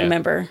 I just don't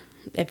remember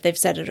if they've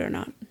said it or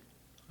not.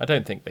 I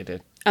don't think they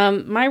did.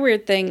 My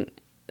weird thing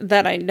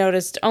that I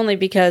noticed only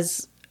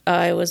because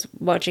I was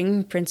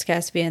watching Prince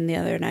Caspian the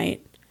other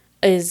night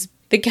is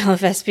the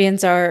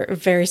Galavespians are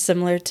very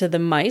similar to the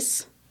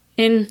mice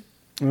in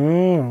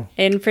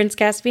Prince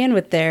Caspian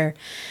with their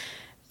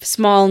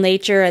small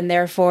nature and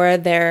therefore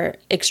their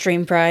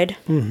extreme pride.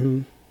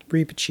 Mm-hmm.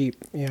 Reepicheep,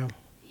 yeah.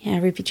 Yeah,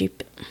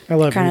 Reepicheep. I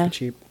love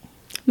Reepicheep.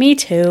 Me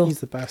too. He's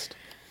the best.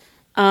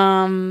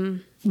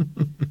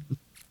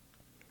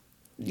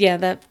 Yeah,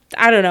 that,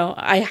 I don't know.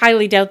 I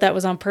highly doubt that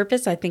was on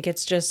purpose. I think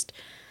it's just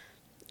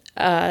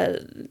a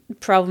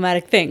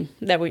problematic thing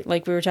that we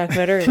were talking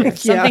about earlier.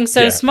 Something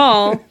so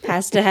small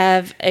has to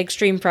have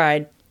extreme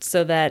pride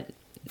so that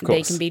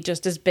they can be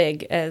just as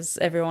big as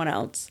everyone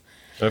else.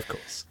 Of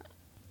course.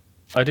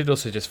 I did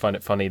also just find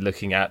it funny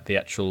looking at the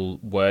actual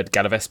word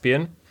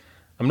Galavespian.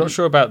 I'm not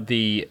sure about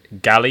the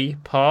galley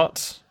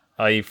part.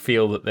 I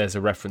feel that there's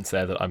a reference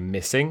there that I'm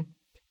missing.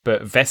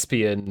 But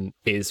Vespian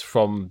is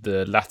from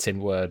the Latin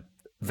word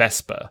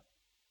vesper,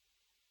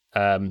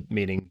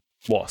 meaning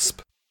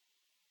wasp.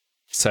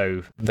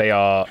 So they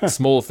are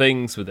small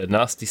things with a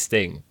nasty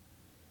sting.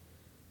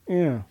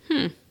 Yeah.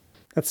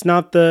 That's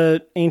not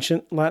the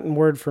ancient Latin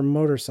word for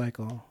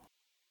motorcycle.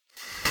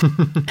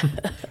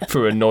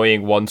 For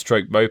annoying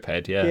one-stroke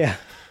moped, yeah.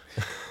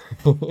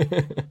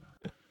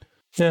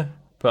 Yeah.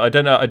 But I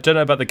don't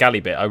know about the galley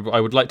bit. I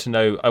would like to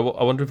know. I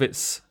wonder if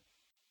it's.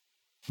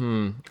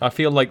 I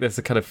feel like there's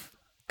a kind of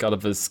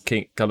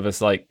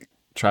Gulliver's like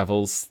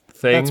travels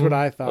thing. That's what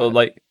I thought. Or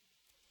like,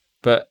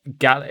 but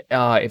galley.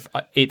 If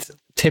it's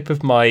tip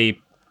of my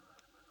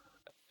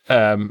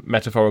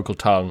metaphorical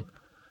tongue,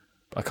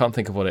 I can't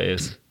think of what it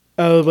is.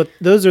 Oh, but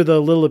those are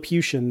the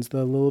Lilliputians,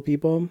 the little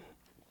people.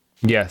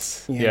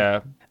 Yes.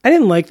 Yeah. I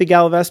didn't like the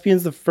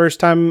Galavespians the first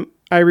time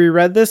I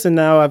reread this, and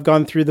now I've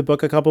gone through the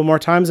book a couple more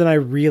times, and I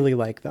really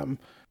like them.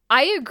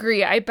 I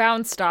agree. I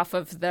bounced off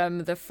of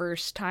them the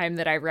first time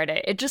that I read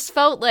it. It just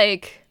felt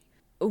like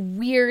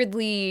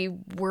weirdly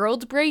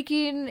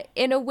world-breaking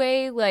in a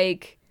way.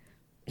 Like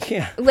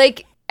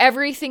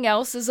everything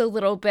else is a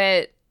little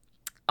bit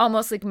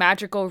almost like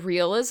magical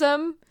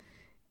realism.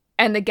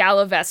 And the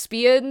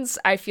Galavespians,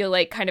 I feel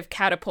like, kind of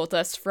catapult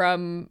us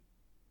from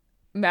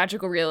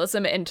magical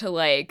realism into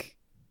like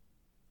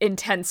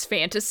intense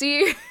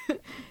fantasy.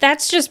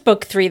 That's just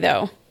book 3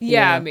 though.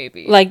 Yeah,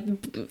 maybe.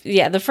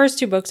 The first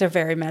 2 books are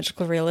very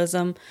magical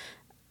realism.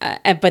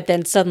 But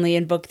then suddenly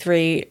in book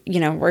 3,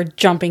 we're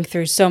jumping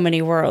through so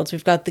many worlds.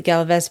 We've got the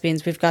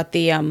Galavespians, we've got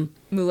the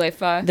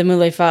Mulefa. The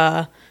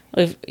Mulefa,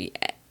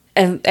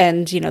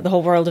 and the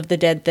whole world of the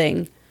dead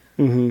thing.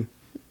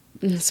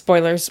 Mm-hmm.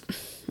 Spoilers.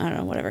 I don't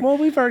know, whatever. Well,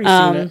 we've already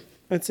seen it.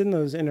 It's in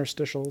those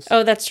interstitials.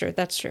 Oh, that's true.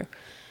 That's true.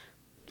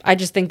 I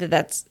just think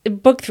that's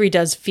book 3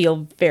 does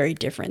feel very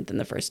different than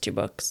the first 2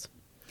 books.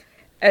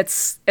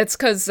 It's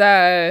because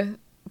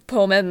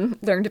Pullman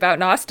learned about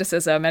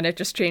Gnosticism and it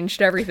just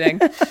changed everything.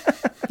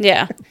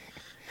 Yeah.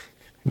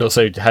 And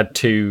also had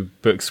 2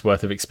 books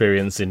worth of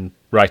experience in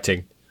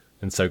writing,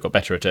 and so got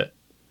better at it.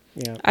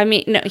 Yeah. I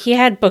mean, no, he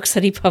had books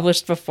that he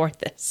published before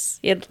this.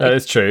 He had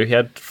That's true. He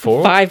had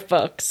 4? 5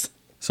 books.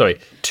 Sorry,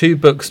 2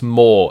 books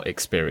more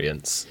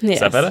experience. Is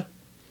that Yes. better?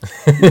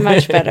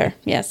 Much better.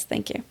 Yes,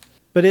 thank you.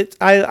 But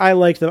I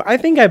like them. I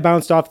think I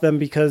bounced off them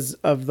because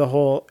of the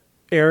whole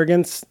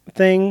arrogance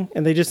thing,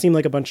 and they just seem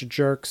like a bunch of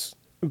jerks.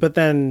 But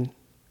then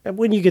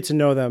when you get to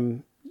know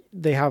them,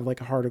 they have like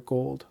a heart of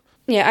gold.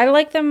 Yeah, I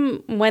like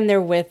them when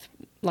they're with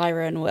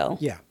Lyra and Will.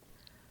 Yeah.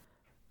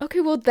 Okay,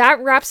 well, that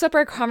wraps up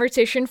our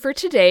conversation for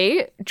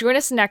today. Join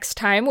us next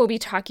time. We'll be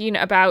talking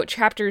about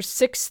chapters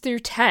 6 through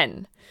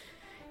 10.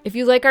 If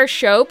you like our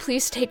show,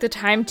 please take the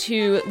time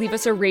to leave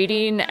us a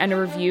rating and a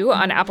review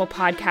on Apple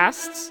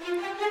Podcasts.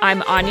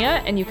 I'm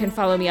Anya, and you can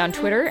follow me on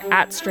Twitter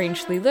at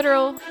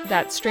StrangelyLiteral.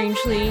 That's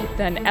strangely,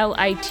 then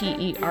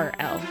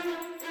Literl.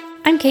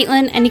 I'm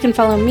Caitlin, and you can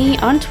follow me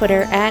on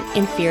Twitter at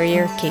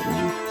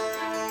InferiorCaitlin.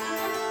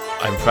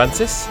 I'm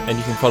Francis, and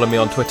you can follow me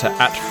on Twitter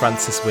at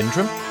Francis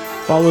Windrum.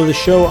 Follow the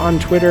show on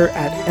Twitter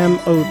at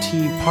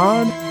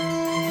MOTPod.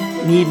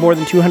 Need more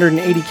than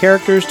 280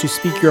 characters to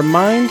speak your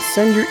mind?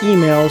 Send your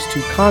emails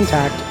to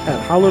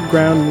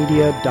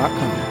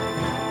contact@hallowedgroundmedia.com.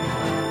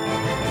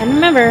 And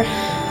remember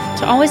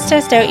to always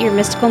test out your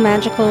mystical,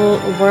 magical,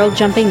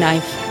 world-jumping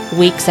knife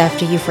weeks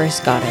after you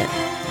first got it.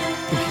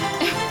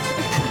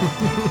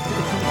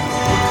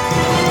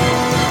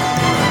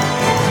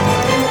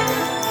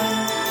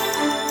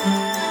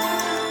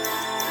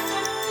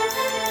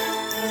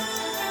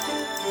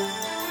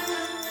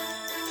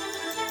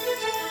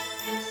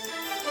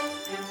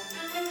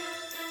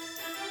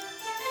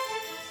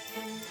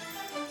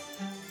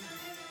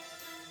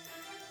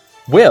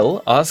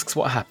 Will asks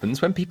what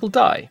happens when people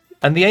die,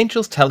 and the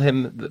angels tell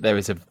him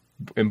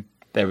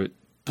that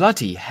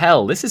bloody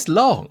hell, this is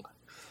long.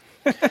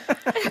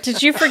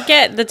 Did you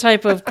forget the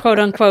type of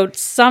quote-unquote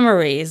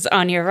summaries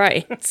on your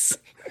rights?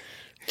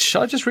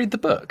 Shall I just read the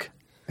book?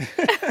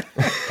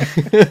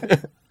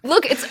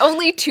 Look, it's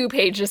only 2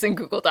 pages in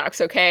Google Docs,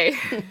 okay?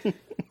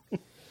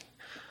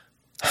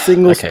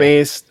 Single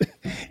spaced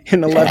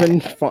in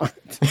 11 font.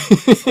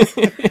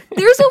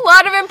 There's a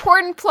lot of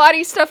important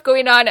plotty stuff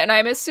going on, and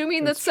I'm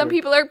assuming that some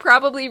people are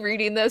probably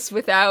reading this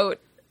without,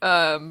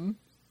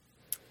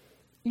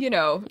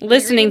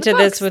 Listening to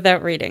this books.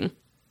 without reading.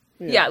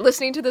 Yeah,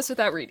 listening to this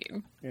without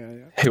reading. Yeah.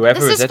 Whoever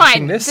This is is editing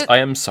fine. this, I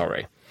am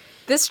sorry.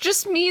 This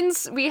just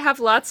means we have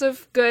lots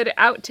of good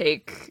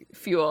outtake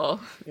fuel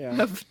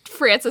of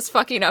Francis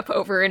fucking up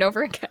over and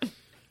over again.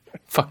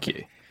 Fuck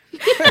you.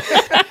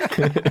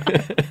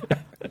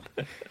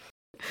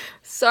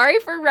 Sorry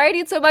for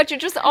writing so much. It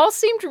just all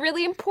seemed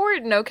really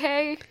important,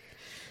 okay?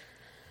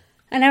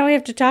 And now we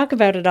have to talk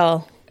about it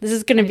all. This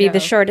is going to be know. the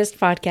shortest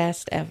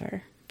podcast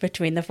ever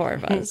between the 4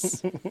 of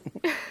us.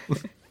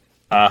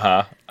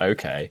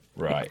 Okay.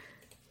 Right.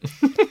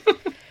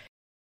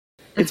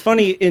 It's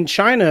funny, in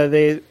China,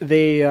 they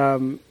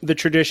the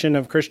tradition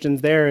of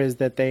Christians there is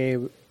that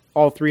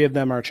all 3 of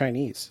them are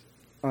Chinese.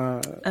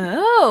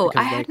 Oh,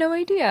 I had like- no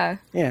idea.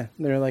 Yeah,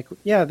 they're like,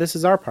 yeah, this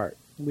is our part.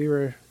 We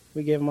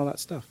gave them all that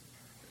stuff.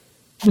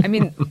 I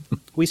mean,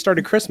 We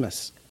started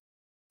Christmas.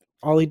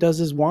 All he does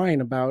is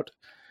whine about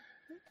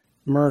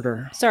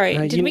murder.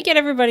 Sorry, did we get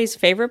everybody's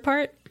favorite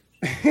part?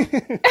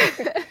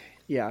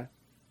 Yeah,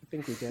 I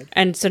think we did.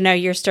 And so now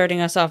you're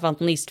starting us off on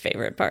least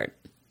favorite part.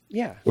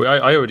 Yeah, Well,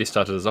 I already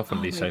started us off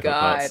on these favorite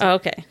God. parts. Oh,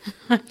 okay.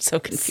 I'm so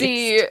confused.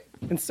 see,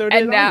 and so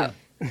did and now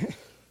Anya.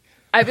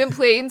 I've been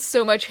playing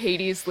so much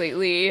Hades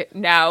lately.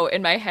 Now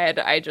in my head,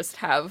 I just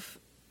have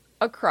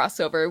a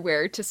crossover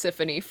where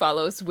Tisiphone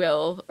follows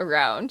Will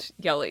around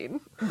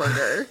yelling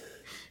murder.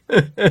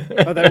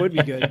 Oh, that would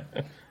be good.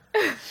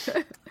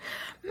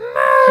 He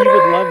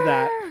would love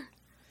that.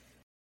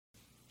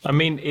 I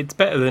mean, it's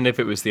better than if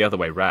it was the other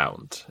way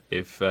round.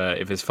 If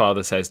his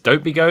father says,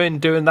 "Don't be doing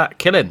that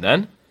killing,"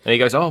 then, and he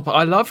goes, "Oh, but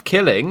I love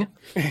killing.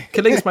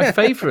 Killing's my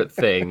favourite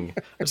thing.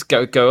 Just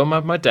go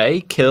on my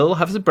day, kill,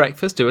 have some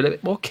breakfast, do a little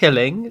bit more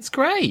killing. It's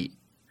great."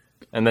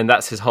 And then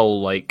that's his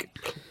whole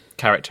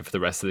character for the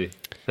rest of the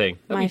thing.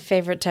 My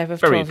favorite type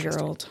of very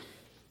 12-year-old.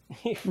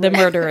 The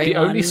murdering The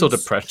only ones. sort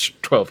of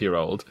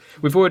 12-year-old.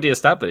 We've already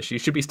established you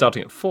should be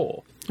starting at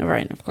 4. Oh,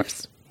 right, of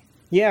course.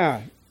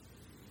 Yeah,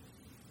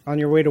 on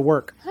your way to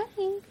work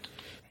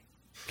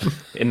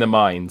In the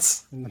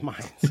mines. in the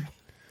mines.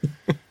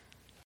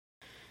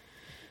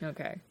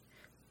 Okay.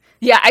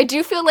 Yeah, I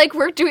do feel like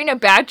we're doing a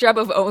bad job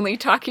of only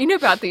talking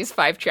about these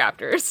 5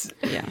 chapters,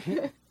 Yeah.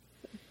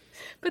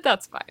 but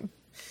that's fine.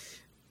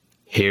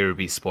 Here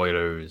be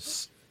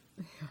spoilers.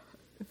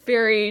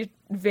 Very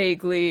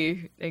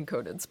vaguely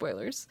encoded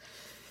spoilers.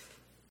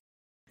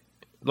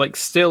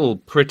 Still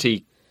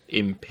pretty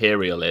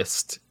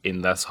imperialist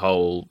in this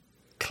whole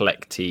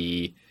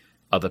collecty,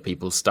 other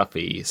people's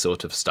stuffy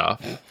sort of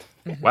stuff.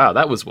 Wow,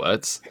 that was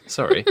words.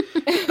 Sorry.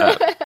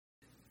 It'd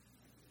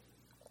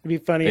be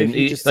funny if And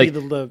you he- just like- see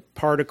the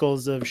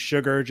particles of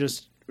sugar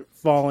just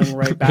falling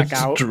right back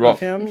Just out drop. of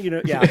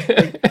him.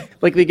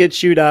 Like they get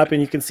chewed up, and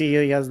you can see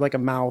he has like a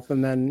mouth,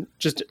 and then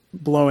just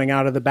blowing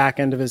out of the back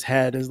end of his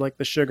head is like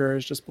the sugar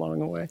is just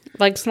blowing away.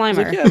 Like It's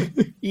Slimer.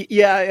 like,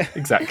 yeah,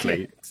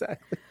 Exactly.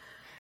 exactly.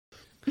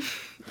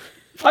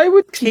 I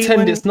would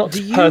contend Caitlin, it's not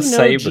do you per know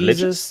se Jesus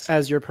religious.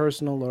 as your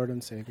personal Lord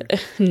and Savior?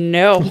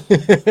 No.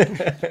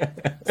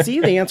 See,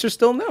 the answer's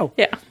still no.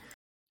 Yeah.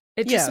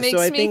 It Yeah, just so makes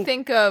I me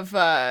think of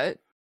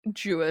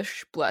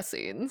Jewish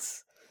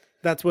blessings.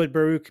 That's what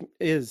Baruch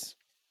is.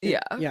 Yeah.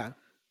 Yeah,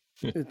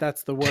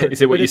 that's the word.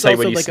 Is it what But you it's say also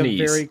when you like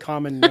sneeze? a very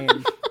common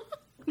name.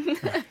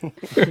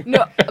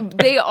 No,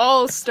 they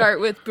all start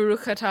with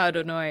Baruch atah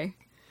Adonai.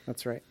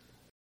 That's right.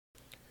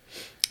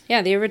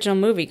 Yeah, the original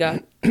movie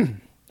got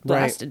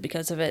blasted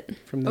because of it.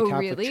 From the Oh,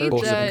 Catholic really? Church.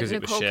 Also The because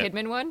it was Nicole shit.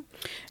 Kidman one?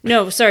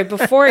 No, sorry,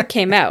 before it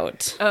came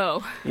out,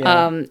 Oh.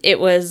 Yeah. it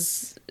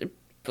was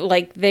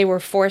like they were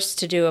forced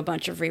to do a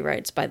bunch of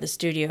rewrites by the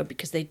studio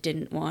because they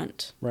didn't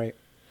want Right.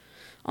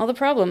 all the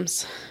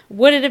problems.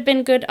 Would it have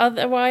been good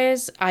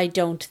otherwise? I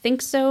don't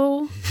think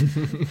so.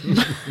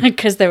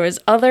 Because there was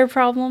other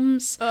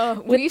problems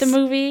with the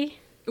movie.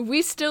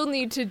 We still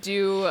need to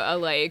do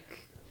a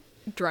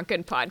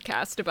drunken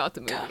podcast about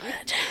the movie.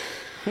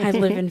 I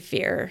live in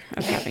fear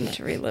of having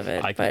to relive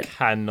it. I but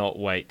cannot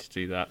wait to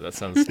do that. That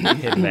sounds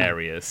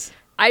hilarious.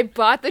 I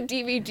bought the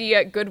DVD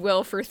at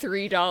Goodwill for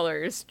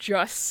 $3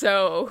 just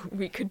so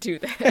we could do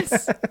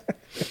this.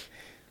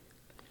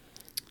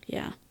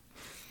 yeah.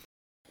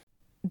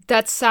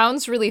 That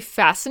sounds really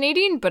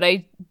fascinating, but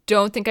I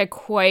don't think I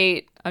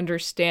quite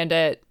understand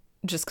it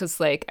just because,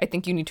 I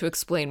think you need to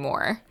explain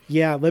more.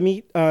 Yeah, let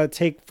me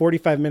take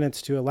 45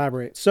 minutes to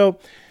elaborate. So,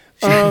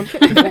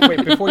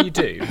 Before you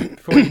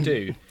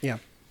do, yeah.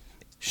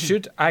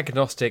 should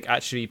agnostic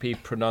actually be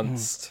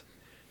pronounced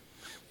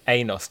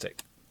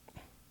agnostic?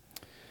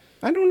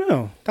 I don't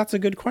know. That's a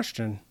good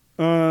question.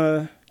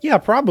 Yeah,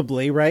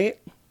 probably, right?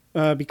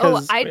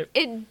 Because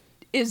It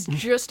is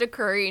just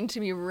occurring to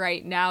me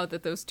right now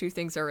that those two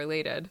things are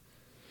related.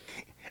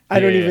 I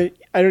don't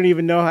Yeah.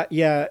 even know how.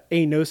 Yeah,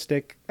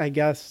 agnostic, I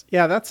guess.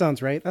 Yeah, that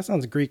sounds right. That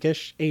sounds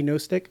Greekish.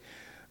 Agnostic.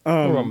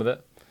 What's wrong with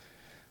it?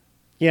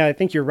 Yeah, I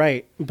think you're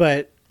right,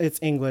 but it's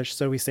English,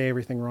 so we say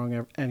everything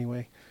wrong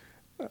anyway.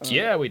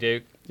 Yeah, we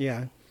do.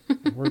 Yeah,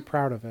 we're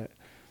proud of it.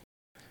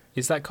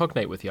 Is that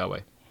cognate with Yahweh?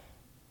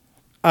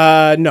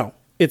 No,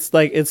 it's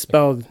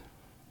spelled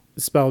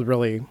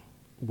really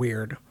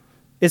weird.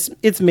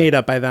 It's made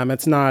up by them.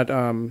 It's not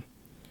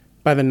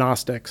by the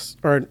Gnostics,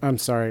 or I'm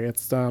sorry,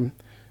 it's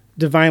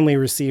divinely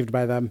received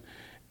by them.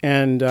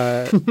 And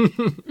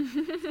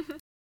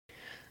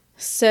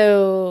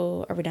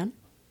So, are we done?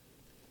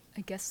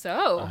 I guess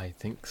so. I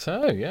think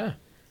so, yeah.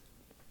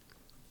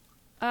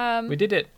 Um, We did it.